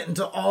installing it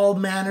into all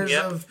manners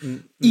of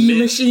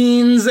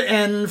machines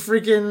and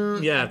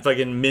freaking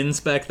fucking min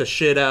spec the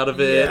shit out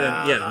of it.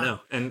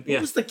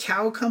 What was the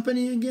cow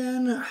company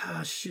again?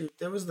 Ah, shoot,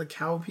 there was the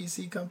cow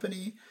PC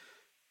company.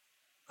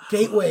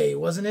 Gateway,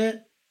 wasn't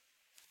it?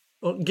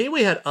 Well,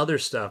 Gateway had other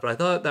stuff, but I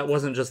thought that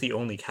wasn't just the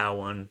only cow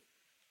one.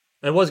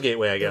 It was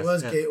Gateway, I guess. It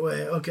was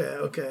Gateway.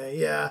 Okay,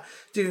 yeah,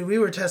 dude, we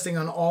were testing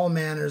on all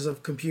manners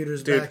of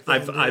computers back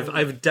then.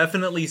 I've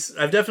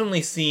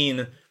definitely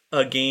seen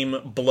a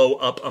game blow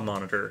up a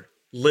monitor,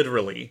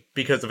 literally,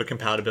 because of a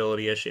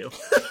compatibility issue.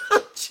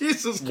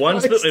 Jesus It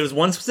Christ. was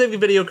one specific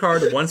video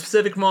card, one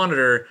specific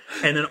monitor,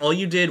 and then all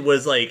you did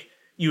was like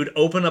you would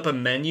open up a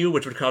menu,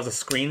 which would cause a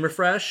screen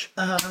refresh.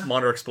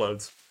 Monitor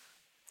explodes,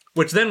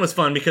 which then was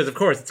fun because of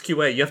course it's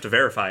QA. You have to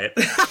verify it.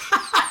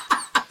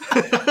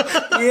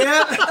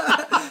 Yeah.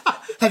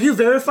 Have you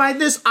verified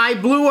this? I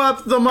blew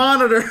up the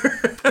monitor.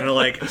 And they're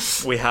like,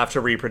 we have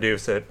to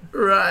reproduce it.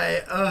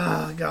 Right.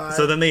 Oh, God.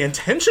 So then they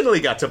intentionally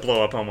got to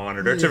blow up a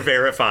monitor to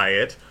verify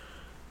it.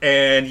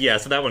 And yeah,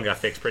 so that one got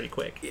fixed pretty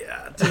quick.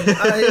 Yeah, dude,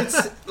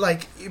 it's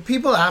like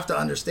people have to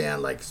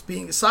understand, like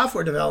being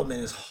software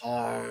development is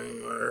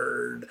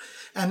hard,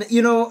 and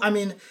I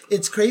mean,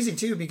 it's crazy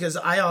too because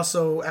I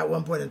also at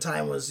one point in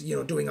time was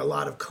doing a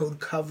lot of code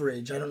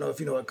coverage. I don't know if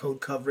you know what code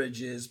coverage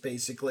is,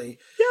 basically.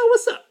 Yeah,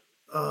 what's up?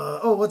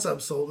 What's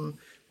up, Sultan?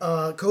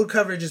 Code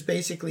coverage is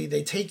basically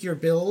they take your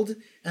build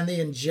and they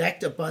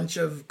inject a bunch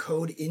of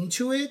code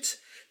into it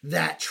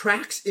that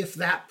tracks if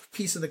that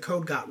piece of the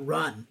code got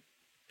run.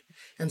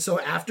 And so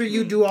after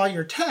you do all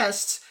your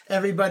tests,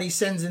 everybody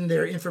sends in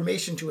their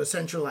information to a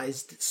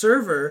centralized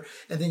server,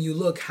 and then you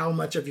look how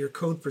much of your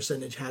code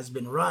percentage has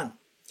been run,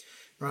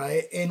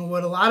 right? And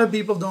what a lot of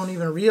people don't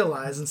even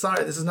realize, and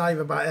sorry, this is not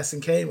even about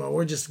SNK anymore,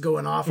 we're just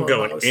going off on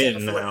Going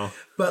in now.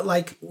 But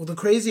like the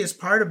craziest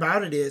part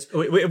about it is...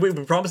 We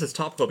promise it's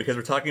topical because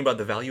we're talking about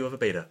the value of a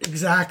beta.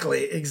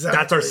 Exactly.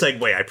 That's our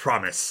segue, I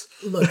promise.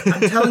 Look,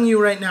 I'm telling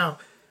you right now,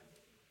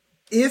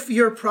 if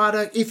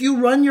you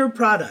run your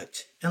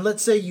product, and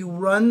let's say you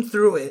run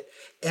through it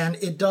and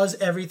it does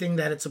everything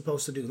that it's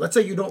supposed to do. Let's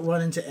say you don't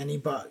run into any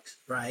bugs,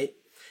 right?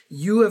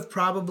 You have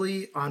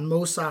probably, on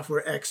most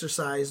software,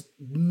 exercised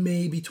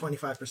maybe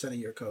 25% of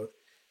your code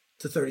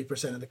to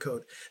 30% of the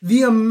code.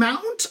 The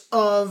amount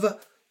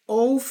of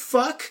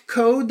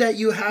code that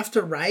you have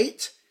to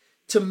write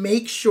to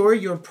make sure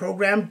your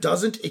program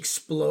doesn't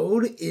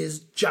explode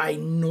is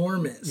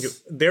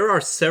ginormous. There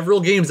are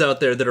several games out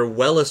there that are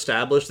well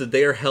established that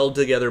they are held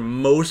together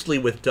mostly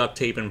with duct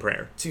tape and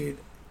prayer. Dude,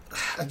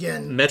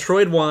 again...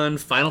 Metroid 1,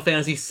 Final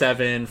Fantasy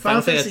 7,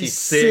 Final Fantasy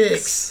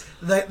 6.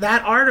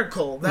 That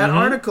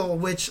article,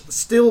 which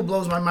still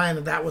blows my mind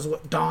that was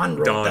what Don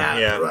wrote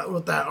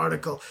wrote that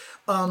article.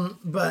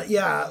 But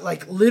yeah,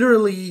 like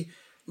literally,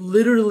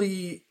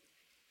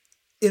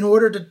 in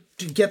order to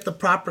get the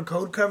proper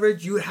code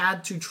coverage, you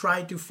had to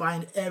try to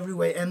find every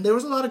way. And there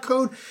was a lot of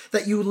code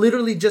that you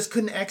literally just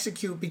couldn't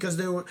execute because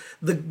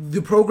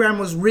the program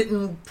was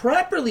written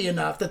properly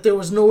enough that there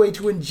was no way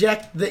to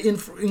inject the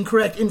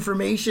incorrect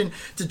information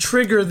to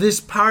trigger this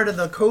part of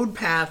the code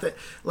path.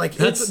 Like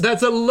that's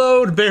a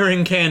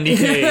load-bearing candy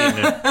cane.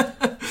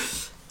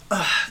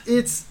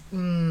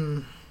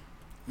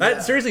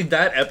 Seriously,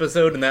 that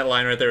episode and that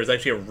line right there is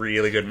actually a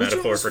really good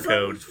metaphor for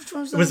code.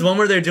 It was the one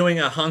where they're doing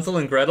a Hansel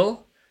and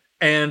Gretel.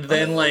 And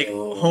then,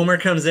 Homer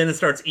comes in and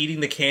starts eating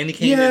the candy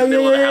cane in the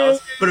middle of the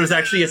house, but it was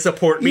actually a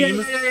support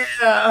beam.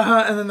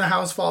 And then the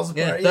house falls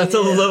apart. That's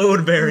a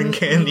load-bearing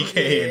candy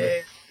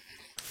cane.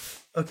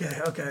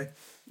 Okay.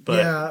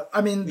 But,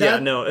 I mean...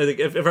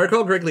 if I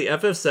recall correctly,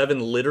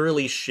 FF7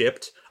 literally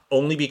shipped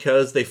only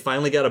because they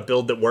finally got a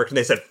build that worked, and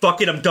they said,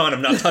 fuck it, I'm done,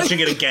 I'm not touching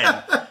it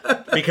again.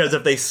 Because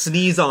if they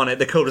sneeze on it,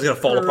 the code is going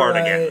to fall apart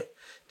again.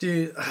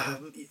 Dude...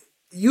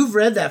 You've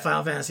read that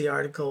Final Fantasy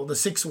article, the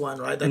 6th one,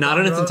 right? Not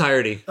in its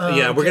entirety.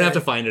 We're gonna have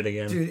to find it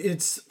again.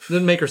 Dude,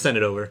 then make her send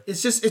it over.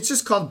 It's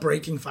just called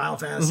Breaking Final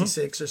Fantasy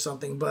 6 or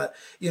something. But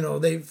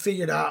they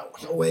figured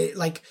out a way.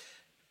 Like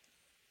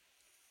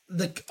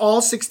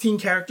all 16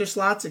 character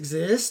slots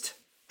exist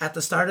at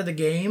the start of the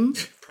game.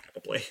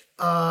 Probably.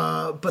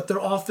 But they're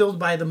all filled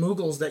by the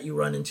Moogles that you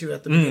run into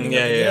at the beginning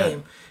of the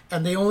game,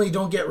 and they only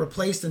don't get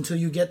replaced until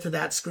you get to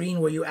that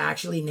screen where you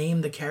actually name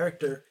the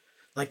character.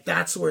 Like,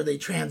 that's where they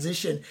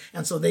transition.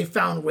 And so they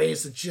found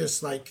ways to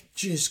just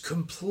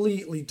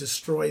completely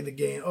destroy the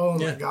game. Oh,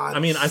 my God. I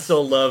mean, I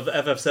still love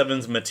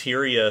FF7's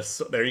materia.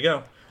 There you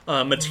go.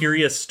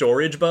 Materia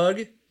storage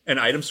bug, an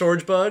item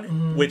storage bug,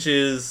 which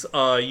is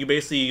you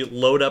basically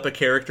load up a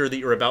character that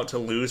you're about to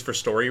lose for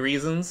story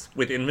reasons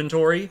with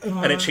inventory,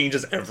 and it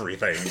changes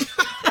everything.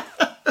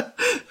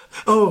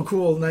 Oh,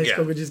 cool. Nice. Yeah.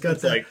 Kogaji's got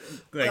that.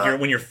 Like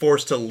when you're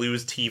forced to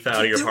lose teeth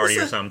out of your party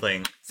or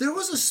something. There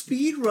was a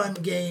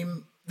speedrun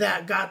game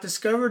that got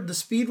discovered. The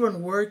speedrun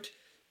worked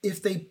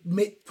if they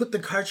put the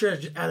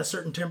cartridge at a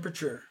certain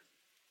temperature.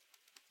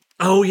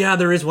 Oh, yeah,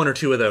 there is one or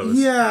two of those.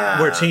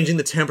 Yeah. Where changing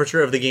the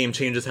temperature of the game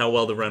changes how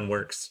well the run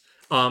works.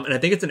 And I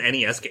think it's an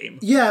NES game.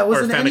 Yeah, it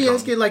was an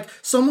NES game. Like,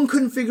 someone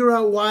couldn't figure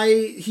out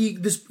why he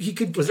could...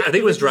 I think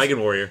it was Dragon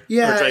Warrior.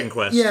 Yeah, or Dragon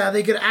Quest. Yeah,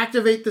 they could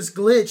activate this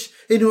glitch,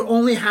 and it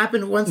only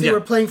happened once they were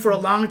playing for a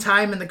long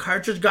time and the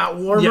cartridge got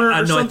warmer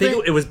or something. I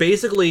think it was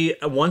basically,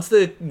 once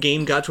the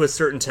game got to a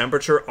certain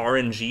temperature,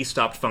 RNG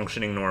stopped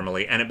functioning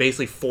normally, and it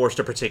basically forced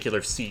a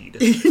particular seed.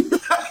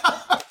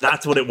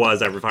 That's what it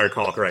was, if I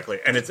recall correctly.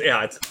 And it's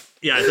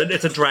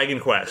a Dragon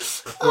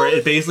Quest where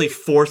it basically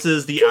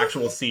forces the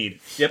actual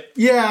seed. Yep.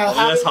 Yeah,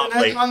 that's hot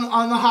plate.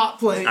 On the hot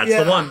plate. That's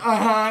the one.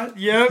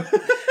 Yep.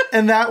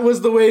 And that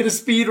was the way to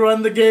speed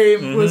run the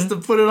game was to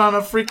put it on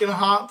a freaking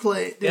hot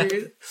plate,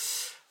 dude.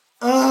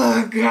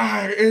 Oh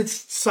god,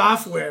 it's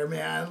software,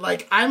 man.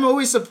 Like I'm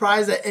always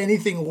surprised that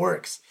anything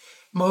works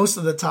most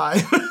of the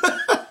time.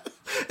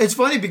 It's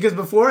funny because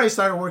before I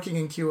started working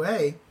in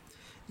QA,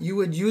 you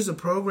would use a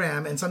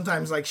program and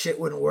sometimes like shit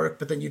wouldn't work,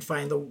 but then you'd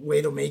find a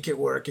way to make it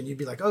work and you'd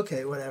be like,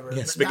 okay, whatever. Yeah,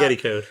 But spaghetti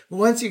now, code.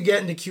 once you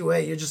get into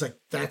QA, you're just like,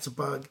 that's a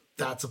bug,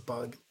 that's a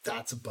bug,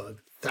 that's a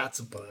bug, that's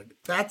a bug,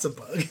 that's a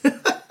bug.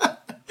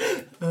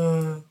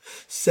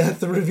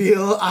 Seth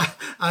reveal.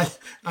 I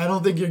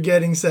don't think you're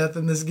getting Seth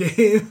in this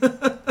game.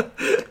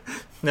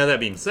 Now that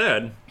being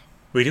said,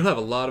 we do have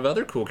a lot of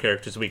other cool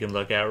characters we can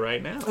look at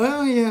right now.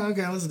 Oh yeah,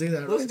 okay, let's do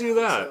that. Let's do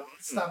that. So,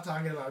 let's stop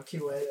talking about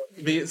QA.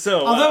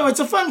 Although It's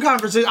a fun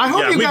conversation. I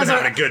hope yeah, you we've guys been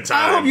are having a good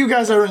time. I hope you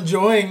guys are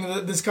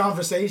enjoying this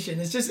conversation.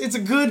 It's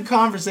a good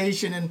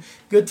conversation and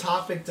good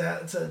topic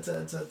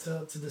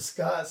to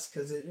discuss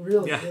because it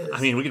really is.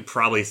 I mean, we could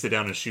probably sit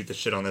down and shoot the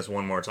shit on this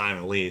one more time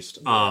at least.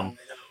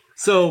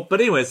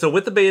 But anyway, so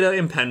with the beta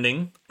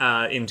impending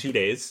in 2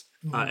 days,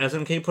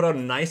 SNK put out a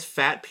nice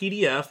fat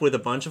PDF with a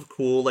bunch of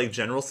cool like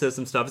general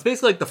system stuff. It's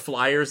basically like the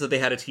flyers that they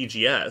had at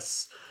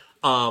TGS,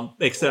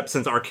 except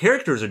since our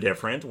characters are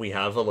different, we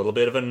have a little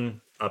bit of an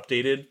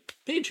updated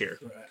page here.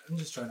 Right. I'm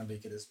just trying to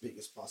make it as big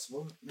as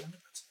possible.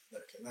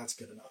 That's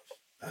good enough.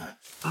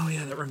 Oh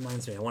yeah, that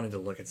reminds me. I wanted to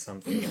look at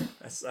something.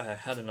 I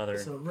had another.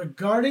 So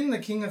regarding the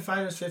King of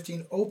Fighters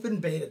 15 open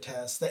beta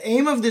test, the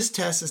aim of this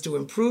test is to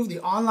improve the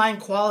online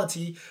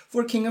quality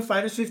for King of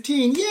Fighters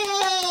 15.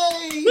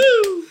 Yay!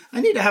 Woo! I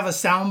need to have a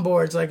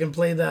soundboard so I can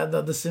play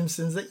the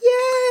Simpsons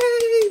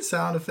yay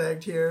sound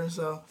effect here.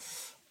 So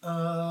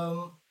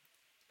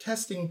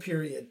testing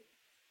period.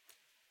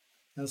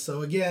 And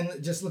so again,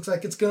 it just looks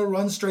like it's going to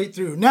run straight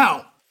through.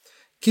 Now,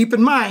 keep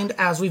in mind,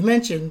 as we've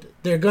mentioned,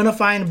 they're going to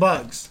find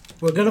bugs.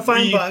 We're going to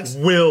find bugs.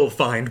 Will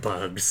find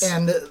bugs.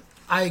 And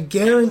I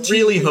guarantee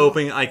really you,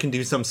 hoping I can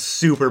do some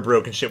super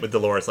broken shit with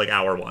Dolores like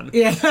hour one.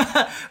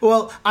 Yeah.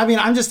 Well, I mean,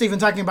 I'm just even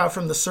talking about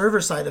from the server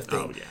side of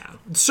things. Oh, yeah.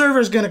 The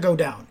server's going to go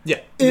down.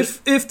 Yeah.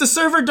 If the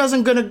server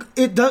doesn't going to...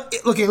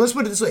 Okay, let's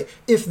put it this way.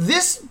 If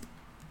this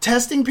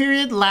testing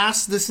period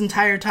lasts this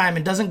entire time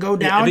and doesn't go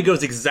down... if it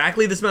goes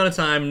exactly this amount of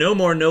time, no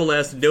more, no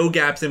less, no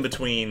gaps in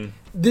between...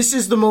 This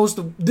is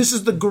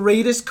the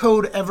greatest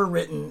code ever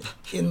written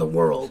in the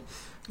world.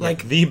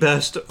 Like the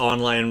best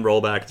online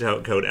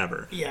rollback code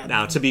ever. Yeah.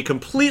 Now, to be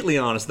completely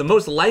honest, the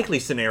most likely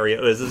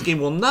scenario is this game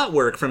will not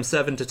work from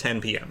 7 to 10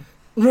 p.m.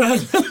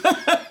 Right.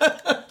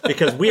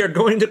 Because we are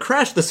going to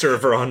crash the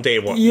server on day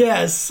one.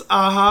 Yes.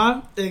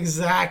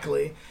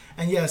 Exactly.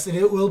 And yes,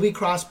 it will be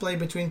crossplay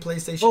between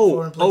PlayStation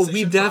 4 and PlayStation 5.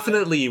 We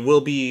definitely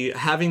will be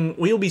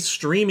we'll be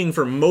streaming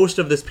for most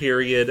of this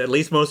period, at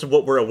least most of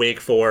what we're awake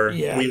for.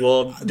 Yeah. We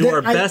will do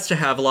our best to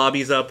have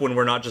lobbies up when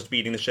we're not just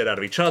beating the shit out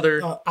of each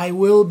other. I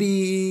will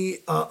be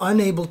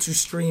unable to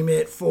stream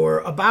it for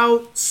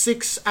about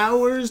 6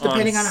 hours,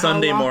 depending on how long.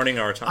 Sunday morning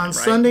our time, on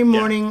Sunday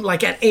morning,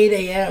 like at 8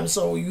 a.m.,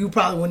 so you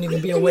probably wouldn't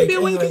even be awake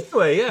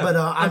anyway. Yeah. But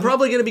I'm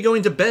probably going to be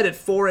going to bed at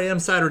 4 a.m.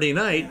 Saturday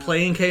night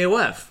playing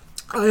KOF.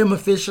 I am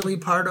officially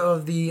part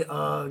of the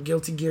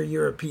Guilty Gear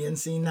European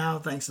scene now,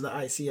 thanks to the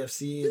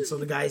ICFC. And so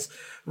the guys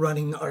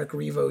running Arc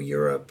Revo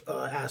Europe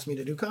asked me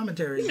to do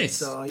commentary. Nice.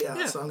 So,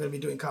 so I'm going to be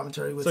doing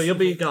commentary with... So you'll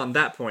be on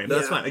that point, but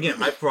that's fine.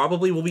 Again, I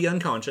probably will be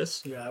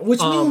unconscious. Yeah, which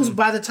means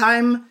by the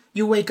time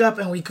you wake up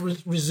and we can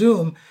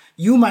resume,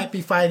 you might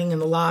be fighting in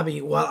the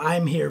lobby while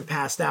I'm here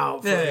passed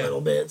out for a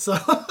little bit. So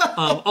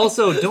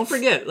also, don't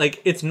forget,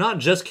 like, it's not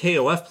just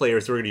KOF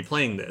players who are going to be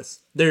playing this.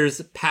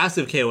 There's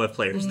passive KOF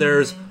players.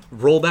 There's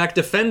rollback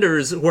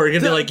defenders who are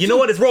going to be like, you know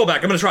what, it's rollback.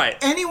 I'm going to try it.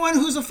 Anyone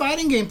who's a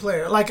fighting game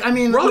player, like, I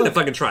mean, we're all going to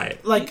fucking try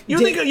it. Like, you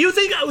think the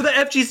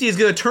FGC is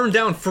going to turn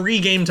down free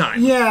game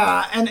time?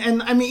 Yeah,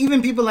 and I mean,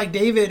 even people like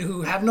David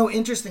who have no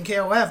interest in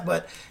KOF,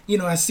 but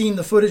has seen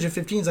the footage of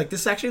 15's like,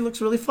 this actually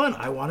looks really fun.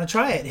 I want to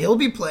try it. He'll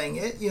be playing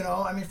it.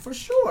 I mean, for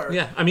sure.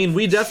 Yeah, I mean,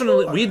 we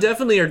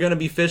definitely are going to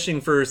be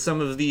fishing for some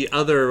of the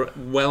other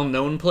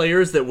well-known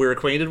players that we're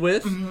acquainted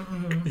with,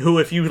 who,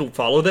 if you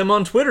follow them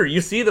on Twitter, you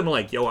see them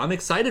like, yo, I'm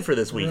excited for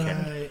this weekend.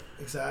 Right,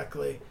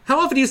 exactly. How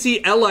often do you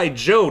see L.I.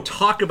 Joe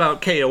talk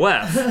about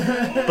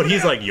KOF? But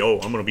he's like, yo,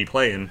 I'm going to be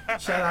playing.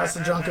 Shout outs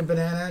to Drunken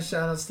Banana.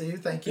 Shout outs to you.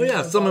 Thank you. Oh,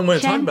 yeah, someone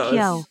went to talk about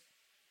Chenkyo.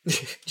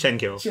 this.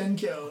 Chenkyo.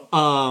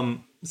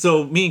 Chenkyo.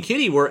 So me and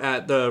Kitty were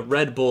at the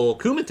Red Bull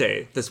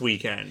Kumite this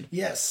weekend.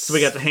 Yes. So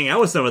we got to hang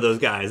out with some of those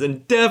guys,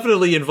 and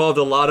definitely involved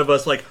a lot of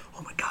us like,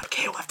 oh my god,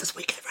 KOF this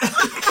weekend.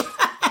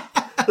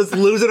 Just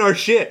losing our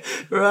shit.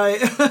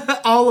 Right.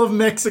 All of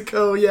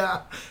Mexico,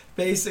 yeah,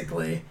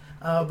 basically.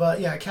 But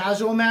yeah,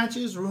 casual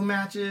matches, room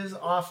matches,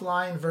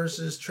 offline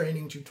versus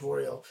training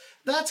tutorial.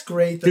 That's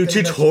great.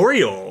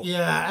 Tutorial.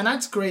 Yeah, and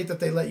that's great that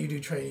they let you do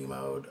training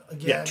mode.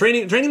 Again. Yeah,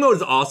 training mode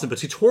is awesome, but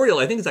tutorial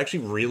I think is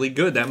actually really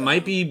good. That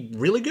might be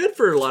really good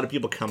for a lot of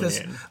people coming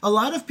in. A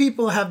lot of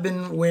people have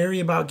been wary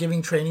about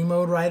giving training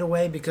mode right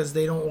away because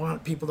they don't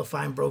want people to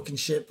find broken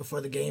shit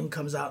before the game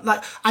comes out.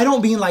 Like, I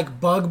don't mean like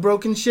bug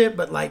broken shit,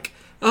 but like,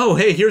 oh,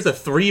 hey, here's a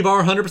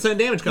 3-bar 100%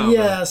 damage combo.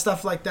 Yeah,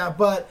 stuff like that.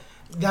 But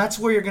That's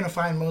where you're going to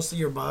find most of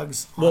your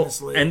bugs,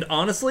 honestly. And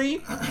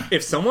honestly,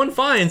 if someone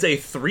finds a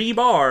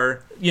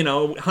 3-bar,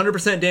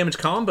 100% damage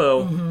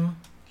combo,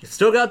 you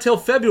still got till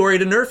February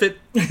to nerf it.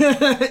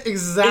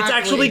 Exactly. It's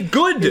actually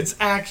good. It's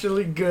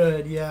actually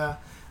good, yeah.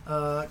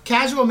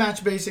 Casual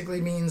match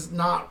basically means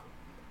not...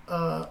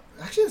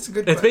 actually, that's a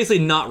good question. It's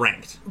basically not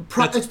ranked.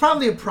 It's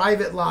probably a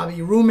private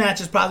lobby. Room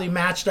match is probably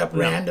matched up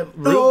random.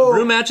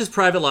 Room match is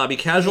private lobby.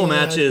 Casual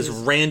match is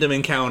random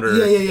encounter.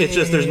 It's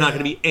just there's not going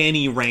to be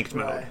any ranked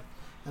mode. Right.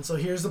 And so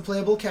here's the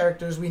playable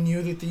characters. We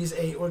knew that these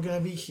 8 were going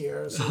to be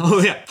here. So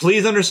Oh yeah,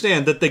 please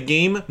understand that the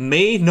game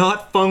may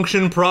not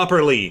function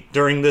properly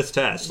during this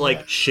test.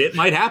 Like, shit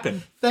might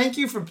happen. thank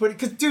you for putting...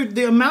 Because, dude,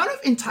 the amount of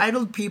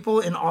entitled people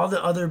in all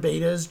the other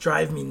betas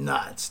drive me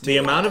nuts. Dude. The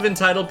amount of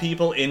entitled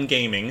people in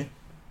gaming...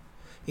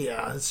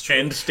 Yeah, that's true.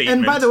 End statement.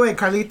 And by the way,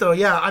 Carlito,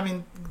 yeah, I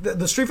mean,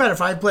 the Street Fighter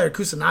V player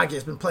Kusanagi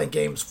has been playing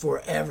games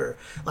forever.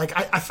 Like,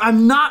 if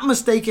I'm not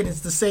mistaken,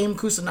 it's the same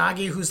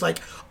Kusanagi who's like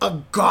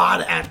a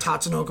god at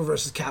Tatsunoko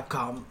versus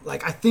Capcom.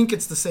 Like, I think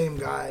it's the same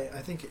guy. I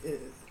think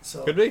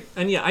so. Could be.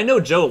 And yeah, I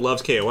know Joe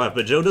loves KOF,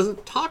 but Joe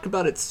doesn't talk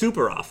about it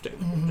super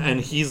often.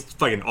 And he's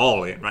fucking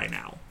all in right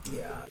now.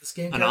 Yeah, this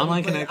game An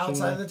online played connection.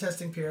 outside of the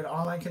testing period.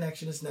 Online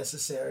connection is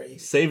necessary.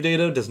 Save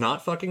data does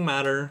not fucking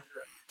matter.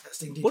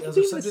 Testing What details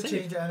did are they subject to say?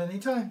 change at any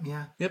time.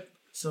 Yeah. Yep.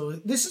 So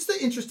this is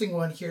the interesting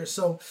one here.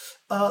 So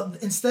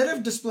instead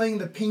of displaying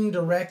the ping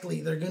directly,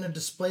 they're going to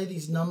display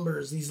these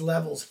numbers, these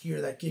levels here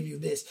that give you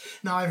this.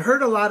 Now, I've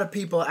heard a lot of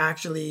people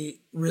actually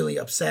really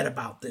upset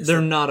about this.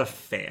 They're not a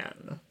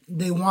fan.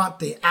 They want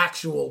the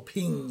actual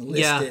ping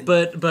listed.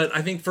 Yeah, but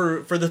I think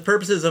for the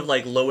purposes of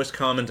like lowest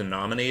common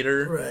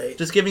denominator, Right.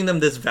 just giving them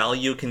this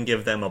value can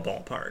give them a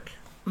ballpark.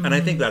 And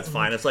I think that's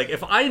fine. It's like,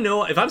 if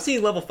I'm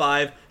seeing level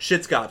 5,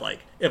 shit's godlike.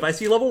 If I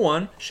see level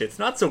 1, shit's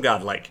not so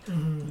godlike.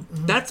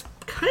 That's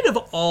kind of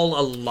all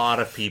a lot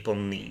of people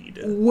need.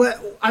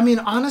 What I mean,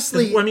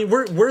 honestly, I mean,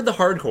 we're the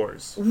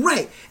hardcores.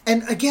 right.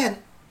 And again,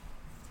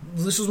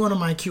 this is one of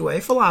my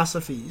QA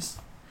philosophies.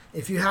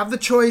 If you have the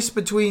choice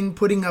between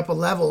putting up a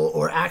level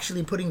or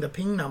actually putting the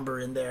ping number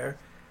in there,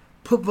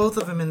 put both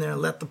of them in there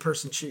and let the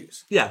person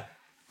choose. Yeah.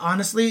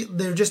 Honestly,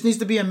 there just needs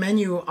to be a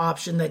menu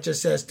option that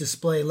just says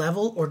display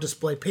level or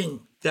display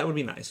ping. That would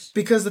be nice.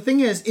 Because the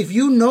thing is, if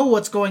you know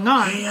what's going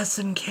on...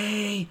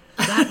 SNK,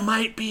 that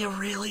might be a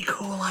really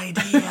cool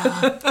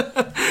idea.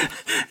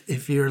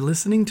 If you're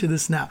listening to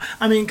this now.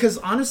 I mean, because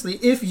honestly,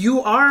 if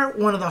you are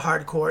one of the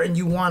hardcore and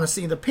you want to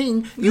see the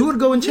ping, you would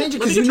go and change it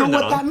because you know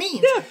what that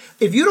means. Yeah.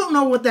 If you don't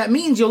know what that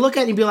means, you'll look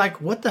at it and be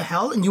like, what the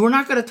hell? And you are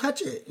not going to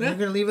touch it. You're going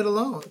to leave it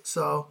alone.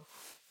 So...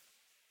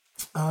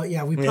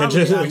 yeah, we probably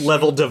just actually,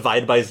 level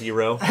divide by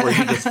 0, where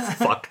you just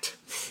fucked.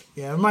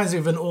 Yeah, it reminds me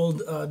of an old.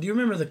 Do you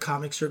remember the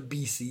comic strip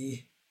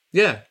BC?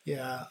 Yeah.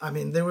 Yeah, I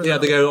mean there was. Yeah,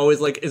 the guy who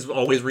always is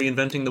always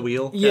reinventing the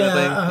wheel. Kind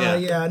Yeah, of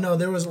thing. yeah. No,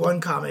 there was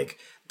one comic.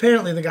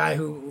 Apparently, the guy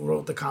who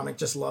wrote the comic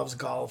just loves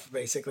golf,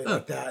 basically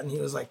like that. And he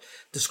was like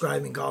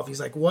describing golf. He's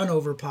like, 1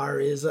 over par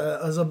is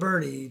a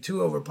birdie,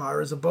 2 over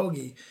par is a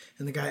bogey.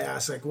 And the guy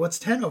asks like, what's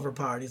 10 over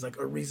par? And he's like,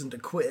 a reason to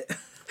quit.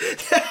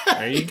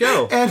 There you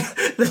go. And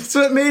that's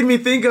what made me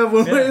think of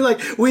when we're like,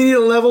 we need a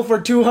level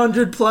for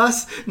 200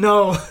 plus.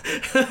 No,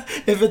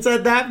 if it's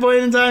at that point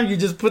in time, you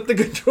just put the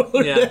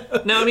controller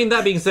down. Now, I mean,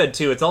 that being said,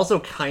 too, it's also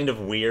kind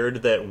of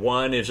weird that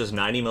 1 is just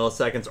 90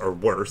 milliseconds or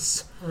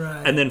worse.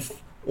 Right. And then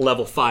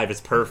level 5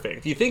 is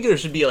perfect. You think there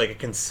should be like a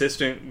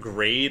consistent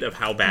grade of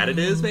how bad it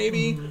is,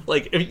 maybe?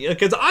 Like,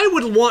 because I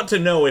would want to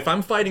know if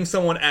I'm fighting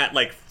someone at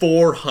like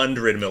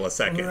 400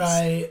 milliseconds.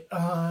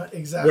 Right,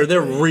 exactly. Where they're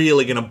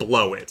really going to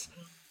blow it.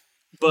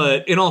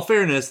 But in all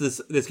fairness,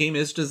 this game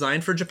is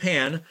designed for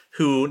Japan,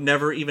 who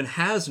never even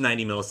has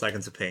 90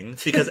 milliseconds of ping,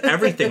 because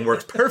everything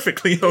works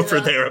perfectly over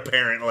there,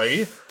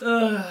 apparently.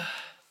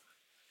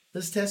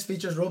 This test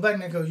features rollback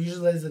netcode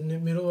usually as the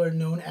middleware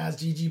known as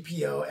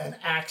GGPO and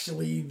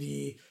actually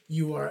the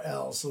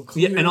URL. So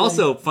clearly, Yeah, and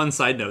also, fun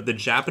side note, the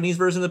Japanese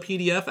version of the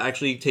PDF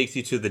actually takes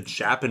you to the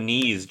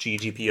Japanese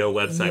GGPO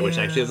website, which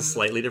actually has a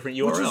slightly different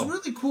URL. Which is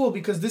really cool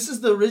because this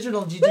is the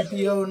original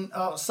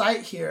GGPO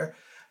site here.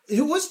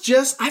 It was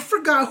just, I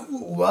forgot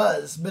who it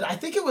was, but I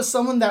think it was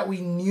someone that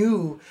we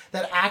knew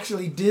that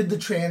actually did the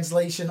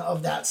translation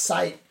of that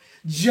site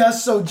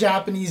just so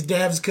Japanese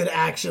devs could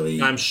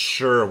actually... I'm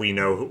sure we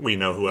know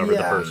whoever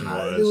the person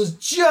was. It was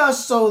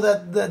just so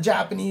that the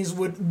Japanese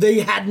they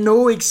had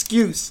no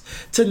excuse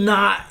to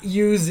not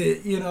use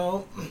it, you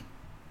know?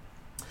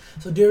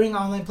 So during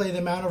online play, the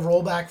amount of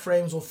rollback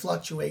frames will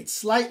fluctuate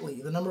slightly.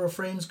 The number of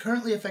frames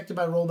currently affected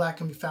by rollback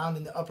can be found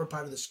in the upper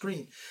part of the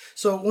screen.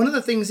 So one of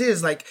the things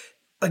is, like,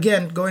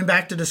 again, going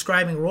back to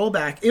describing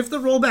rollback, if the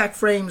rollback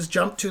frames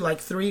jump to like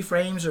 3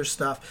 frames or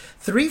stuff,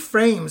 3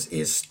 frames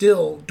is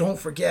still, don't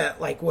forget,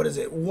 like, what is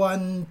it,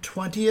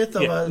 1/20th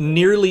of a...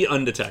 Nearly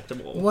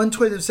undetectable.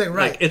 1/20th of a second,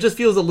 right. Like, it just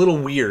feels a little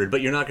weird,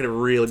 but you're not going to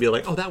really be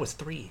like, oh, that was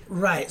 3.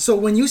 Right. So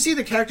when you see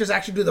the characters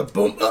actually do the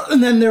boom,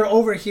 and then they're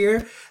over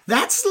here,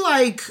 that's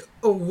like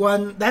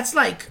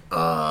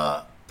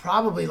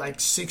probably like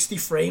 60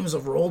 frames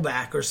of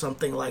rollback or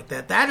something like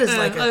that. That is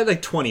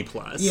like 20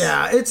 plus.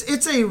 Yeah,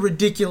 it's a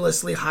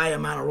ridiculously high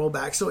amount of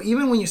rollback. So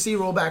even when you see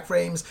rollback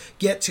frames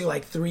get to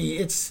like 3,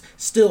 it's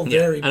still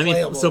very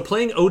playable. So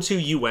playing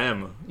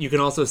O2UM, you can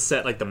also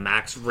set like the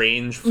max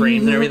range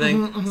frames and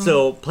everything.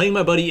 So playing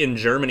my buddy in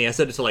Germany, I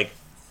set it to like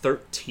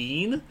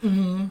 13,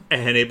 and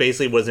it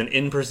basically was an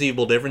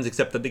imperceivable difference,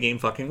 except that the game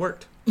fucking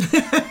worked.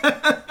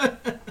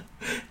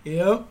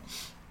 Yep.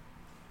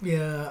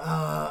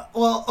 Yeah.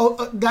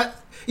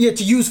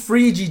 To use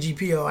free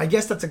GGPO, I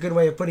guess that's a good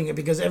way of putting it,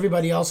 because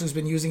everybody else who's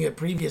been using it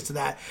previous to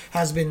that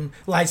has been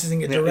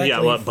licensing it directly.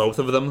 Yeah, both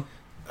of them?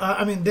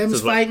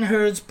 Them's Fighting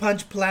Herds,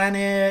 Punch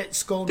Planet,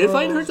 Skull Did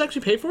Fighting Herds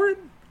actually pay for it?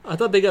 I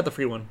thought they got the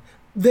free one.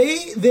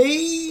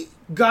 They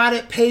got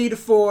it paid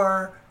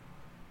for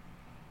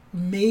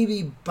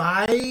maybe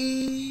by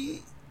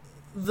the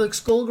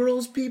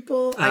Skullgirls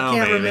people. I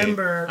can't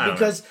remember,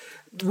 because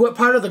what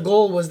part of the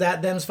goal was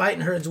that Them's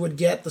Fighting Herds would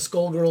get the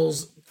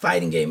Skullgirls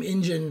fighting game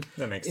engine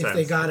if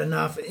they got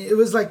enough. It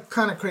was like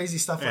kind of crazy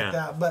stuff like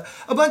that. But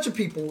a bunch of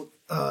people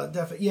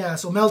definitely,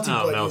 so Melty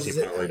Blood uses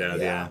it. Probably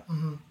does, yeah.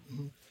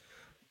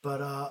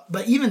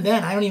 But even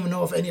then, I don't even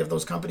know if any of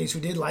those companies who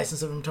did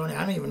license it from Tony,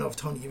 I don't even know if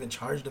Tony even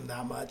charged them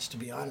that much, to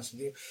be honest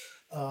with you.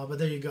 But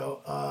there you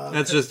go.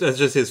 That's just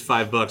his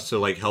 $5 to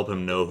like help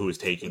him know who's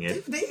taking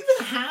it. They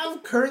even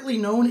have currently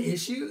known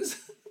issues.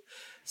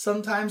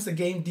 Sometimes the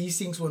game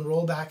desyncs when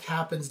rollback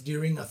happens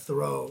during a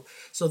throw.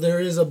 So there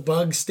is a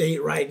bug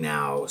state right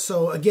now.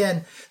 So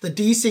again, the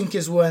desync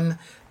is when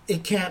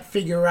it can't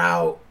figure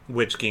out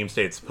which game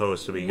state's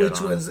supposed to be good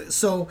on. Ones.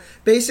 So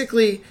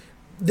basically,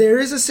 there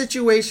is a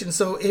situation.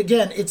 So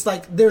again, it's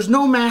like there's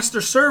no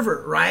master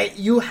server, right?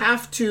 You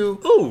have to...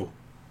 Ooh!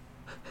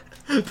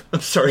 I'm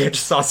sorry, I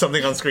just saw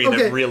something on screen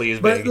that really is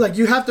big. But like,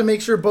 you have to make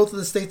sure both of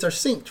the states are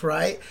synced,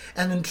 right?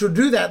 And then to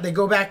do that, they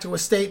go back to a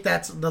state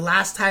that's the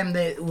last time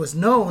that it was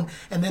known,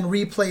 and then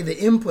replay the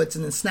inputs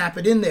and then snap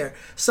it in there.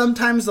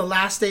 Sometimes the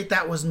last state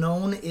that was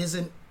known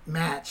isn't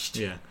matched.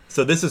 Yeah.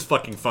 So this is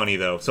fucking funny,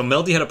 though. So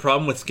Melty had a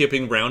problem with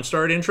skipping round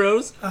start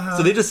intros,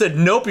 so they just said,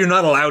 nope, you're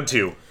not allowed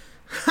to.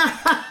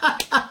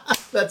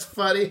 That's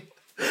funny.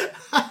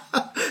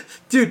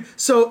 Dude,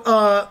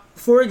 so,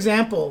 for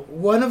example,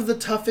 one of the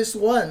toughest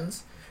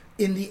ones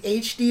in the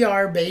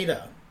HDR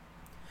beta,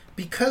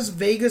 because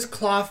Vega's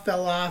claw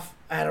fell off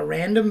at a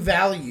random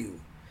value,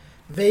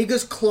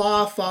 Vega's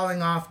claw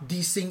falling off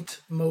desynced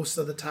most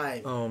of the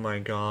time. Oh my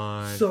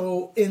god.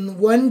 So in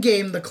one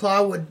game, the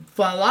claw would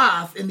fall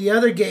off. In the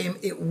other game,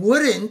 it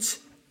wouldn't,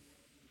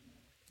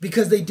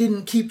 because they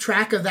didn't keep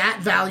track of that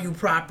value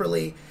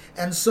properly.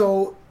 And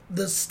so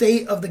the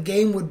state of the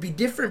game would be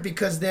different,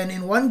 because then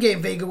in one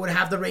game Vega would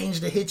have the range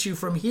to hit you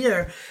from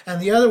here,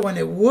 and the other one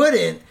it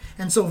wouldn't.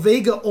 And so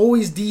Vega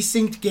always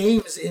desynced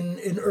games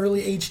in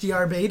early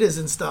HDR betas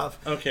and stuff.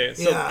 Okay,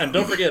 so and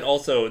don't forget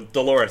also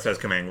Dolores has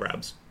command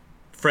grabs.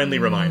 Friendly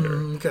reminder.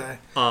 Okay.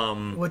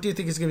 What do you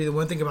think is going to be the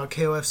one thing about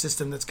KOF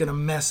system that's going to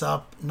mess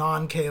up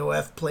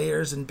non-KOF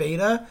players in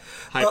beta?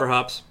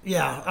 Hyperhops.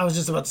 Yeah, I was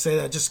just about to say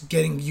that. Just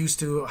getting used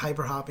to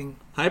hyperhopping.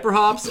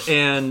 Hyperhops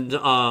and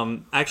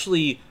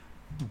actually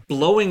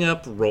blowing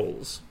up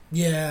rolls.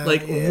 Yeah.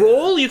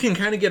 Roll you can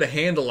kind of get a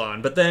handle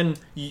on, but then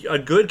a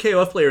good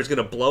KOF player is going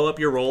to blow up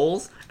your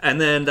rolls,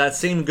 and then that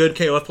same good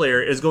KOF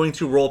player is going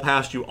to roll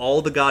past you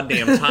all the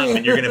goddamn time,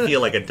 and you're going to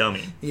feel like a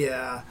dummy.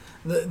 Yeah.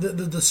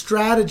 The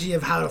strategy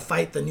of how to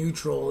fight the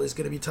neutral is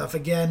going to be tough.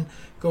 Again,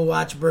 go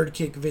watch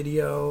Birdkick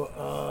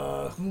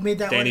video. Who made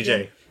that one?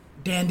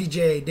 Dandy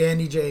J.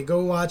 Dandy J.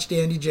 Go watch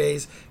Dandy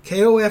J's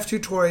KOF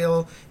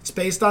tutorial. It's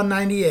based on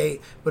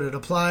 98, but it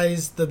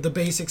applies, the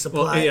basics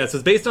apply. Well, yeah, so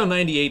it's based on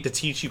 98 to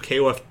teach you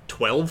KOF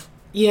 12.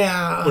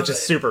 Yeah. Which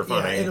is super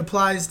funny. Yeah, it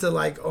applies to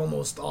like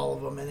almost all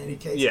of them in any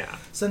case. Yeah.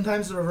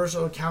 Sometimes the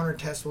reversal counter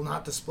test will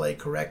not display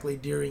correctly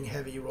during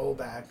heavy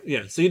rollback.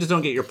 Yeah, so you just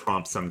don't get your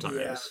prompts sometimes.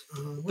 Yeah.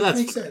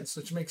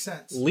 Which makes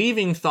sense.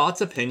 Leaving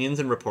thoughts, opinions,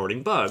 and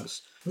reporting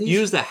bugs. Please.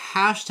 Use the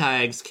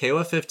hashtags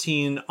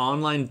KOF15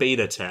 online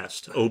beta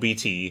test,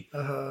 OBT,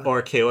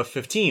 or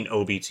KOF15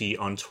 OBT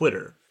on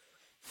Twitter.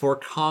 For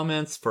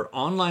comments for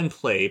online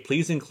play,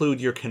 please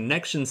include your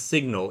connection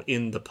signal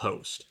in the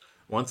post.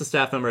 Once a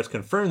staff member has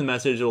confirmed the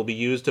message, it will be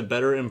used to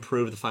better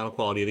improve the final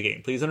quality of the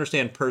game. Please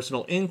understand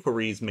personal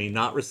inquiries may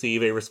not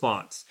receive a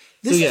response.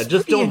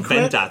 Just don't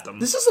vent at them.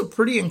 This is a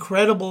pretty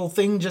incredible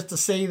thing just to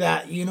say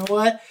that, you know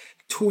what?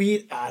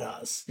 Tweet at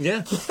us.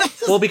 Yeah.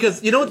 Well,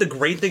 because you know what the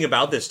great thing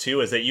about this,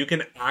 too, is that you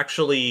can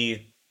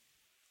actually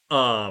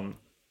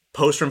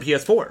post from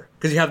PS4.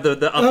 Because you have the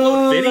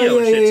upload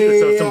video shit, too.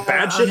 So if some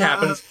bad shit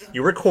happens,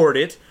 you record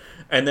it.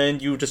 And then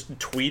you just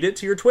tweet it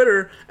to your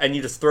Twitter, and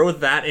you just throw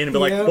that in and be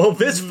like, well,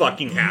 this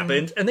fucking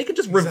happened. And they can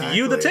just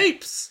review the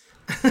tapes.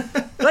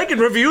 They can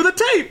review the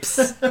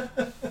tapes.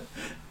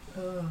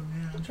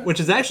 Which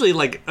is actually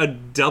like a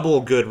double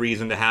good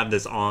reason to have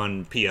this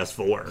on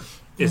PS4.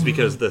 Is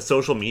because the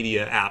social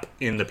media app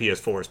in the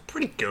PS4 is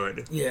pretty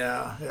good.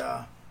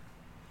 Yeah.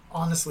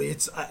 Honestly,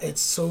 it's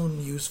so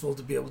useful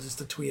to be able just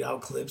to tweet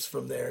out clips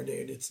from there,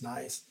 dude. It's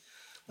nice.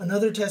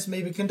 Another test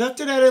may be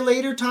conducted at a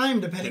later time,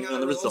 depending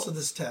on the results of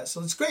this test.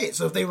 So it's great.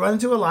 So if they run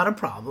into a lot of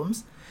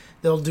problems,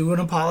 they'll do an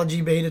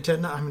apology beta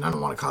test. I mean, I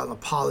don't want to call it an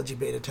apology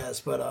beta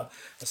test, but a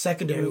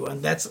secondary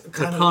one. That's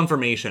kind a of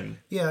confirmation.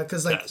 Yeah,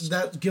 because like test.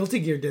 that Guilty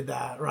Gear did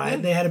that,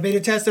 right? They had a beta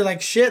test. They're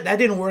like, shit, that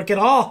didn't work at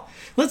all.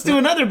 Let's do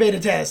another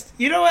beta test.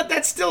 You know what?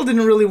 That still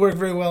didn't really work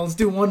very well. Let's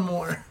do one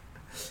more.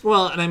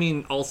 Well, and I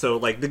mean, also,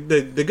 like, the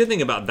good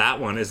thing about that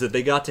one is that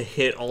they got to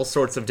hit all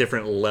sorts of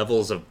different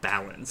levels of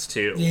balance,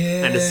 too.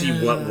 Yeah. And to see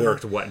what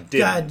worked, what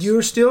didn't. God,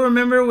 you still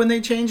remember when they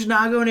changed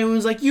Nago and everyone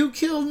was like, you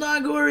killed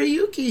Nago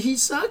Ryuki. He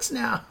sucks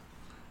now.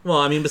 Well,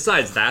 I mean,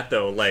 besides that,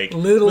 though, like,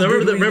 Little did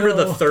we remember know.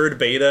 the third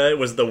beta? It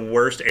was the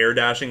worst air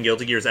dashing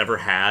Guilty Gear's ever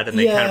had, and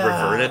they kind of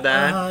reverted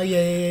that.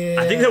 Yeah.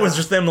 I think that was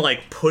just them,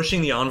 like,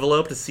 pushing the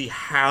envelope to see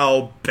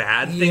how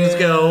bad things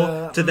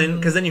go, to then,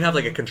 because then you have,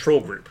 like, a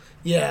control group.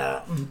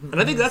 Yeah. And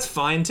I think that's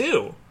fine,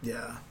 too.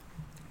 Yeah.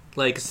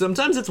 Like,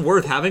 sometimes it's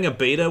worth having a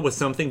beta with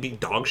something be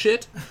dog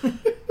shit,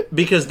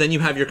 because then you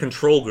have your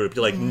control group.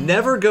 You're like,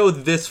 never go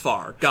this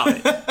far.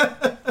 Got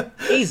it.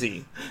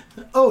 Easy.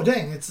 Oh,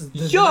 dang. This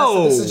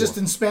is just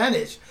in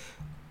Spanish.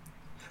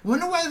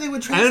 Wonder why they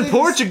would translate And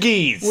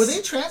Portuguese. Were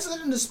they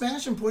translated into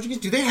Spanish and Portuguese?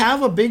 Do they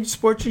have a big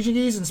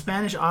Portuguese and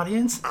Spanish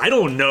audience? I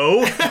don't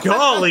know.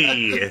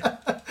 Golly.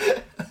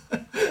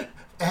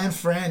 And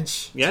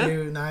French, Yeah.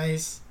 too.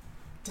 Nice.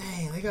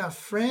 Dang, they got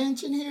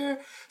French in here.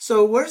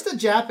 So where's the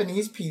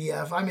Japanese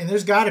PDF? I mean,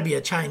 there's got to be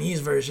a Chinese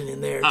version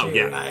in there, Oh, too,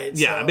 yeah. right?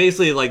 Yeah, So-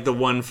 basically, like, the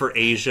one for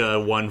Asia,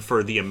 one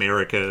for the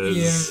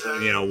Americas,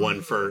 Yeah. one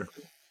for,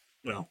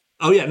 well...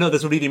 Oh, yeah, no,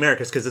 this would be the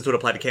Americas, because this would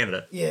apply to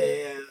Canada.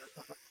 Yeah.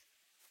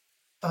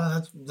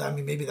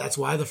 Maybe that's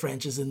why the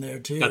French is in there,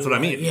 too. That's what I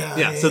mean. Right?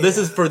 Yeah, so this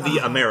is for the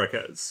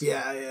Americas.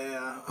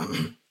 Yeah.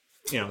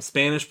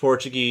 Spanish,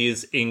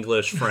 Portuguese,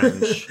 English,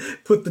 French.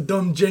 Put the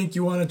dumb jank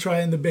you want to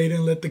try in the beta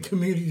and let the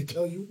community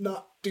tell you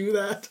not do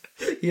that.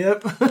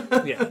 Yep.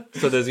 Yeah.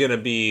 So there's going to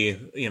be,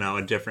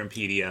 a different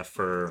PDF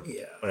for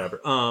Yeah.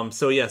 whatever.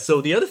 So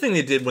the other thing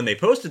they did when they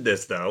posted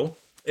this, though,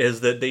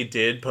 is that they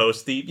did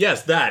post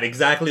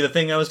exactly the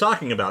thing I was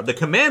talking about. The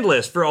command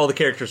list for all the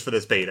characters for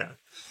this beta,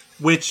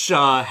 which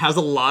has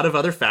a lot of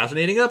other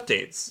fascinating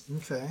updates.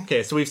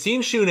 Okay, so we've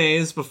seen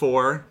Shune's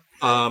before,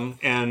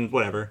 and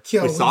whatever.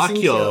 Kyo, we saw we've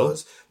seen Kyo.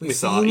 Kyos. We We've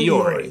saw seen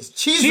Iori. Iori's.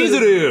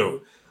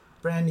 Chizuru!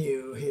 Brand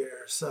new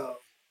here, so...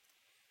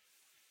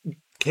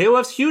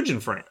 KOF's huge in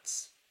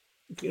France.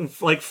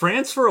 Like,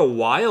 France for a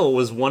while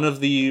was one of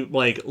the,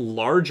 like,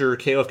 larger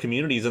KOF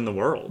communities in the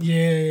world.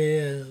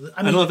 Yeah.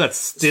 I don't know if that's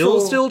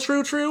still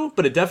true,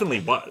 but it definitely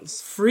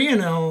was.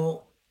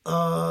 Freenel,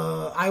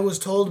 I was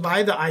told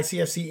by the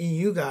ICFC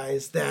EU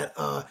guys that,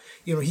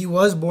 he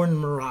was born in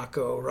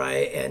Morocco,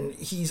 right? And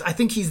I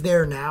think he's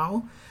there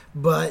now,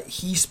 but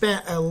he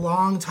spent a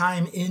long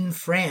time in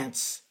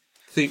France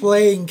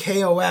playing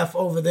KOF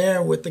over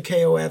there with the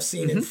KOF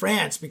scene in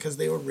France because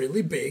they were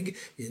really big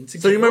into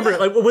KOF. So you remember,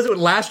 like, what was it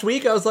last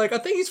week? I was like, I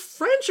think he's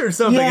French or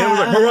something. Yeah, and it was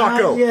like,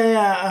 Morocco.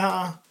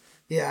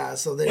 Yeah,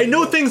 so I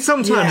know things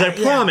sometimes, I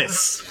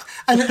promise.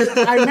 And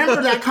I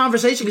remember that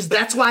conversation because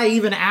that's why I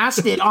even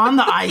asked it on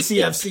the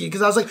ICFC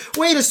because I was like,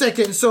 wait a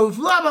second, so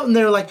blah blah, and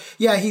they're like,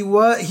 yeah, he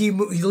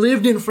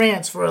lived in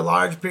France for a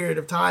large period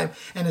of time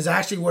and is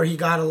actually where he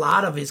got a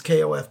lot of his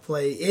KOF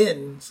play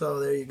in. So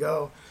there you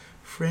go.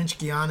 French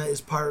Guiana is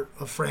part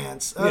of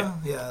France. Yeah,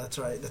 that's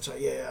right.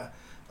 Yeah.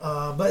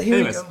 But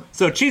here we go.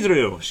 So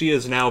Chizuru, she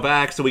is now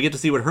back, so we get to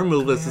see what her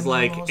move list is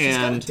like,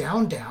 and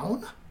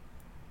down.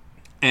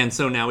 And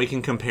so now we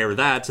can compare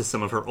that to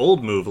some of her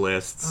old move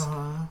lists.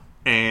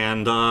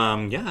 And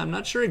I'm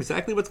not sure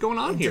exactly what's going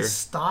on here.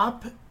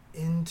 Stop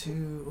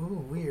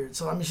into weird.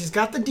 So I mean, she's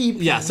got the DP.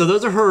 Yeah, so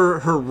those are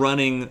her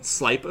running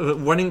swipe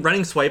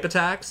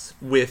attacks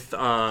with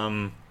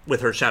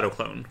her shadow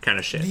clone kind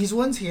of shit. These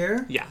ones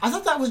here? Yeah. I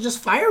thought that was just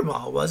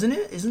Fireball, wasn't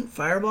it? Isn't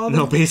Fireball?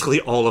 No,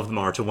 basically all of them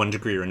are to one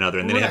degree or another,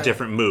 and then they have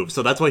different moves.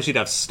 So that's why she'd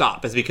have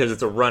stop, is because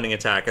it's a running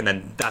attack, and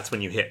then that's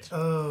when you hit.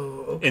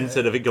 Oh, okay.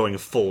 Instead of it going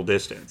full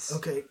distance.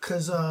 Okay,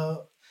 because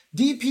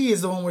DP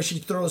is the one where she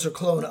throws her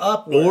clone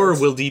upwards. Or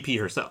will DP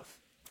herself.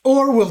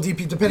 Or will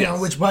DP, depending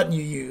on which button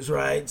you use,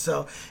 right?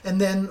 So, and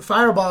then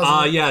Fireball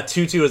is...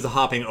 2-2 is the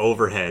hopping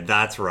overhead.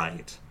 That's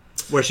right.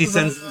 Where she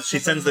sends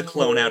the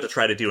clone out to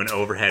try to do an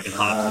overhead and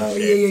hop.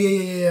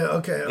 Yeah.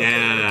 Okay.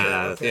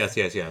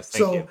 Yes.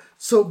 Thank you.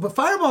 But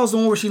Fireball is the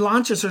one where she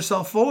launches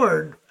herself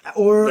forward,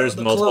 or there's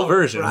multiple clone,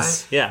 versions.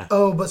 Right? Yeah.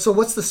 Oh, but so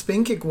what's the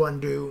spin kick one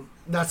do?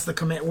 That's the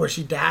command where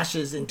she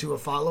dashes into a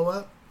follow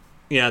up.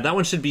 Yeah, that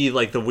one should be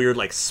like the weird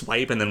like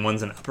swipe, and then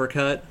one's an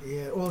uppercut.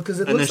 Yeah, well, because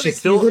it looks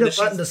like you hit a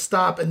button to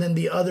stop, and then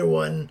the other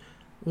one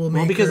will make.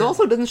 Well, because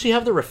also doesn't she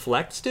have the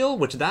reflect still?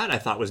 Which that I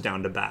thought was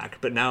down to back,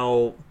 but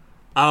now.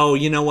 Oh,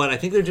 you know what? I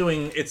think they're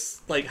doing,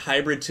 it's like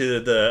hybrid to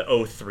the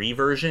 03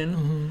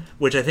 version,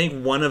 which I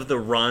think one of the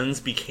runs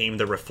became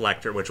the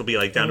reflector, which will be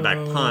like down to back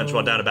punch,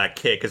 while down to back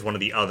kick is one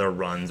of the other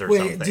runs or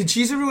something. Wait, did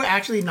Chizuru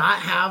actually not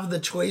have the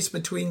choice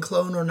between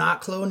clone or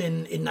not clone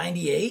in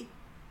 98?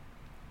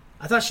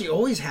 I thought she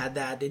always had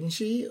that, didn't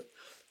she?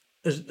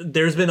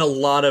 There's been a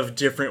lot of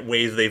different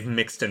ways they've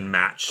mixed and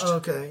matched.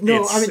 Okay.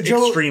 No, it's I mean,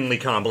 Joe, extremely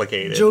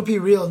complicated. Joe P.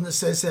 Real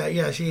says that,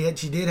 yeah,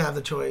 she did have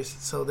the choice.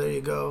 So there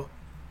you go.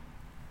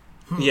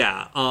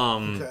 Yeah.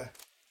 Okay.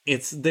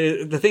 It's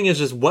the thing is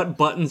just what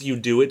buttons you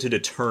do it to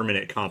determine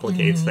it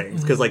complicates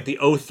things. Because like the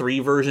 03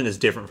 version is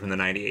different from the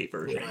 98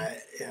 version. Right,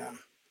 yeah.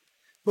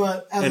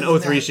 But In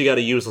 03, she got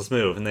a useless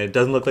move, and it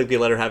doesn't look like they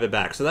let her have it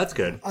back, so that's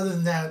good. Other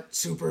than that,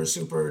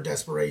 super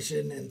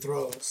desperation and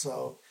throw.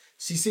 So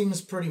she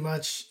seems pretty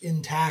much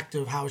intact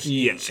of how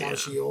she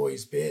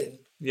always been.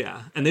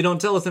 Yeah, and they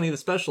don't tell us any of the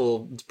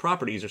special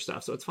properties or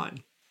stuff, so it's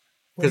fine.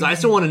 Because I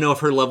still want to know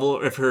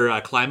if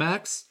her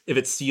climax, if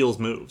it seals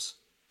moves.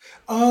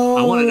 Oh,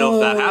 I want to know if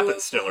that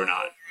happens still or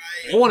not.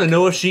 I want to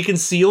know if she can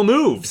seal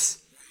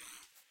moves.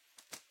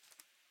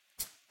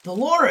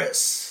 Dolores.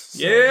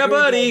 So Yeah,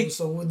 buddy.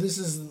 So this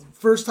is the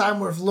first time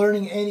we're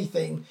learning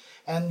anything.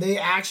 And they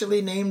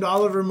actually named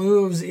all of her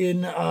moves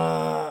in,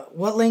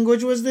 what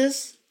language was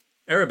this?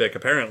 Arabic,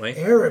 apparently.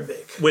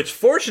 Arabic. Which,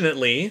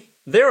 fortunately,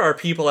 there are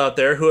people out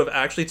there who have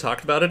actually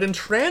talked about it and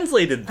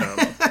translated them,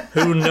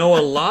 who know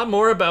a lot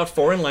more about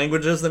foreign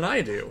languages than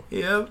I do.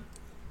 Yep.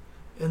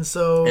 And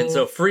so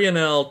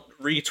Frianel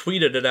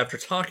retweeted it after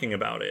talking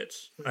about it,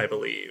 I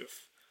believe.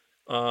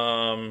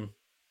 Yeah,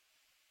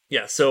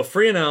 so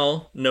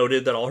Frianel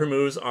noted that all her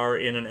moves are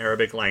in an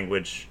Arabic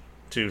language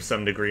to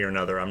some degree or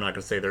another. I'm not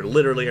going to say they're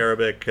literally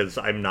Arabic because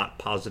I'm not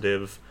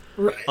positive.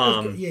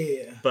 Right.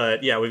 Yeah.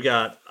 But yeah, we've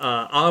got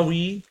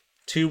Awi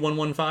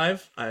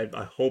 2115.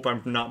 I hope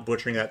I'm not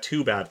butchering that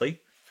too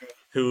badly.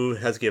 Who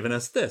has given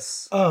us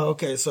this? Oh,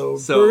 okay. So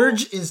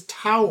Burge is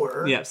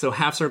tower. Yeah, so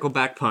half circle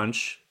back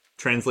punch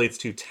translates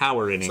to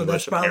tower in English. So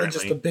that's probably apparently.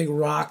 just a big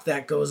rock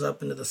that goes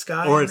up into the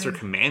sky. Or it's her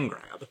command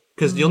grab.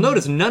 Because you'll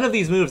notice none of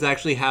these moves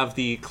actually have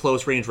the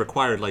close range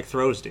required like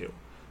throws do.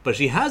 But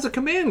she has a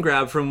command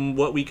grab from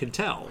what we could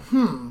tell.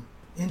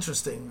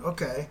 Interesting.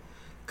 Okay.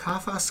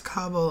 Kafas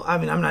Kabul. I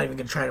mean, I'm not even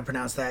going to try to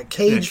pronounce that.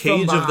 Cage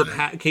of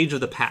behind. Cage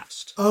of the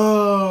past.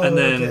 Oh, And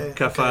then okay,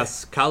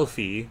 Kafas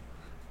Kalfi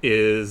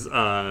is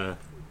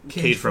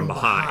Cage from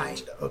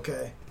behind.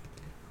 Okay.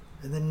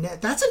 And then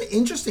that's an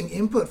interesting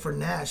input for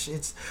Nash.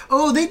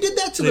 They did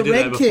that to the did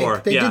red that before.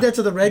 kick. They Yeah. did that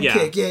to the red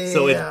kick. Yeah.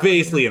 So it's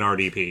basically an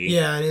RDP.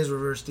 Yeah, it is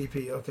reverse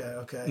DP.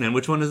 Okay. And then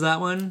which one is that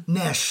one?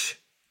 Nash.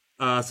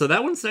 So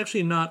that one's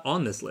actually not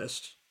on this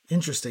list.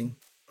 Interesting.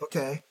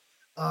 Okay.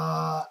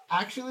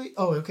 Actually,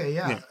 okay,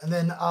 yeah. And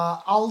then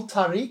Al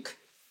Tariq.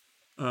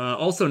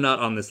 Also not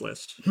on this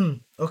list.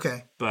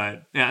 Okay.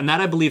 But yeah, and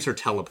that I believe is her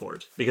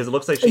teleport because it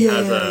looks like she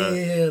has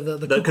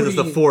because it's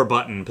the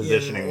 4-button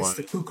positioning it's one.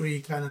 the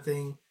kukri kind of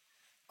thing.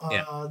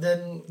 Yeah.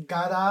 Then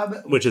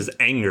Gadab. Which is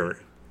anger.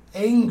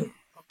 Anger.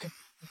 Okay.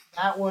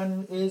 That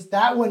one is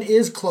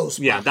close.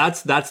 Yeah,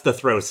 that's the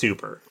throw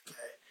super. Okay.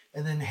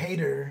 And then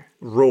Hater.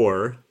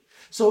 Roar.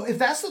 So if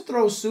that's the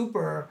throw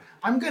super,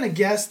 I'm gonna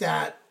guess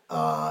that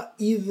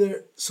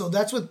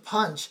that's with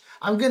punch.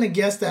 I'm gonna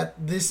guess that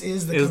this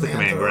is the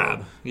command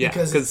grab. Yeah,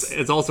 because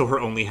it's also her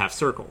only half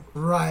circle.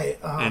 Right.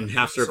 And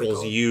half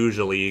circles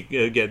usually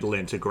get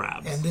lent to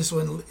grabs. And this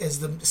one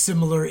is the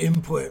similar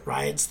input,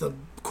 right? It's the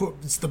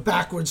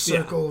backwards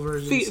circle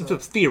version.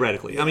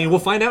 Theoretically. Yeah. I mean, we'll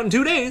find out in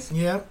 2 days.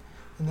 Yep.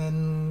 And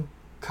then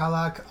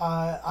Kalak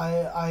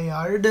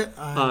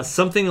Ayard.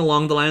 Something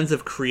along the lines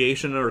of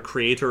creation or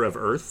creator of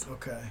Earth.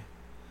 Okay.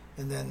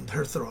 And then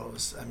her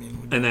throws. I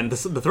mean, and then the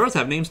throws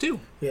have names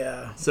too.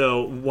 Yeah.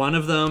 So one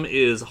of them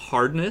is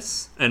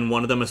hardness, and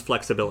one of them is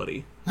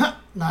flexibility.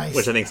 Nice.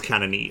 Which I think is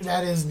kind of neat.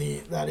 That is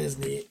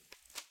neat.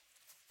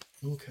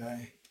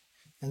 Okay.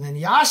 And then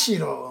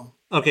Yashiro.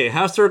 Okay,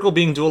 half circle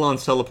being dual on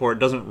teleport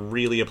doesn't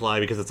really apply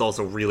because it's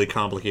also really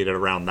complicated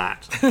around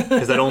that.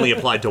 Because that only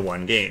applied to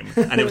one game,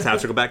 and it was half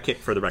circle back kick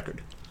for the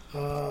record.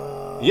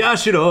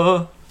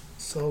 Yashiro.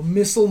 So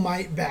missile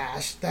might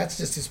bash. That's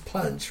just his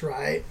punch,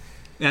 right?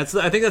 Yeah,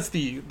 I think that's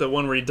the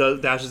one where he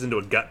dashes into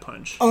a gut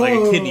punch, like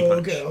a kidney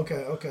punch.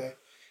 Okay.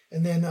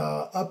 And then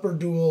upper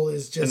duel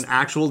is just an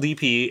actual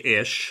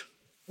DP-ish.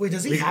 Wait,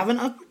 does he have an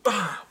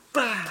upper?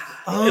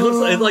 It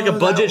looks like a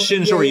budget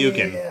Shin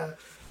Shoryuken. Yeah.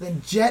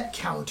 Then jet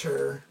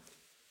counter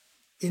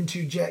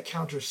into jet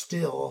counter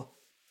still.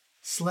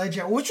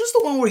 Sledgehammer. Which was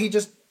the one where he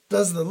just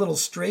does the little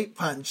straight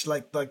punch,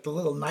 like the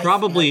little knife?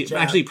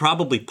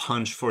 Probably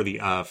punch for the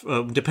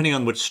depending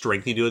on which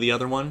strength you do with the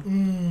other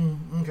one.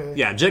 Okay.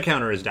 Yeah, jet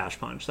counter is dash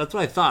punch. That's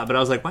what I thought, but I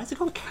was like, why is it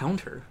called a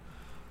counter?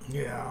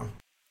 Yeah.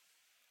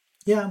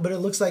 Yeah, but it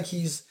looks like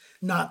he's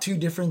not too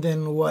different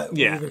than what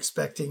we were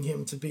expecting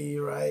him to be,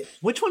 right?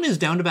 Which one is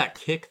down to back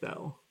kick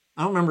though?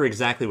 I don't remember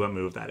exactly what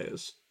move that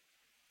is.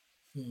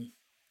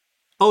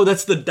 Oh,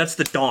 that's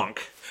the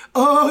donk.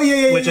 Oh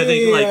yeah. Which I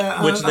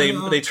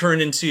think they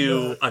turn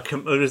into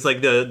it's like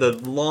the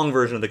long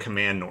version of the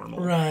command normal.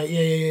 Right.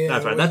 Yeah.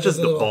 That's right. That's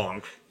just the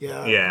bonk.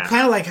 Yeah.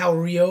 Kind of like how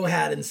Ryo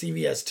had in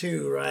CVS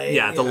 2, right?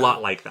 Yeah, it's a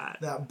lot like that.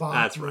 That bonk.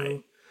 That's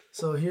right.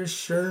 So here's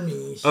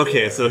Shermie.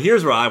 Okay, so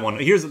here's where I want.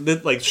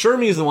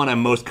 Shermie is the one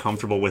I'm most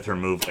comfortable with her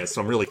move list,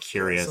 so I'm really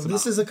curious. So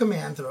this is a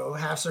command throw,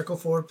 half circle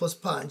forward plus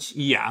punch.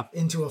 Yeah.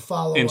 Into a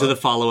follow-up. Into the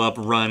follow-up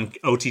run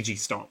OTG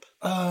stomp.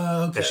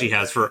 Okay. That she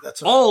has for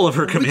all of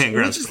her command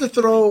grabs. Which is the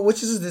throw?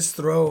 Which is this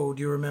throw?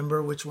 Do you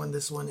remember which one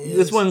this one is?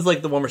 This one's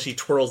like the one where she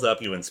twirls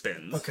up you and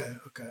spins. Okay.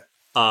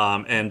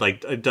 And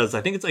like it does,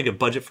 I think it's like a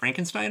budget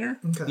Frankensteiner.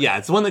 Okay. Yeah,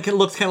 it's the one that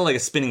looks kind of like a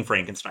spinning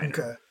Frankensteiner.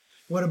 Okay.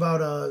 What about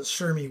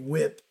Shermie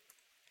whip?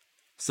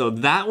 So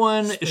that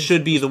one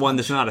should be the one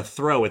that's not a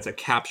throw, it's a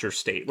capture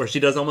state, where she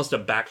does almost a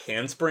back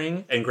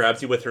handspring and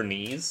grabs you with her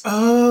knees.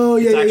 Oh,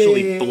 yeah, it's yeah,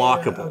 actually yeah,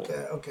 blockable.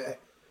 Okay.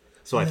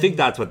 So I think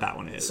that's what that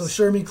one is. So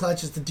Shermie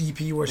clutch is the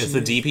DP where it's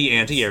the DP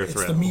anti-air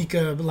throw. It's the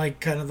Mika, like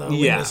kind of the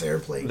wingless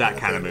airplane. That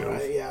kind of move.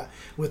 Right? Yeah.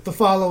 With the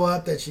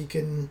follow-up that she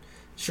can...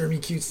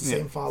 Shermie Q's the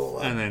same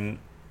follow-up. And then...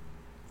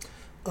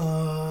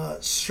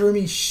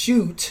 Shermie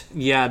shoot.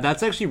 Yeah,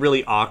 that's actually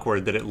really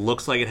awkward that it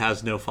looks like it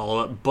has no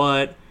follow-up,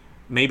 but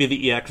maybe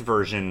the EX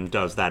version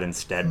does that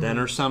instead then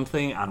or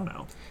something. I don't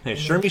know. Hey,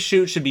 Shermie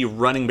shoot should be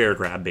running bear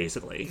grab,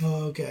 basically.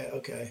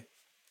 Okay.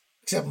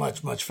 Except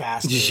much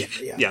faster.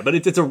 Yeah, but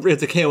it's a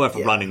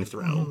KOF running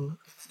throw.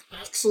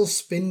 Axel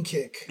spin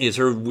kick. Is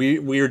her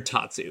weird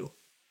Tatsu.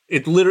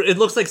 It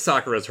looks like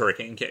Sakura's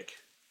hurricane kick.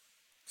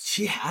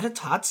 She had a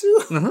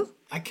Tatsu?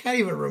 I can't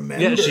even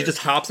remember. Yeah, she just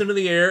hops into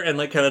the air and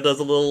like kind of does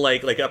a little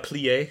like a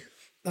plie,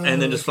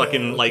 and then just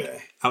fucking like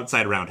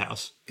outside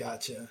roundhouse.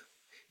 Gotcha.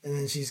 And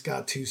then she's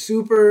got two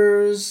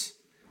supers.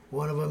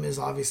 One of them is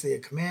obviously a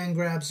command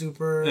grab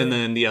super. And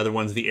then the other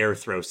one's the air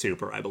throw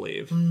super, I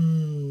believe.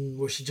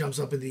 Where she jumps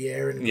up in the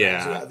air and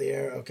grabs you out of the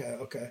air.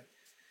 Okay.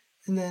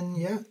 And then,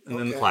 And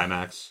then the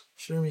climax.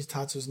 Shermie's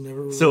Tatsu's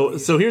never really...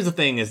 So here's the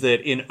thing, is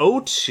that in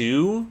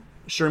 02,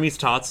 Shermie's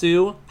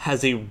Tatsu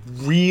has a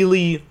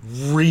really,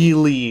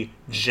 really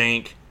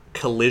jank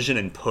collision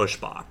and push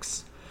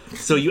box.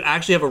 So you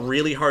actually have a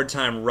really hard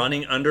time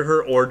running under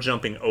her or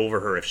jumping over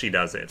her if she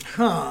does it.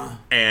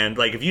 And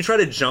like if you try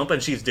to jump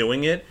and she's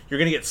doing it, you're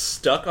going to get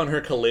stuck on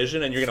her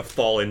collision and you're going to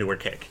fall into her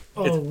kick.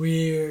 It's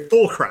weird.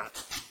 Full crap.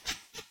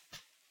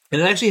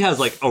 And it actually has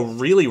like a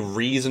really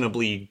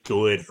reasonably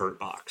good hurt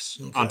box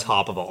on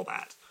top of all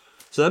that.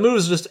 So that move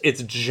is just,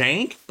 it's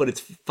jank, but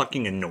it's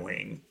fucking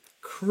annoying.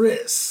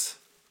 Chris.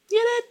 Get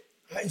it?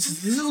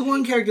 This is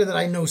one character that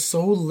I know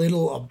so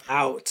little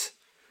about.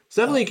 It's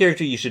definitely a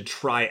character you should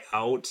try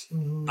out.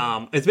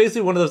 It's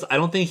basically one of those, I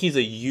don't think he's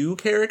a you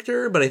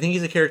character, but I think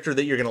he's a character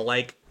that you're going to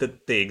like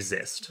that they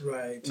exist.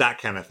 Right. That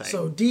kind of thing.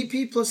 So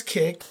DP plus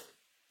kick.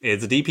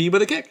 It's a DP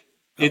with a kick.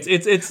 It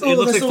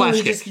looks like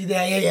flash kick.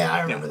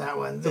 I remember that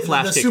one. The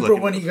flash the kick super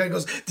one, move. he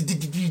goes...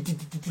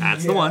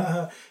 That's the one.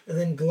 And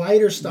then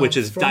glider stomp which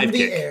is from dive the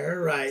kick.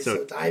 air. Right,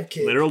 so dive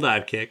kick. Literal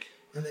dive kick.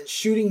 And then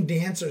shooting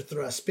dancer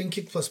thrust, spin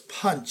kick plus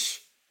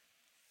punch.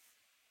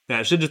 Yeah,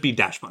 it should just be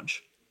dash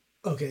punch.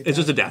 Okay. It's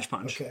just a dash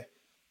punch. Okay.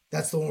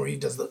 That's the one where he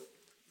does the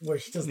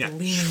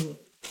leaning.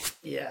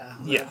 Yeah.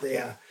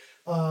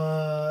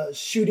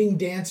 Shooting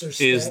dancer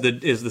step.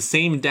 Is the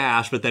same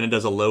dash, but then it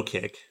does a low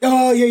kick.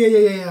 Oh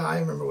yeah. I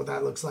remember what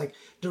that looks like.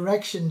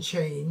 Direction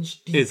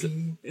change.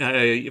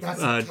 DP.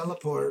 That's a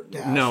teleport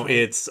dash. No, right?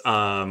 It's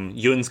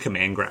Yun's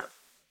command grab.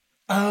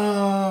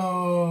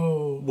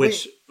 Oh.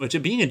 Which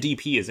it being a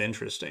DP is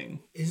interesting.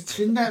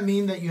 Shouldn't that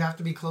mean that you have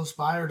to be close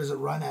by, or does it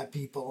run at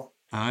people?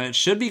 It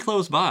should be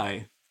close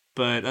by,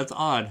 but that's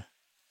odd.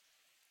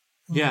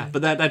 Yeah,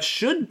 but that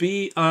should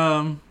be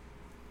that.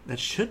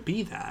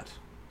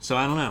 So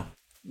I don't know.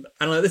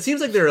 It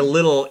seems like they're a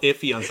little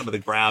iffy on some of the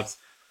grabs.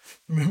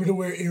 Remember to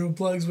wear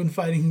earplugs when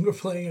fighting or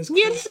playing as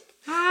Chris?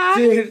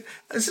 Dude,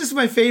 this is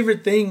my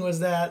favorite thing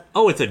was that...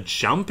 Oh, it's a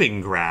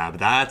jumping grab.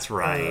 That's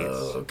right.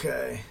 Oh,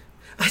 okay.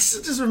 I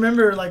still just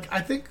remember, like, I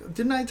think...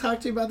 Didn't I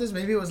talk to you about this?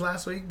 Maybe it was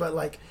last week, but,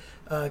 like,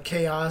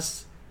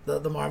 Chaos,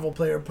 the Marvel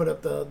player, put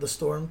up the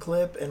Storm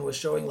clip and was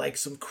showing, like,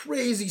 some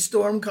crazy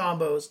Storm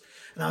combos.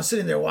 And I was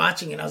sitting there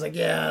watching, and I was like,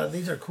 yeah,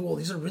 these are cool.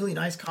 These are really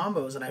nice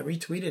combos. And I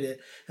retweeted it,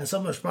 and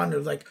someone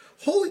responded like,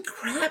 holy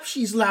crap,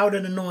 she's loud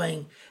and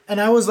annoying.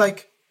 And I was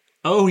like...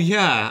 Oh,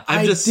 yeah.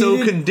 I'm just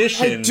so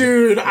conditioned.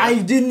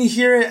 I didn't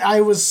hear it.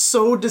 I was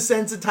so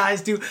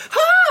desensitized to,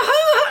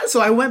 So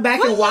I went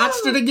back and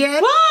watched it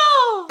again.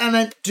 And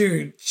then,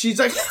 dude, she's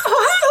like,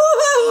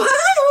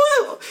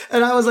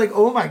 and I was like,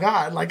 oh my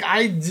God. Like,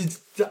 I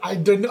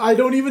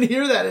don't even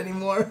hear that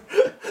anymore.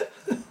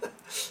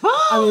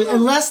 I mean,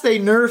 unless they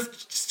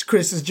nerfed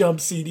Chris's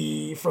jump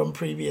CD from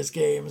previous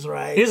games,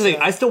 right? Here's the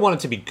thing. I still want it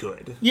to be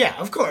good. Yeah,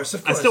 of course.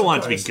 I still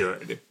want it to be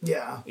good.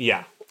 Yeah.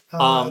 Yeah.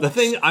 The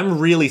thing, I'm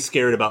really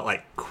scared about,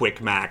 like, Quick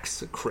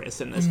Max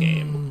Chris in this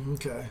game.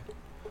 Okay.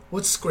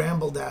 What's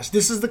Scramble Dash?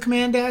 This is the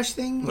command dash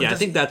thing? Yeah, I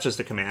think that's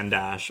just a command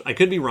dash. I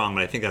could be wrong,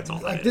 but I think that's all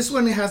that is. This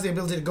one has the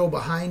ability to go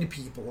behind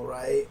people,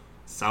 right?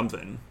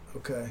 Something.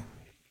 Okay.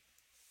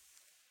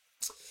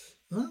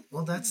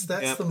 Well, that's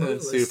the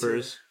move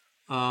supers.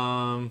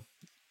 I mean,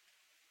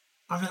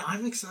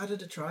 I'm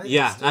excited to try this.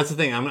 Yeah, that's the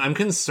thing. I'm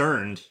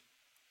concerned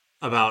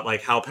about,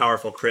 like, how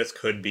powerful Chris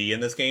could be in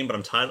this game, but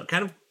I'm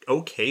kind of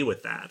okay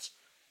with that.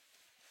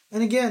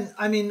 And again,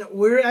 I mean,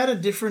 we're at a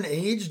different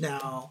age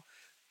now.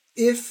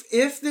 If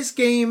this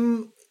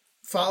game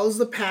follows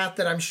the path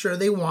that I'm sure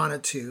they want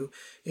it to,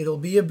 it'll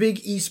be a big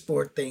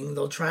esport thing.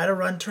 They'll try to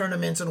run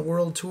tournaments and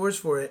world tours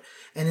for it.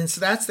 And if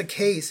that's the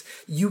case,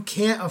 you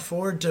can't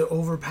afford to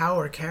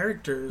overpower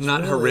characters.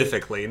 Not really.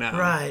 horrifically, no.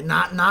 Right.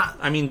 Not.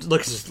 I mean,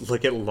 look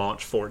at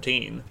Launch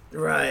 14.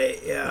 Right.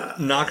 Yeah.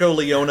 Naco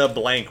Leona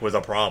blank was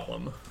a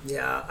problem.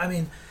 Yeah. I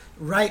mean,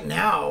 right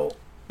now,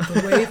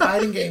 the way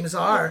fighting games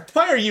are.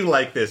 Why are you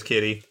like this,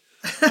 Kitty?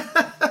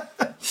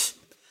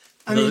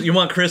 I mean, you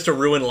want Chris to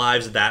ruin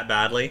lives that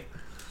badly?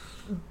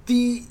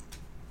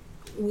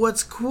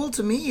 What's cool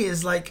to me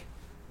is like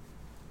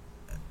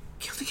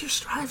Guilty Gear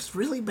Strive's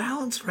really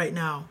balanced right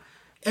now.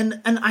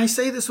 And I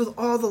say this with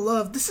all the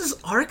love. This is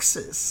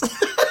Arxis.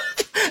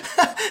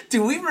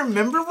 Do we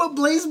remember what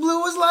Blaze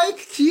Blue was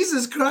like?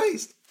 Jesus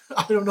Christ.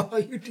 I don't know how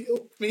you deal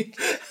with me.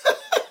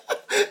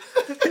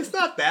 It's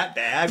not that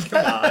bad.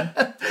 Come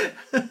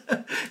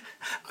on.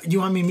 You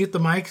want me to mute the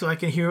mic so I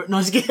can hear it? No,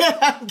 I'm just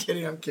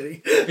kidding. I'm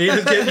kidding. You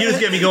just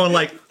get me going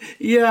like...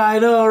 Yeah, I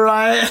know,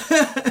 right?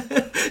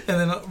 And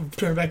then I'll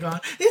turn it back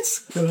on.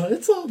 It's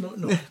all...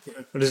 No.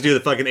 We'll just do the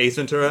fucking Ace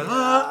Ventura.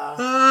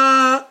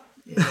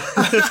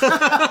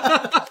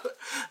 Yeah.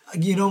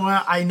 You know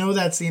what? I know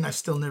that scene. I've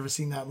still never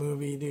seen that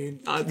movie, dude.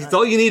 It's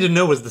all you need to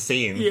know is the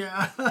scene.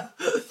 Yeah.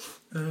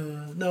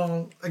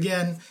 No,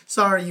 again,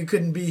 sorry you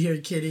couldn't be here,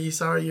 Kitty.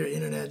 Sorry your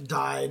internet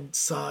died.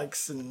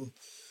 Sucks. And...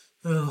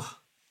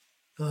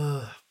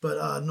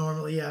 But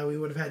normally, yeah, we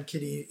would have had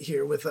Kitty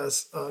here with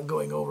us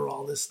going over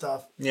all this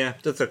stuff. Yeah,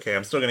 that's okay.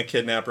 I'm still going to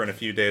kidnap her in a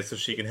few days so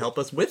she can help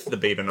us with the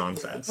beta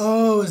nonsense.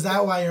 Oh, is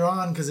that why you're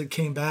on? Because it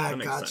came back.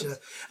 Gotcha. Sense.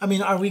 I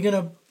mean, I mean,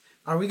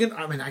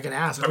 I can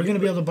ask. Are we going to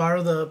be able to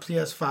borrow the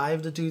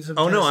PS5 to do some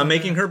Oh, no, tests I'm on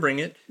making her bring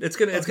it. It's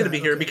gonna be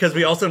here because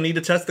we also need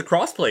to test the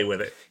crossplay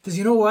with it. Because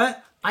you know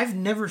what? I've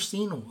never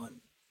seen one.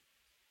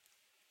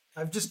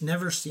 I've just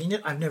never seen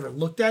it. I've never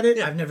looked at it.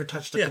 Yeah. I've never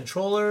touched the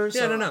controller.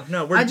 So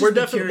No. We're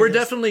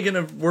definitely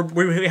gonna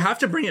we have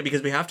to bring it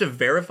because we have to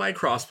verify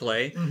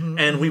crossplay,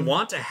 and we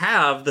want to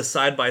have the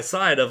side by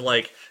side of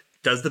like,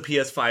 does the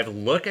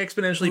PS5 look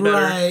exponentially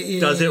better? Right, yeah,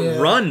 does it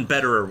run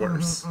better or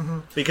worse?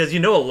 Because a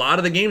lot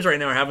of the games right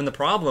now are having the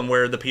problem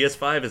where the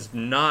PS5 is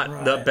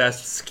not the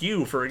best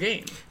SKU for a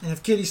game. And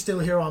if Kitty's still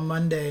here on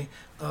Monday,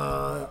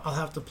 I'll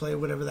have to play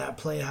whatever that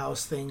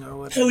Playhouse thing or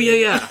whatever. Oh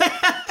yeah.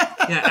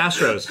 Yeah,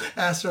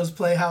 Astro's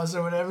Playhouse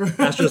or whatever.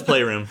 Astro's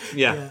Playroom.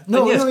 Yeah.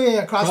 No, yes,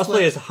 yeah.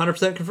 Crossplay is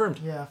 100% confirmed.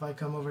 Yeah, if I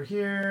come over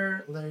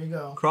here, there you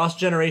go.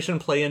 Cross-generation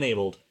play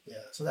enabled. Yeah,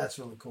 so that's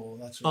really cool.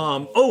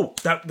 Cool. Oh,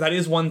 that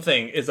is one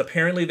thing. Is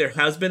apparently there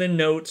has been a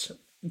note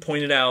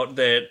pointed out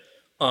that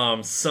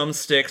some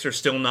sticks are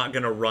still not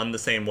going to run the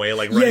same way.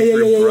 Like running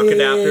through Brook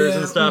adapters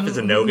and stuff is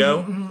a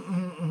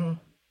no-go.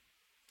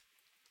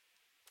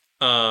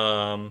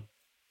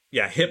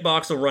 Yeah,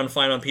 Hitbox will run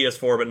fine on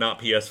PS4, but not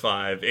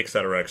PS5,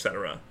 etc.,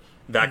 etc.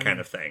 That kind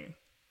of thing.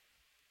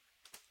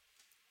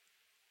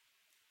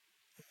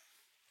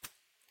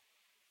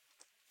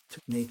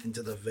 Took Nathan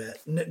to the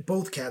vet.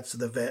 Both cats to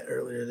the vet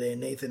earlier today.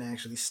 Nathan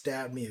actually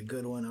stabbed me a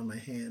good one on my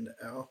hand.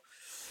 Ow.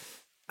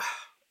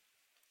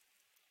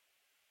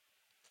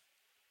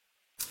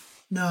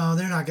 No,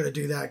 they're not going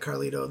to do that,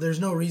 Carlito.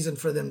 There's no reason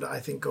for them to, I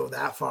think, go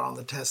that far on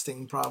the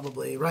testing,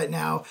 probably. Right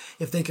now,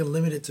 if they can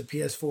limit it to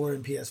PS4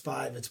 and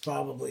PS5, it's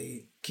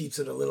probably keeps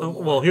it a little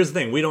more. Well, here's the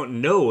thing. We don't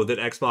know that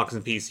Xbox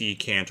and PC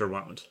can't or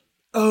won't.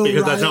 Oh,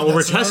 because that's not what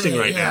we're testing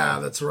right now. Yeah,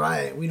 that's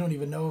right. We don't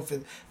even know if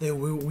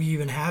we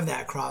even have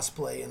that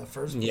crossplay in the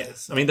first place. Yeah.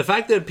 So. I mean, the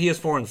fact that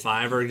PS4 and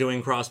 5 are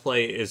doing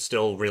crossplay is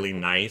still really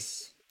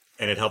nice,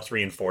 and it helps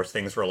reinforce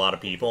things for a lot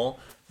of people.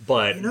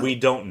 But we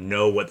don't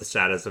know what the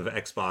status of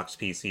Xbox,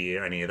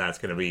 PC, or any of that's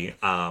going to be.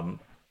 On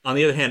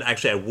the other hand,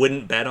 actually, I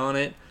wouldn't bet on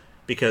it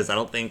because I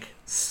don't think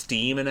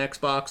Steam and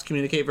Xbox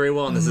communicate very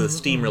well, and this is a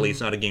Steam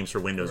release, not a Games for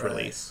Windows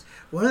release.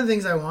 One of the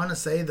things I want to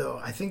say, though,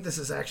 I think this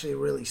is actually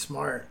really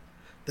smart,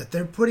 that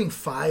they're putting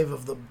 5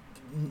 of the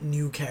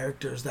new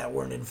characters that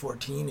weren't in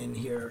 14 in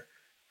here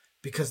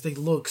because they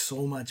look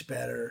so much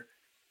better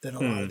than a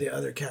lot of the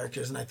other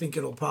characters, and I think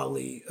it'll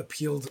probably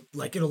appeal to,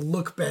 like, it'll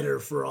look better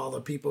for all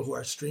the people who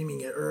are streaming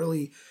it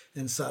early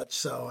and such.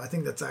 So I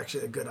think that's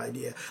actually a good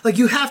idea. Like,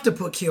 you have to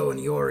put Kyo and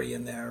Yori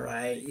in there,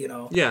 right?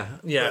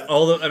 Yeah.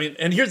 Although, I mean,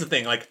 and here's the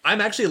thing: like,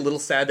 I'm actually a little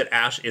sad that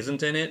Ash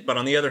isn't in it, but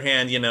on the other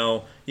hand, you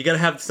got to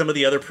have some of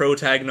the other pro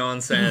tag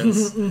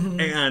nonsense,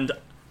 and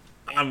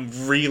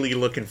I'm really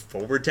looking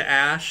forward to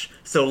Ash,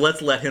 so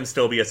let's let him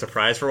still be a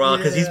surprise for a while,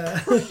 because he's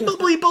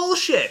probably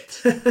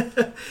bullshit.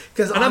 And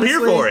I'm here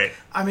for it.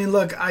 I mean,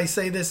 look, I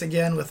say this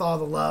again with all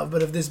the love,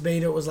 but if this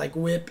beta was like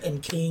Whip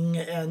and King,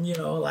 and,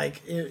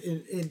 like,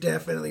 it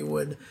definitely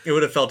would. It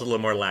would have felt a little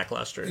more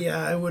lackluster.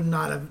 Yeah, it would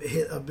not have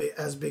hit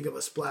as big of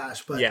a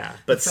splash. But yeah,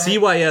 but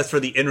CYS for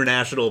the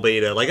international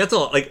beta, like, that's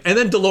all. Like, and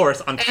then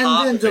Dolores on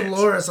top. And then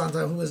Dolores on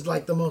top, who was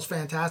like the most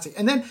fantastic.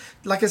 And then,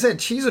 like I said,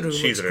 Chizuru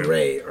looks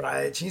great,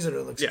 right?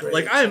 Chizuru looks great.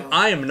 Like,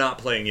 I am not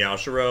playing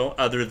Yashiro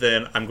other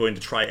than I'm going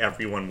to try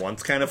everyone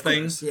once kind of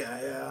thing.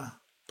 Yeah.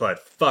 But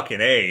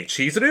fucking A,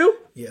 Chizuru?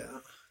 Yeah.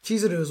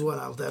 Chizuru is one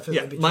I'll definitely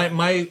Yeah,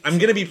 be I'm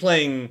gonna be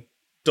playing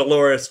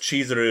Dolores,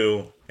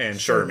 Chizuru, and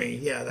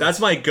Shermie. Yeah, that's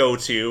my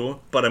go-to.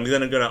 But I'm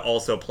gonna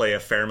also play a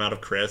fair amount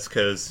of Chris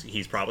because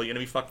he's probably gonna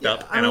be fucked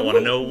up, and I want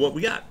to know what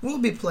we got. We'll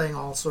be playing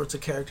all sorts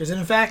of characters, and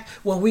in fact,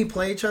 when we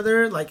play each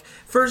other, like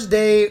first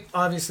day,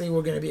 obviously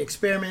we're gonna be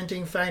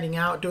experimenting, finding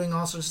out, doing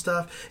all sorts of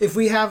stuff. If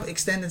we have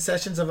extended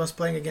sessions of us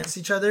playing against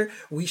each other,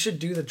 we should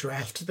do the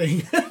draft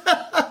thing.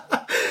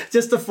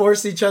 Just to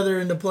force each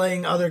other into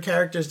playing other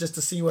characters just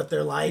to see what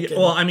they're like.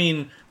 Well, I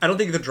mean, I don't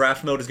think the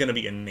draft mode is going to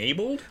be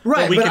enabled.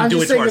 Right, but we can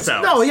do it to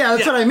ourselves. No, yeah,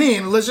 that's what I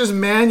mean. Let's just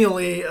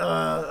manually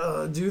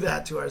do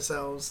that to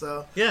ourselves.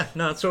 So yeah,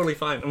 no, it's totally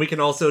fine. And we can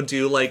also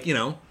do, like, you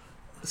know,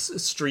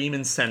 stream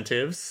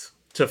incentives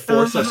to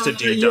force us to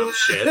do dumb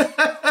shit.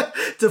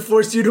 To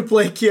force you to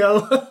play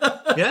Kyo.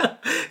 Yeah.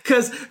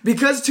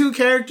 Because two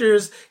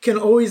characters can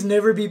always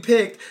never be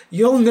picked,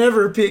 you'll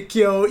never pick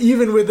Kyo,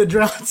 even with the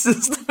draft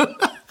system.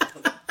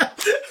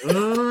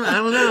 I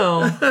don't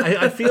know.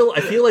 I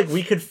feel like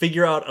we could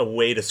figure out a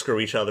way to screw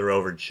each other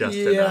over just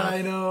enough. Yeah,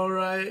 I know,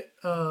 right?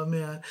 Oh,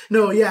 man.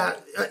 No, yeah.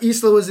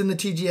 Isla was in the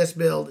TGS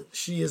build.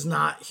 She is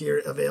not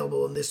here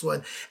available in this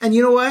one. And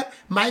you know what?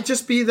 Might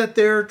just be that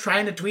they're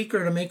trying to tweak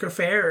her to make her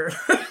fairer.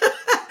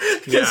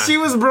 Because she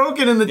was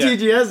broken in the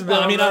TGS build.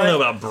 Well, I mean, I don't know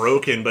about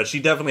broken, but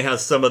she definitely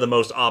has some of the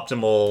most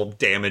optimal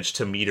damage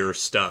to meter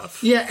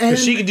stuff. Yeah, and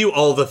she can do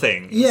all the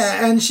things.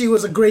 Yeah, and she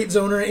was a great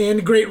zoner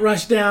and great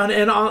rushdown,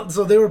 and all,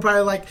 so they were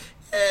probably like,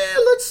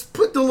 let's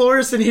put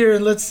Dolores in here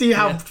and let's see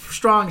how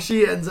strong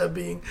she ends up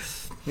being.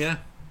 Yeah.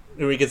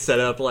 We could set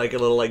up like a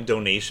little like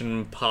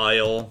donation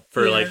pile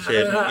for like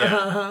shit.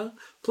 Yeah.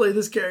 Play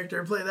this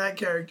character, play that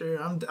character.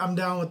 I'm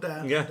down with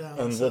that. Yeah,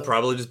 and we'll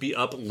probably just be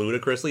up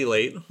ludicrously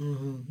late.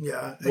 Mm-hmm.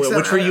 Yeah,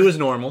 which for you is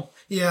normal.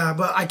 Yeah,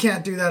 but I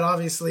can't do that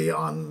obviously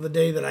on the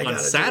day that I got on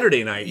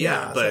Saturday night.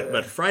 Yeah,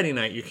 but Friday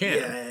night you can.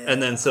 Yeah, and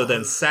then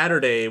then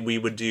Saturday we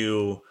would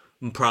do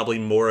probably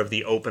more of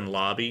the open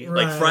lobby.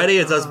 Right. Like Friday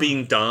is us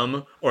being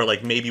dumb, or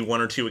like maybe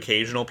one or two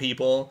occasional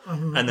people,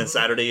 and then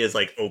Saturday is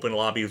like open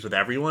lobbies with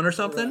everyone or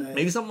something. Right.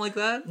 Maybe something like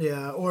that.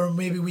 Yeah, or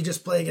maybe we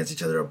just play against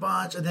each other a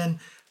bunch, and then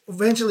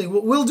eventually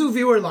we'll do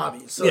viewer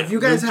lobbies. So if you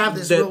guys have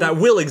this, that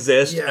will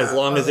exist as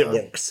long as it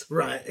works.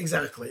 Right,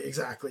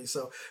 exactly.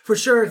 So for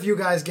sure, if you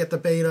guys get the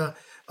beta,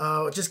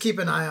 just keep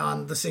an eye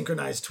on the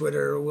synchronized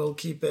Twitter. We'll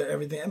keep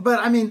everything.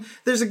 But I mean,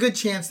 there's a good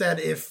chance that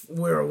if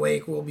we're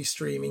awake, we'll be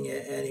streaming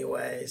it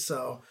anyway.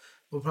 So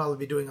we'll probably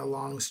be doing a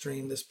long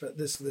stream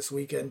this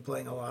weekend,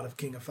 playing a lot of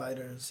King of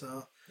Fighters.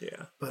 So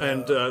yeah. But,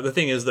 and the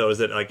thing is, though, is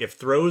that like if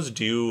throws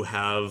do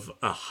have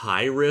a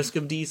high risk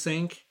of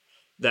desync,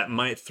 that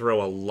might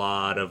throw a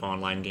lot of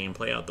online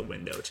gameplay out the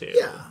window too.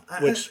 Yeah,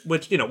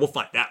 which you know we'll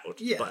find out.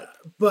 Yeah,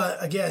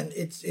 but again,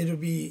 it'll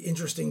be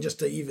interesting just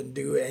to even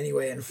do it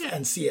anyway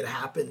and see it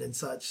happen and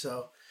such.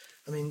 So,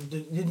 I mean,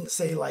 didn't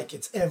say like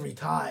it's every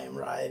time,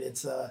 right?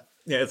 It's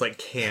it's like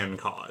can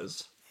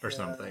cause or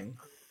something.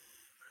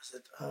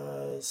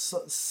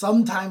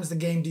 Sometimes the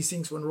game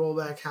desyncs when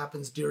rollback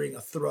happens during a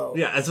throw.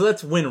 Yeah, and so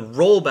that's when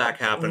rollback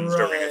happens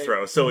during a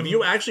throw. So if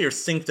you actually are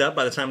synced up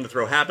by the time the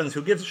throw happens,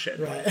 who gives a shit?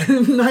 Right.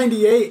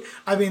 98,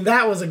 I mean,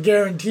 that was a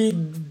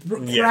guaranteed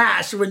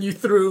crash when you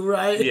threw,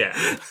 right? Yeah.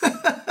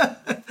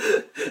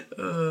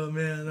 Oh,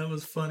 man, that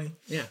was funny.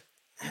 Yeah.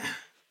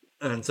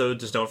 And so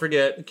just don't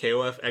forget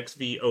KOF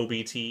XV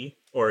OBT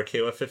or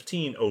KOF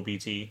 15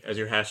 OBT as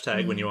your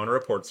hashtag when you want to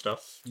report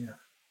stuff. Yeah.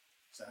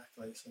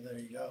 Exactly. So there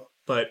you go.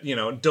 But, you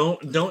know,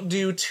 don't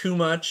do too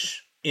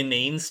much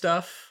inane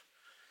stuff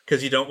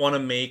because you don't want to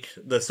make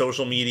the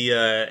social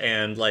media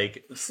and,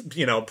 like,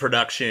 you know,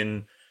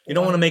 production. You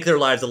don't want to make their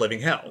lives a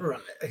living hell. Right.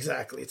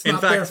 Exactly. It's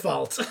not their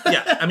fault.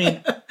 Yeah. I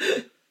mean,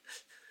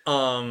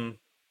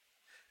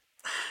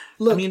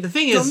 look, I mean, the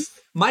thing is,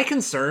 my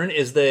concern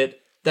is that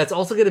that's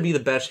also going to be the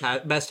best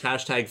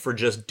hashtag for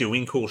just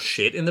doing cool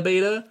shit in the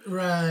beta.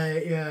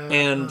 Right, yeah.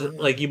 And,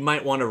 like, you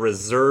might want to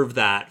reserve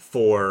that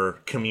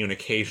for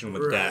communication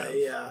with dev.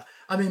 Yeah.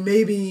 I mean,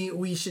 maybe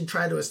we should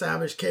try to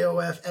establish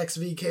KOF,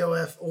 XV,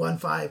 KOF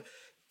 15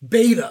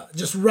 beta.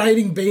 Just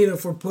writing beta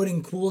for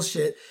putting cool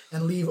shit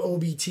and leave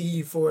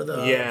OBT for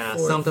the... Yeah,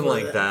 something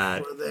like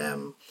that. For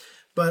them.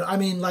 But, I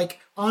mean, like,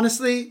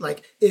 honestly,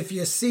 like, if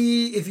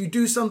you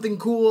do something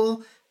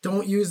cool...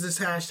 Don't use this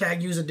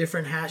hashtag, use a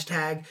different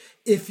hashtag.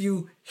 If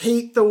you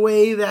hate the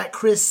way that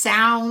Chris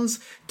sounds,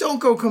 don't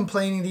go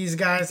complaining these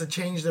guys to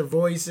change their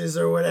voices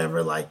or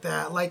whatever like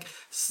that. Like,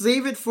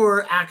 save it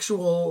for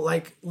actual,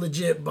 like,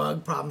 legit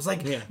bug problems.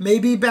 Like,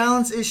 maybe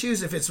balance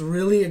issues if it's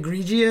really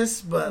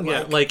egregious, but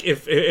like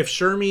if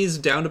Shermie's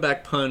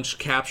down-to-back punch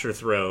capture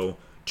throw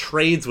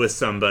trades with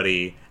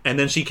somebody and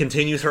then she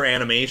continues her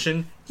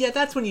animation,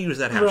 that's when you use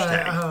that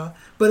hashtag. Right,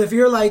 But if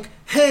you're like,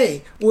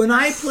 hey, when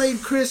I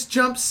played Chris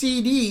Jump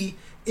CD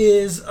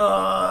is,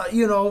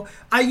 you know,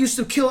 I used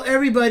to kill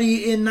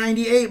everybody in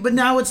 98, but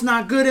now it's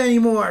not good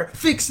anymore.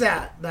 Fix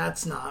that.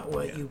 That's not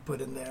what you put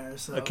in there.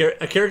 So a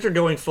character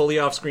going fully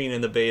off screen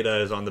in the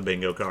beta is on the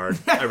bingo card.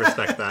 I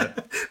respect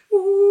that.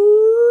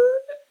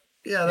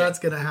 Yeah, that's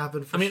gonna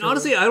happen. For I mean, sure.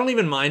 honestly, I don't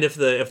even mind if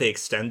they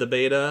extend the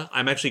beta.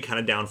 I'm actually kind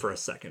of down for a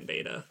second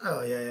beta.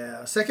 Oh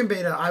yeah. Second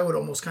beta, I would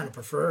almost kind of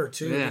prefer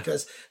too,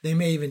 because they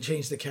may even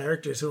change the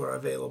characters who are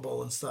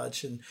available and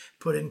such, and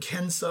put in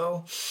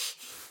Kenso.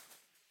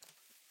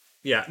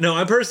 Yeah, no,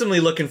 I'm personally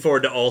looking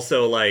forward to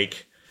also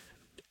like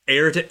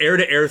air to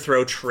air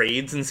throw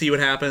trades and see what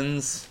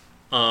happens.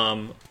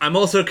 I'm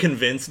also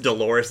convinced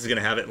Dolores is going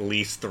to have at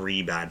least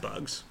 3 bad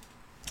bugs.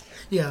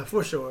 Yeah,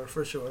 for sure.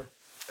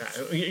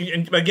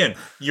 And again,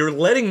 you're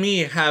letting me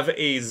have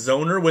a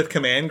zoner with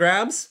command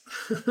grabs?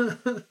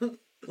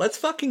 Let's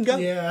fucking go.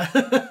 Yeah.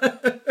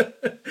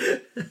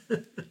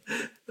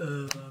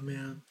 Oh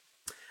man.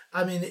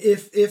 I mean,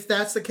 if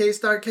that's the case,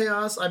 Dark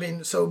Chaos, I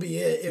mean, so be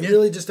it. It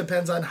really just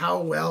depends on how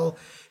well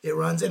it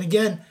runs. And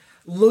again,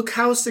 look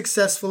how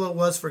successful it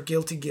was for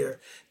Guilty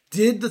Gear.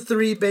 Did the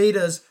 3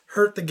 betas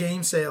hurt the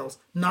game sales?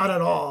 Not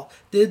at all.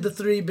 Did the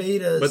 3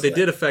 betas... But they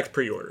did affect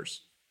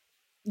pre-orders.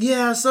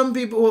 Yeah, some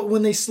people,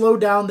 when they slowed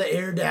down the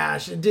air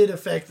dash, it did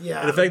affect, It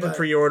affected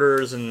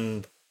pre-orders,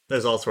 and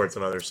there's all sorts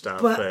of other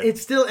stuff. But it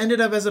still ended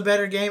up as a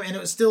better game, and it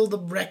was still the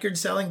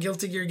record-selling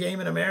Guilty Gear game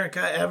in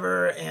America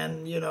ever,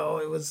 and, you know,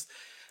 it was...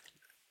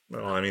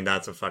 Well, I mean,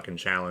 that's a fucking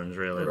challenge,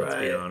 really, let's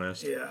be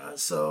honest. Yeah,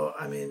 so,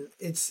 I mean,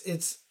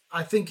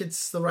 I think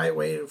it's the right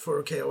way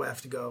for KOF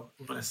to go,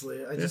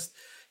 honestly.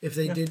 If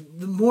they did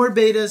the more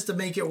betas to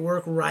make it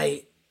work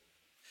right.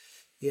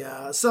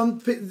 Yeah,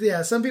 some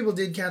people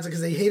did cancel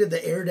because they hated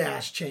the air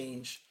dash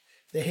change.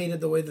 They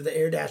hated the way that the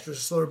air dash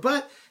was slower,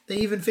 but they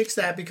even fixed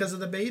that because of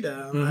the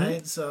beta,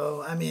 right?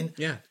 So, I mean,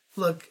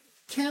 look,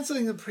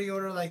 canceling the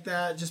pre-order like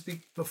that,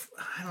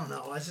 I don't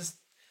know,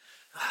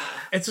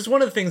 it's just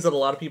one of the things that a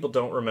lot of people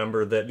don't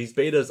remember, that these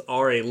betas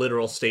are a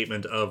literal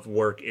statement of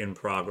work in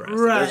progress.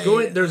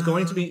 Right. There's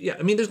going to be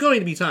there's going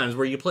to be times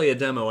where you play a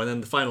demo and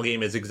then the final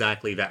game is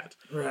exactly that.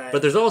 Right.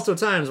 But there's also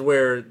times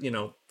where, you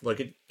know, like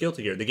at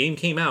Guilty Gear, the game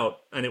came out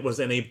and it was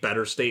in a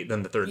better state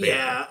than the third beta.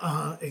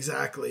 Yeah,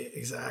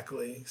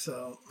 exactly.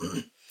 So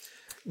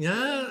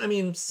yeah, I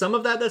mean, some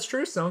of that's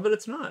true, some of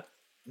it's not.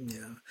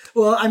 Yeah.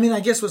 Well, I mean, I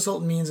guess what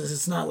Sultan means is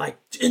it's not like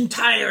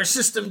entire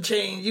system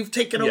change. You've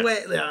taken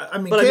away. Yeah. I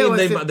mean,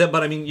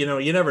 but I mean, you know,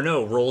 you never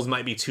know. Rolls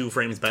might be 2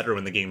 frames better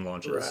when the game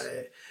launches.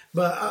 Right.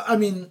 But I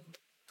mean,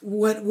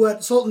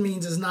 what Sultan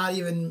means is not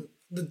even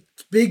the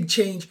big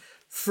change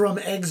from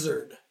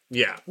Exerd.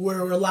 Yeah.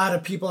 Where a lot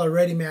of people are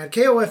already mad.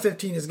 KOF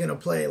 15 is going to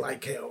play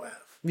like KOF.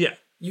 Yeah.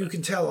 You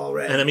can tell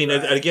already. And I mean,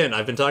 again,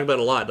 I've been talking about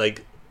it a lot.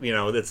 Like, you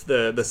know, it's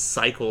the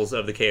cycles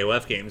of the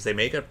KOF games. They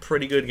make a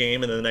pretty good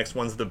game, and then the next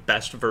one's the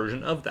best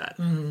version of that.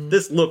 Mm-hmm.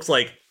 This looks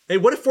like, hey,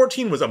 what if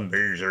 14 was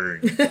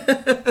amazing?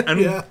 And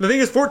the thing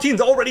is,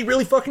 14's already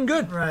really fucking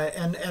good. Right,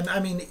 and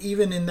I mean,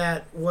 even in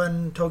that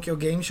one Tokyo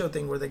Game Show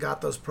thing where they got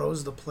those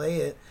pros to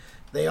play it,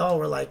 they all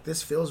were like,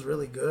 this feels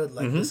really good.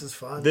 Like, this is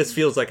fun. This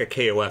feels like a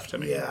KOF to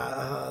me.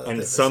 Yeah.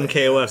 And some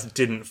KOFs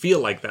didn't feel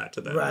like that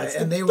to them. Right,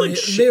 and they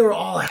were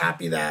all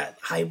happy that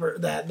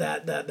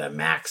that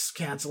max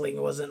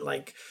canceling wasn't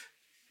like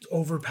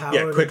overpowered.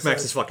 Yeah, Quick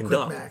Max is fucking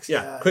dumb.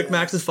 Quick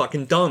Max is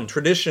fucking dumb,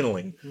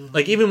 traditionally. Mm-hmm.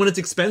 Like, even when it's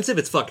expensive,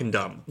 it's fucking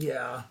dumb.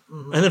 Yeah.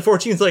 Mm-hmm. And then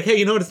 14's like, hey,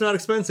 you know what? It's not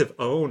expensive.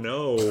 Oh,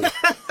 no.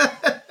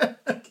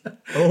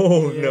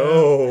 Oh,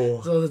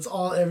 no. So that's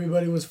all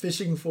everybody was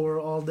fishing for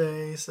all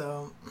day,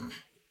 so...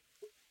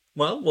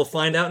 Well, we'll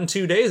find out in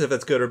 2 days if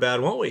it's good or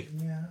bad, won't we?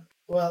 Yeah.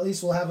 Well, at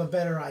least we'll have a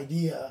better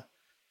idea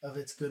of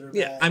it's good or bad.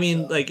 Yeah, I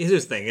mean, like,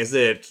 here's the thing, is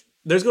that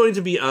there's going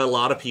to be a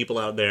lot of people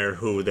out there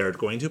who they're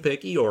going to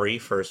pick Iori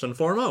first and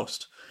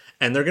foremost.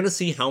 And they're going to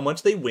see how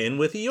much they win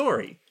with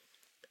Iori.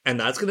 And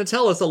that's going to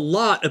tell us a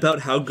lot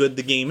about how good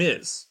the game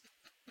is.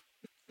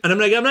 And I'm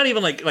not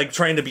even like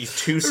trying to be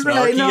too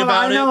snarky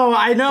about it.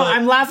 I know.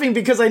 I'm laughing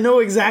because I know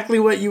exactly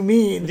what you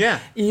mean. Yeah.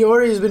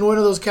 Iori has been one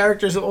of those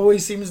characters that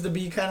always seems to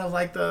be kind of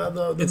like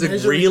the it's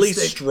a really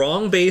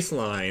strong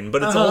baseline,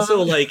 but it's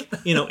also like,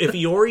 you know, if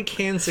Iori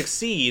can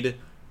succeed,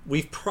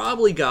 we've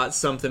probably got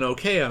something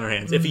okay on our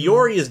hands. If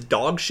Iori is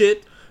dog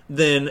shit,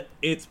 then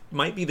it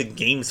might be the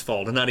game's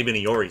fault and not even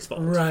Iori's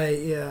fault. Right,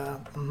 yeah.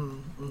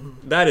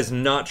 That is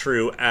not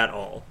true at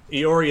all.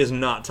 Iori is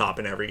not top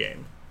in every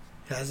game.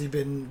 Has he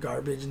been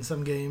garbage in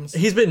some games?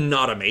 He's been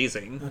not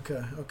amazing.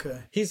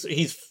 Okay.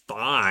 He's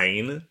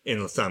fine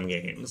in some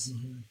games.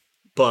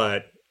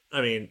 But,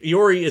 I mean,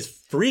 Iori is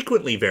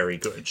frequently very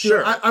good.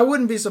 Sure. I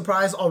wouldn't be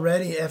surprised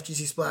already,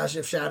 FGC Splash,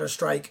 if Shadow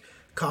Strike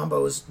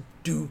combos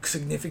do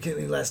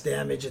significantly less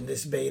damage in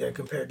this beta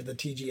compared to the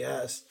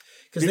TGS.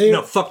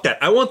 No, fuck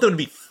that. I want them to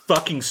be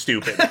fucking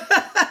stupid.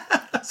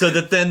 So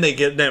that then they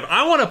get them.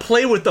 I want to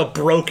play with the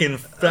broken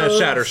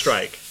Shatter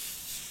Strike.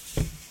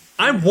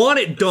 I want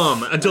it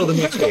dumb until the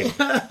next game.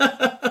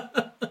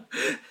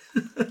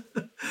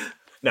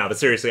 No, but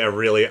seriously, I'm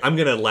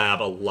going to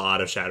lab a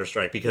lot of Shatter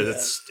Strike because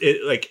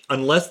it's like,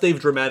 unless they've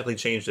dramatically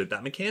changed it,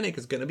 that mechanic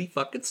is going to be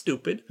fucking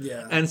stupid.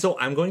 Yeah. And so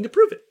I'm going to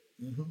prove it.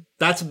 Mm-hmm.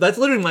 That's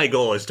literally my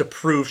goal, is to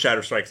prove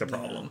Shatter Strike's a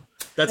problem.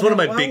 That's one of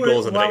my big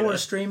goals of the While beta. we're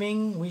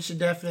streaming, we should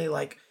definitely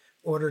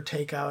order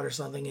takeout or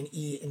something and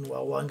eat, and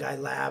while one guy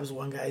labs,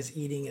 one guy's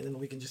eating, and then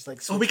we can just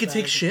like. Oh, we could switch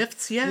take back.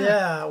 shifts? Yeah.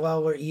 Yeah,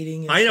 while we're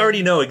eating. and I stuff.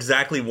 already know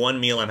exactly one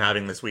meal I'm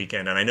having this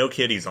weekend, and I know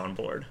Kitty's on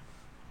board.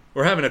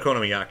 We're having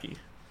okonomiyaki.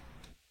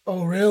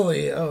 Oh,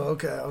 really? Oh,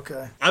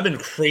 okay. I've been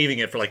craving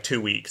it for like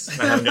 2 weeks.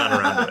 I haven't gotten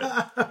around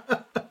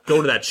to it.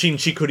 Go to that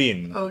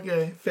Shinchikurin.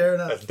 Okay, fair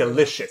enough. That's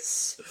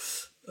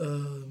delicious.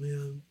 Oh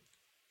man.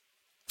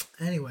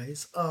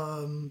 Anyways,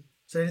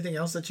 is there anything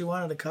else that you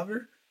wanted to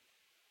cover?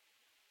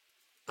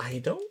 I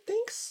don't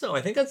think so.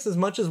 I think that's as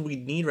much as we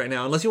need right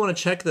now. Unless you want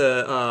to check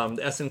the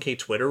SNK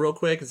Twitter real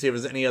quick and see if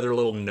there's any other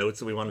little notes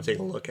that we want to take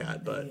a look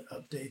at. But Any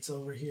updates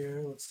over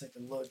here. Let's take a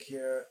look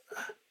here.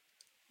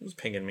 who's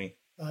pinging me?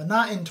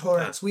 Not in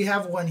Torrance. We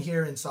have one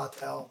here in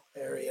Sawtell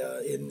area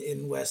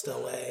in West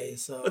LA.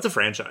 So It's a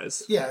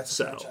franchise. yeah, it's a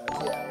so. franchise.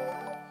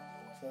 Yeah.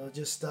 So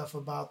just stuff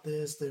about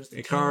this. There's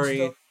the Ikari.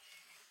 Team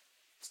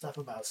stuff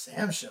about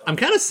Sam Show. I'm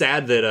kind of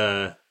sad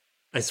that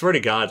I swear to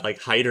God, like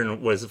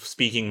Hydern was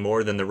speaking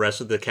more than the rest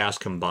of the cast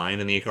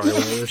combined in the Ikari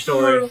Warrior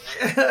story.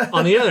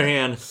 On the other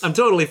hand, I'm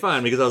totally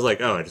fine because I was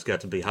like, oh, I just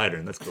got to be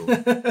Hydern. That's cool.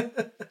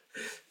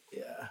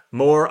 Yeah.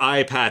 More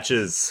eye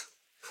patches.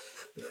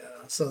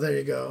 So there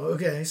you go.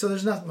 Okay, so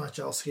there's not much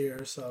else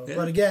here. So, Yeah.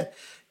 but again,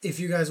 if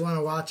you guys want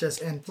to watch us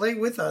and play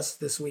with us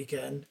this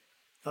weekend,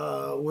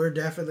 we're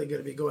definitely going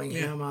to be going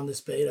ham on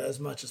this beta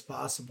as much as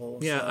possible.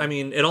 Yeah, so. I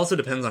mean, it also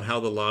depends on how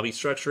the lobby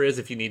structure is.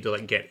 If you need to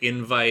like get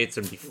invites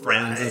and be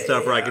friends and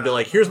stuff, or I could be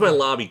like, here's my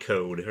lobby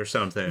code or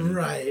something.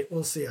 Right.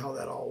 We'll see how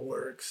that all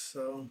works.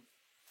 So,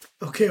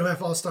 okay,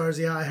 KOF All Stars.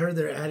 Yeah, I heard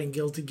they're adding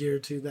Guilty Gear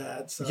to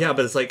that. So. Yeah,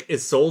 but it's like,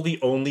 is Soul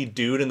the only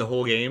dude in the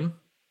whole game?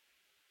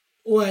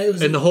 Well, it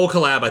was In the whole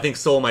collab, I think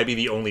Soul might be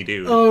the only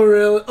dude. Oh,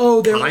 really?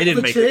 Oh, they're I didn't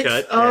the make the chicks?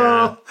 cut,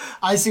 Oh,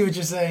 I see what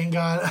you're saying,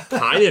 God.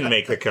 I didn't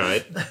make the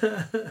cut.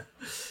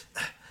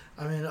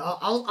 I mean,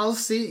 I'll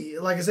see.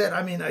 Like I said,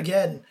 I mean,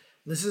 again,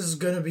 this is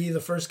going to be the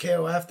first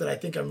KOF that I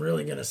think I'm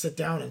really going to sit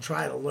down and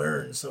try to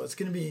learn. So it's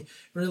going to be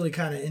really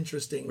kind of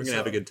interesting. We're going to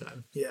have a good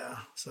time. Yeah.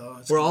 So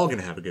We're all going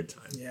to have a good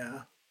time.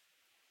 Yeah.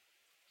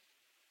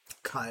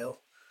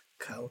 Kyle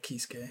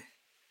Kisuke.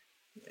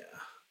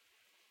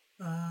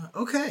 Yeah.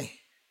 Okay.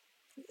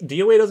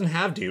 DOA doesn't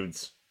have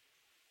dudes.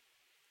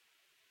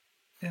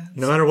 Yeah.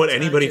 No matter what it's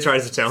anybody accurate.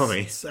 tries to tell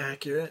me. It's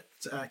accurate.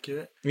 It's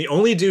accurate. The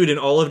only dude in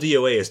all of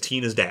DOA is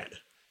Tina's dad.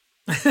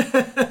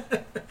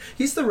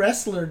 He's the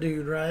wrestler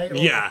dude, right?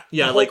 Yeah,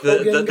 The like Hulk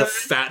Hogan the guy?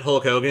 fat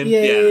Hulk Hogan.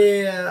 Yeah.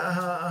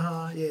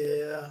 Yeah,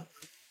 Yeah.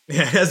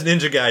 it has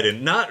Ninja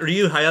Gaiden. Not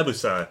Ryu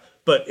Hayabusa,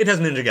 but it has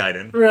Ninja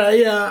Gaiden. Right,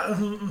 yeah.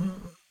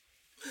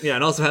 Yeah,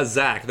 and also has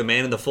Zack, the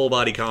man in the full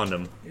body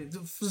condom.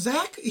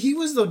 Zach, he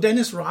was the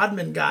Dennis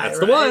Rodman guy, That's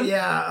right? the one.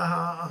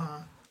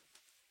 Yeah,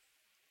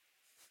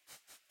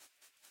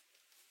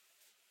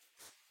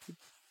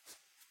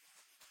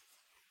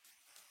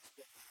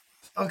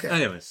 Okay.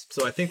 Anyways,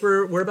 so I think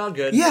we're about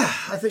good. Yeah,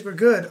 I think we're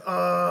good.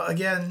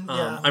 Again,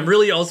 yeah. I'm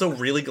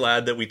really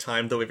glad that we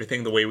timed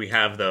everything the way we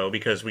have, though,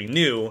 because we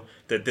knew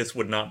that this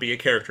would not be a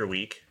character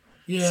week.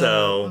 Yeah.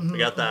 So we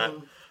got that,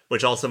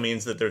 which also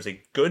means that there's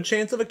a good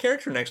chance of a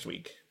character next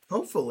week.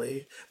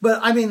 Hopefully. But,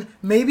 I mean,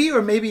 maybe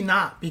or maybe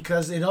not,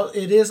 because it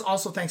is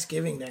also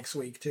Thanksgiving next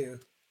week, too.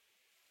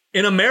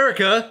 In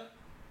America.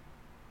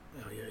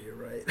 Oh, yeah, you're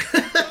right.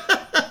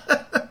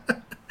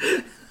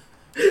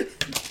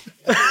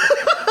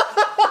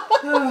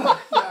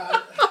 Oh,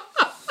 God.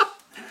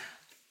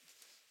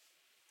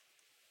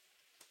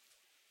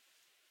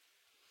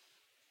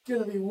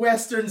 Gonna be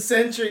Western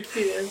centric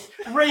here.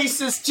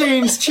 Racist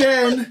James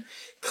Chen.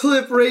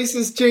 Clip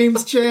racist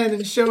James Chen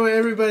and show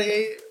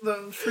everybody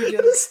the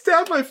freaking.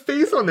 Stab my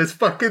face on this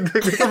fucking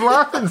thing. I'm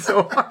laughing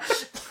so hard.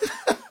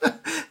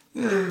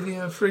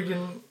 Yeah,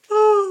 freaking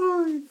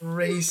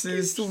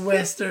racist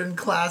Western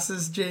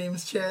classist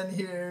James Chen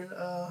here.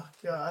 Oh,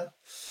 God.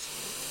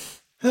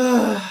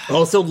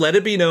 Also, let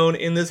it be known,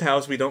 in this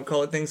house, we don't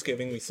call it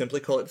Thanksgiving. We simply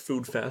call it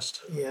Food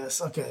Fest.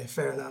 Yes, okay,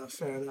 fair enough,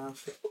 fair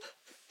enough.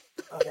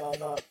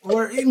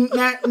 Or in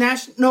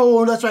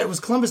no, that's right. It was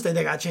Columbus Day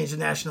that got changed to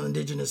National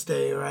Indigenous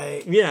Day,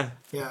 right? Yeah.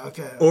 Yeah,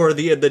 okay. Or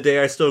the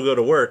day I still go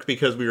to work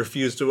because we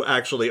refuse to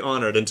actually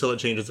honor it until it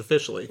changes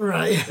officially.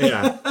 Right.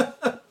 Yeah.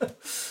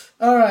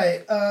 All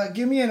right.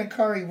 Give me an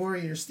Ikari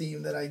Warriors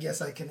theme that I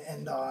guess I can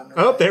end on. Right?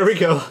 Oh, there we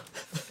go.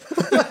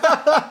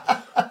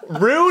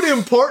 Rude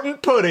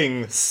important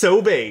pudding,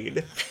 so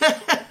bade.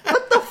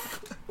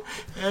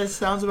 That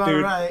sounds about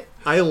Dude, right.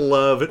 I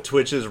love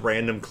Twitch's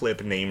random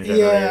clip name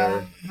generator.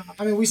 Yeah.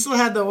 I mean, we still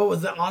had what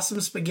was the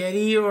awesome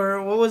spaghetti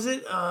or what was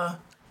it?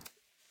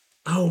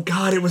 Oh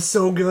god, it was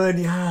so good.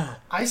 Yeah.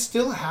 I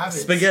still have it.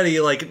 Spaghetti,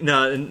 like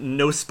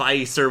no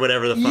spice or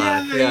whatever the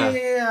fuck.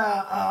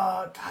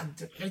 Yeah.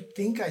 God, I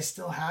think I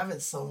still have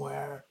it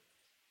somewhere.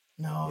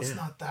 No, it's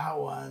not that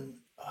one.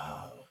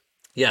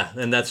 Yeah,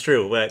 and that's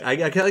true. But I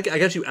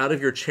got you out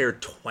of your chair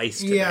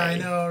twice today. Yeah, I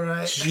know,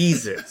 right?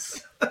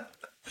 Jesus.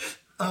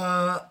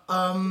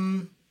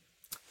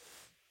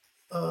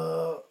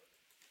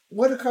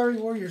 What Ikari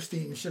Warriors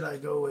theme should I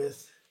go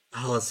with?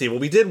 let's see. Well,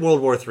 we did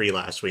World War III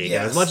last week. And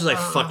Yes. as much as I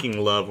fucking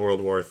love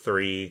World War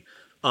III,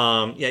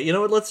 yeah, you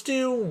know what? Let's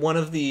do one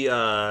of the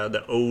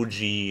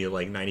OG,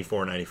 like,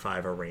 94,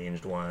 95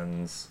 arranged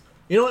ones.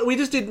 You know what? We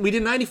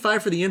did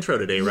 95 for the intro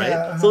today, right?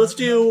 Yeah. So let's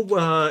do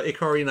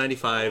Ikari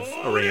 95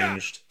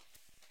 arranged.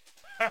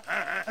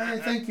 I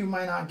thank you,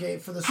 Minot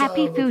Gate, for the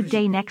Happy sub. Food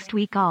Day next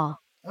week,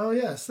 all. Oh,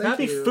 yes. Thank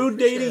Happy you. Food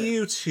Day to Appreciate it.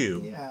 you,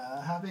 too.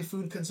 Yeah, happy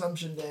Food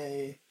Consumption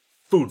Day.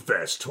 Food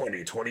Fest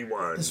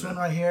 2021. This one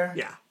right here?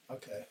 Yeah.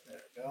 Okay,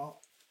 there we go.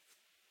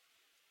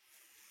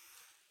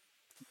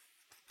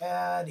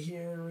 Add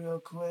here real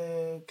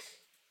quick.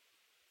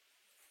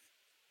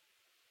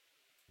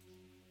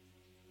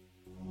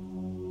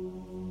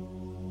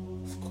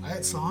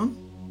 Quiet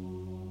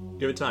song?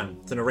 Give it time.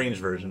 It's an arranged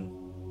version.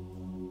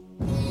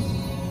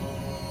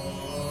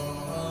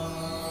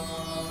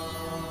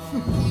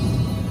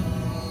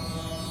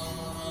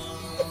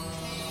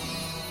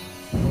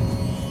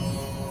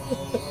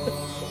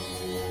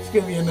 It's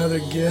gonna be another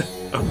gift.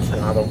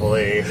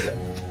 Probably.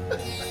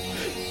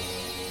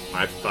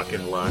 My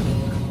fucking luck.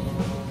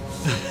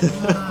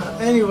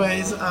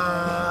 Anyways,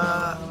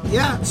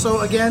 yeah,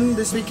 so again,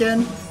 this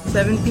weekend,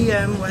 7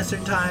 p.m.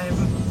 Western Time,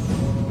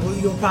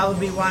 you'll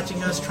probably be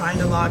watching us trying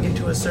to log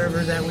into a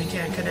server that we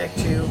can't connect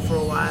to for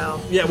a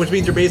while. Yeah, which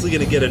means you're basically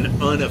going to get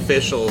an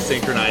unofficial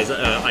synchronized,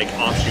 like,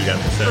 offshoot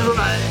episode.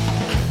 Right.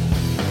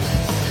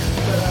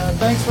 But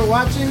thanks for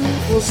watching.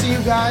 We'll see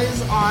you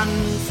guys on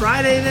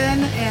Friday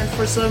then, and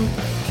for some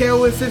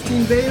KOF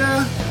 15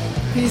 beta.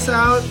 Peace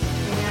out,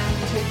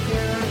 and take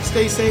care.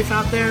 Stay safe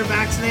out there,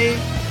 vaccinate,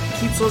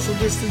 keep social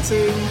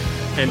distancing.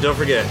 And don't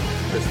forget,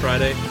 this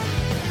Friday,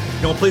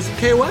 you want to play some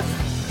KOF?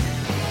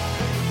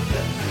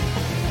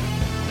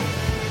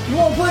 You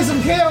want to play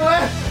some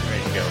KOF?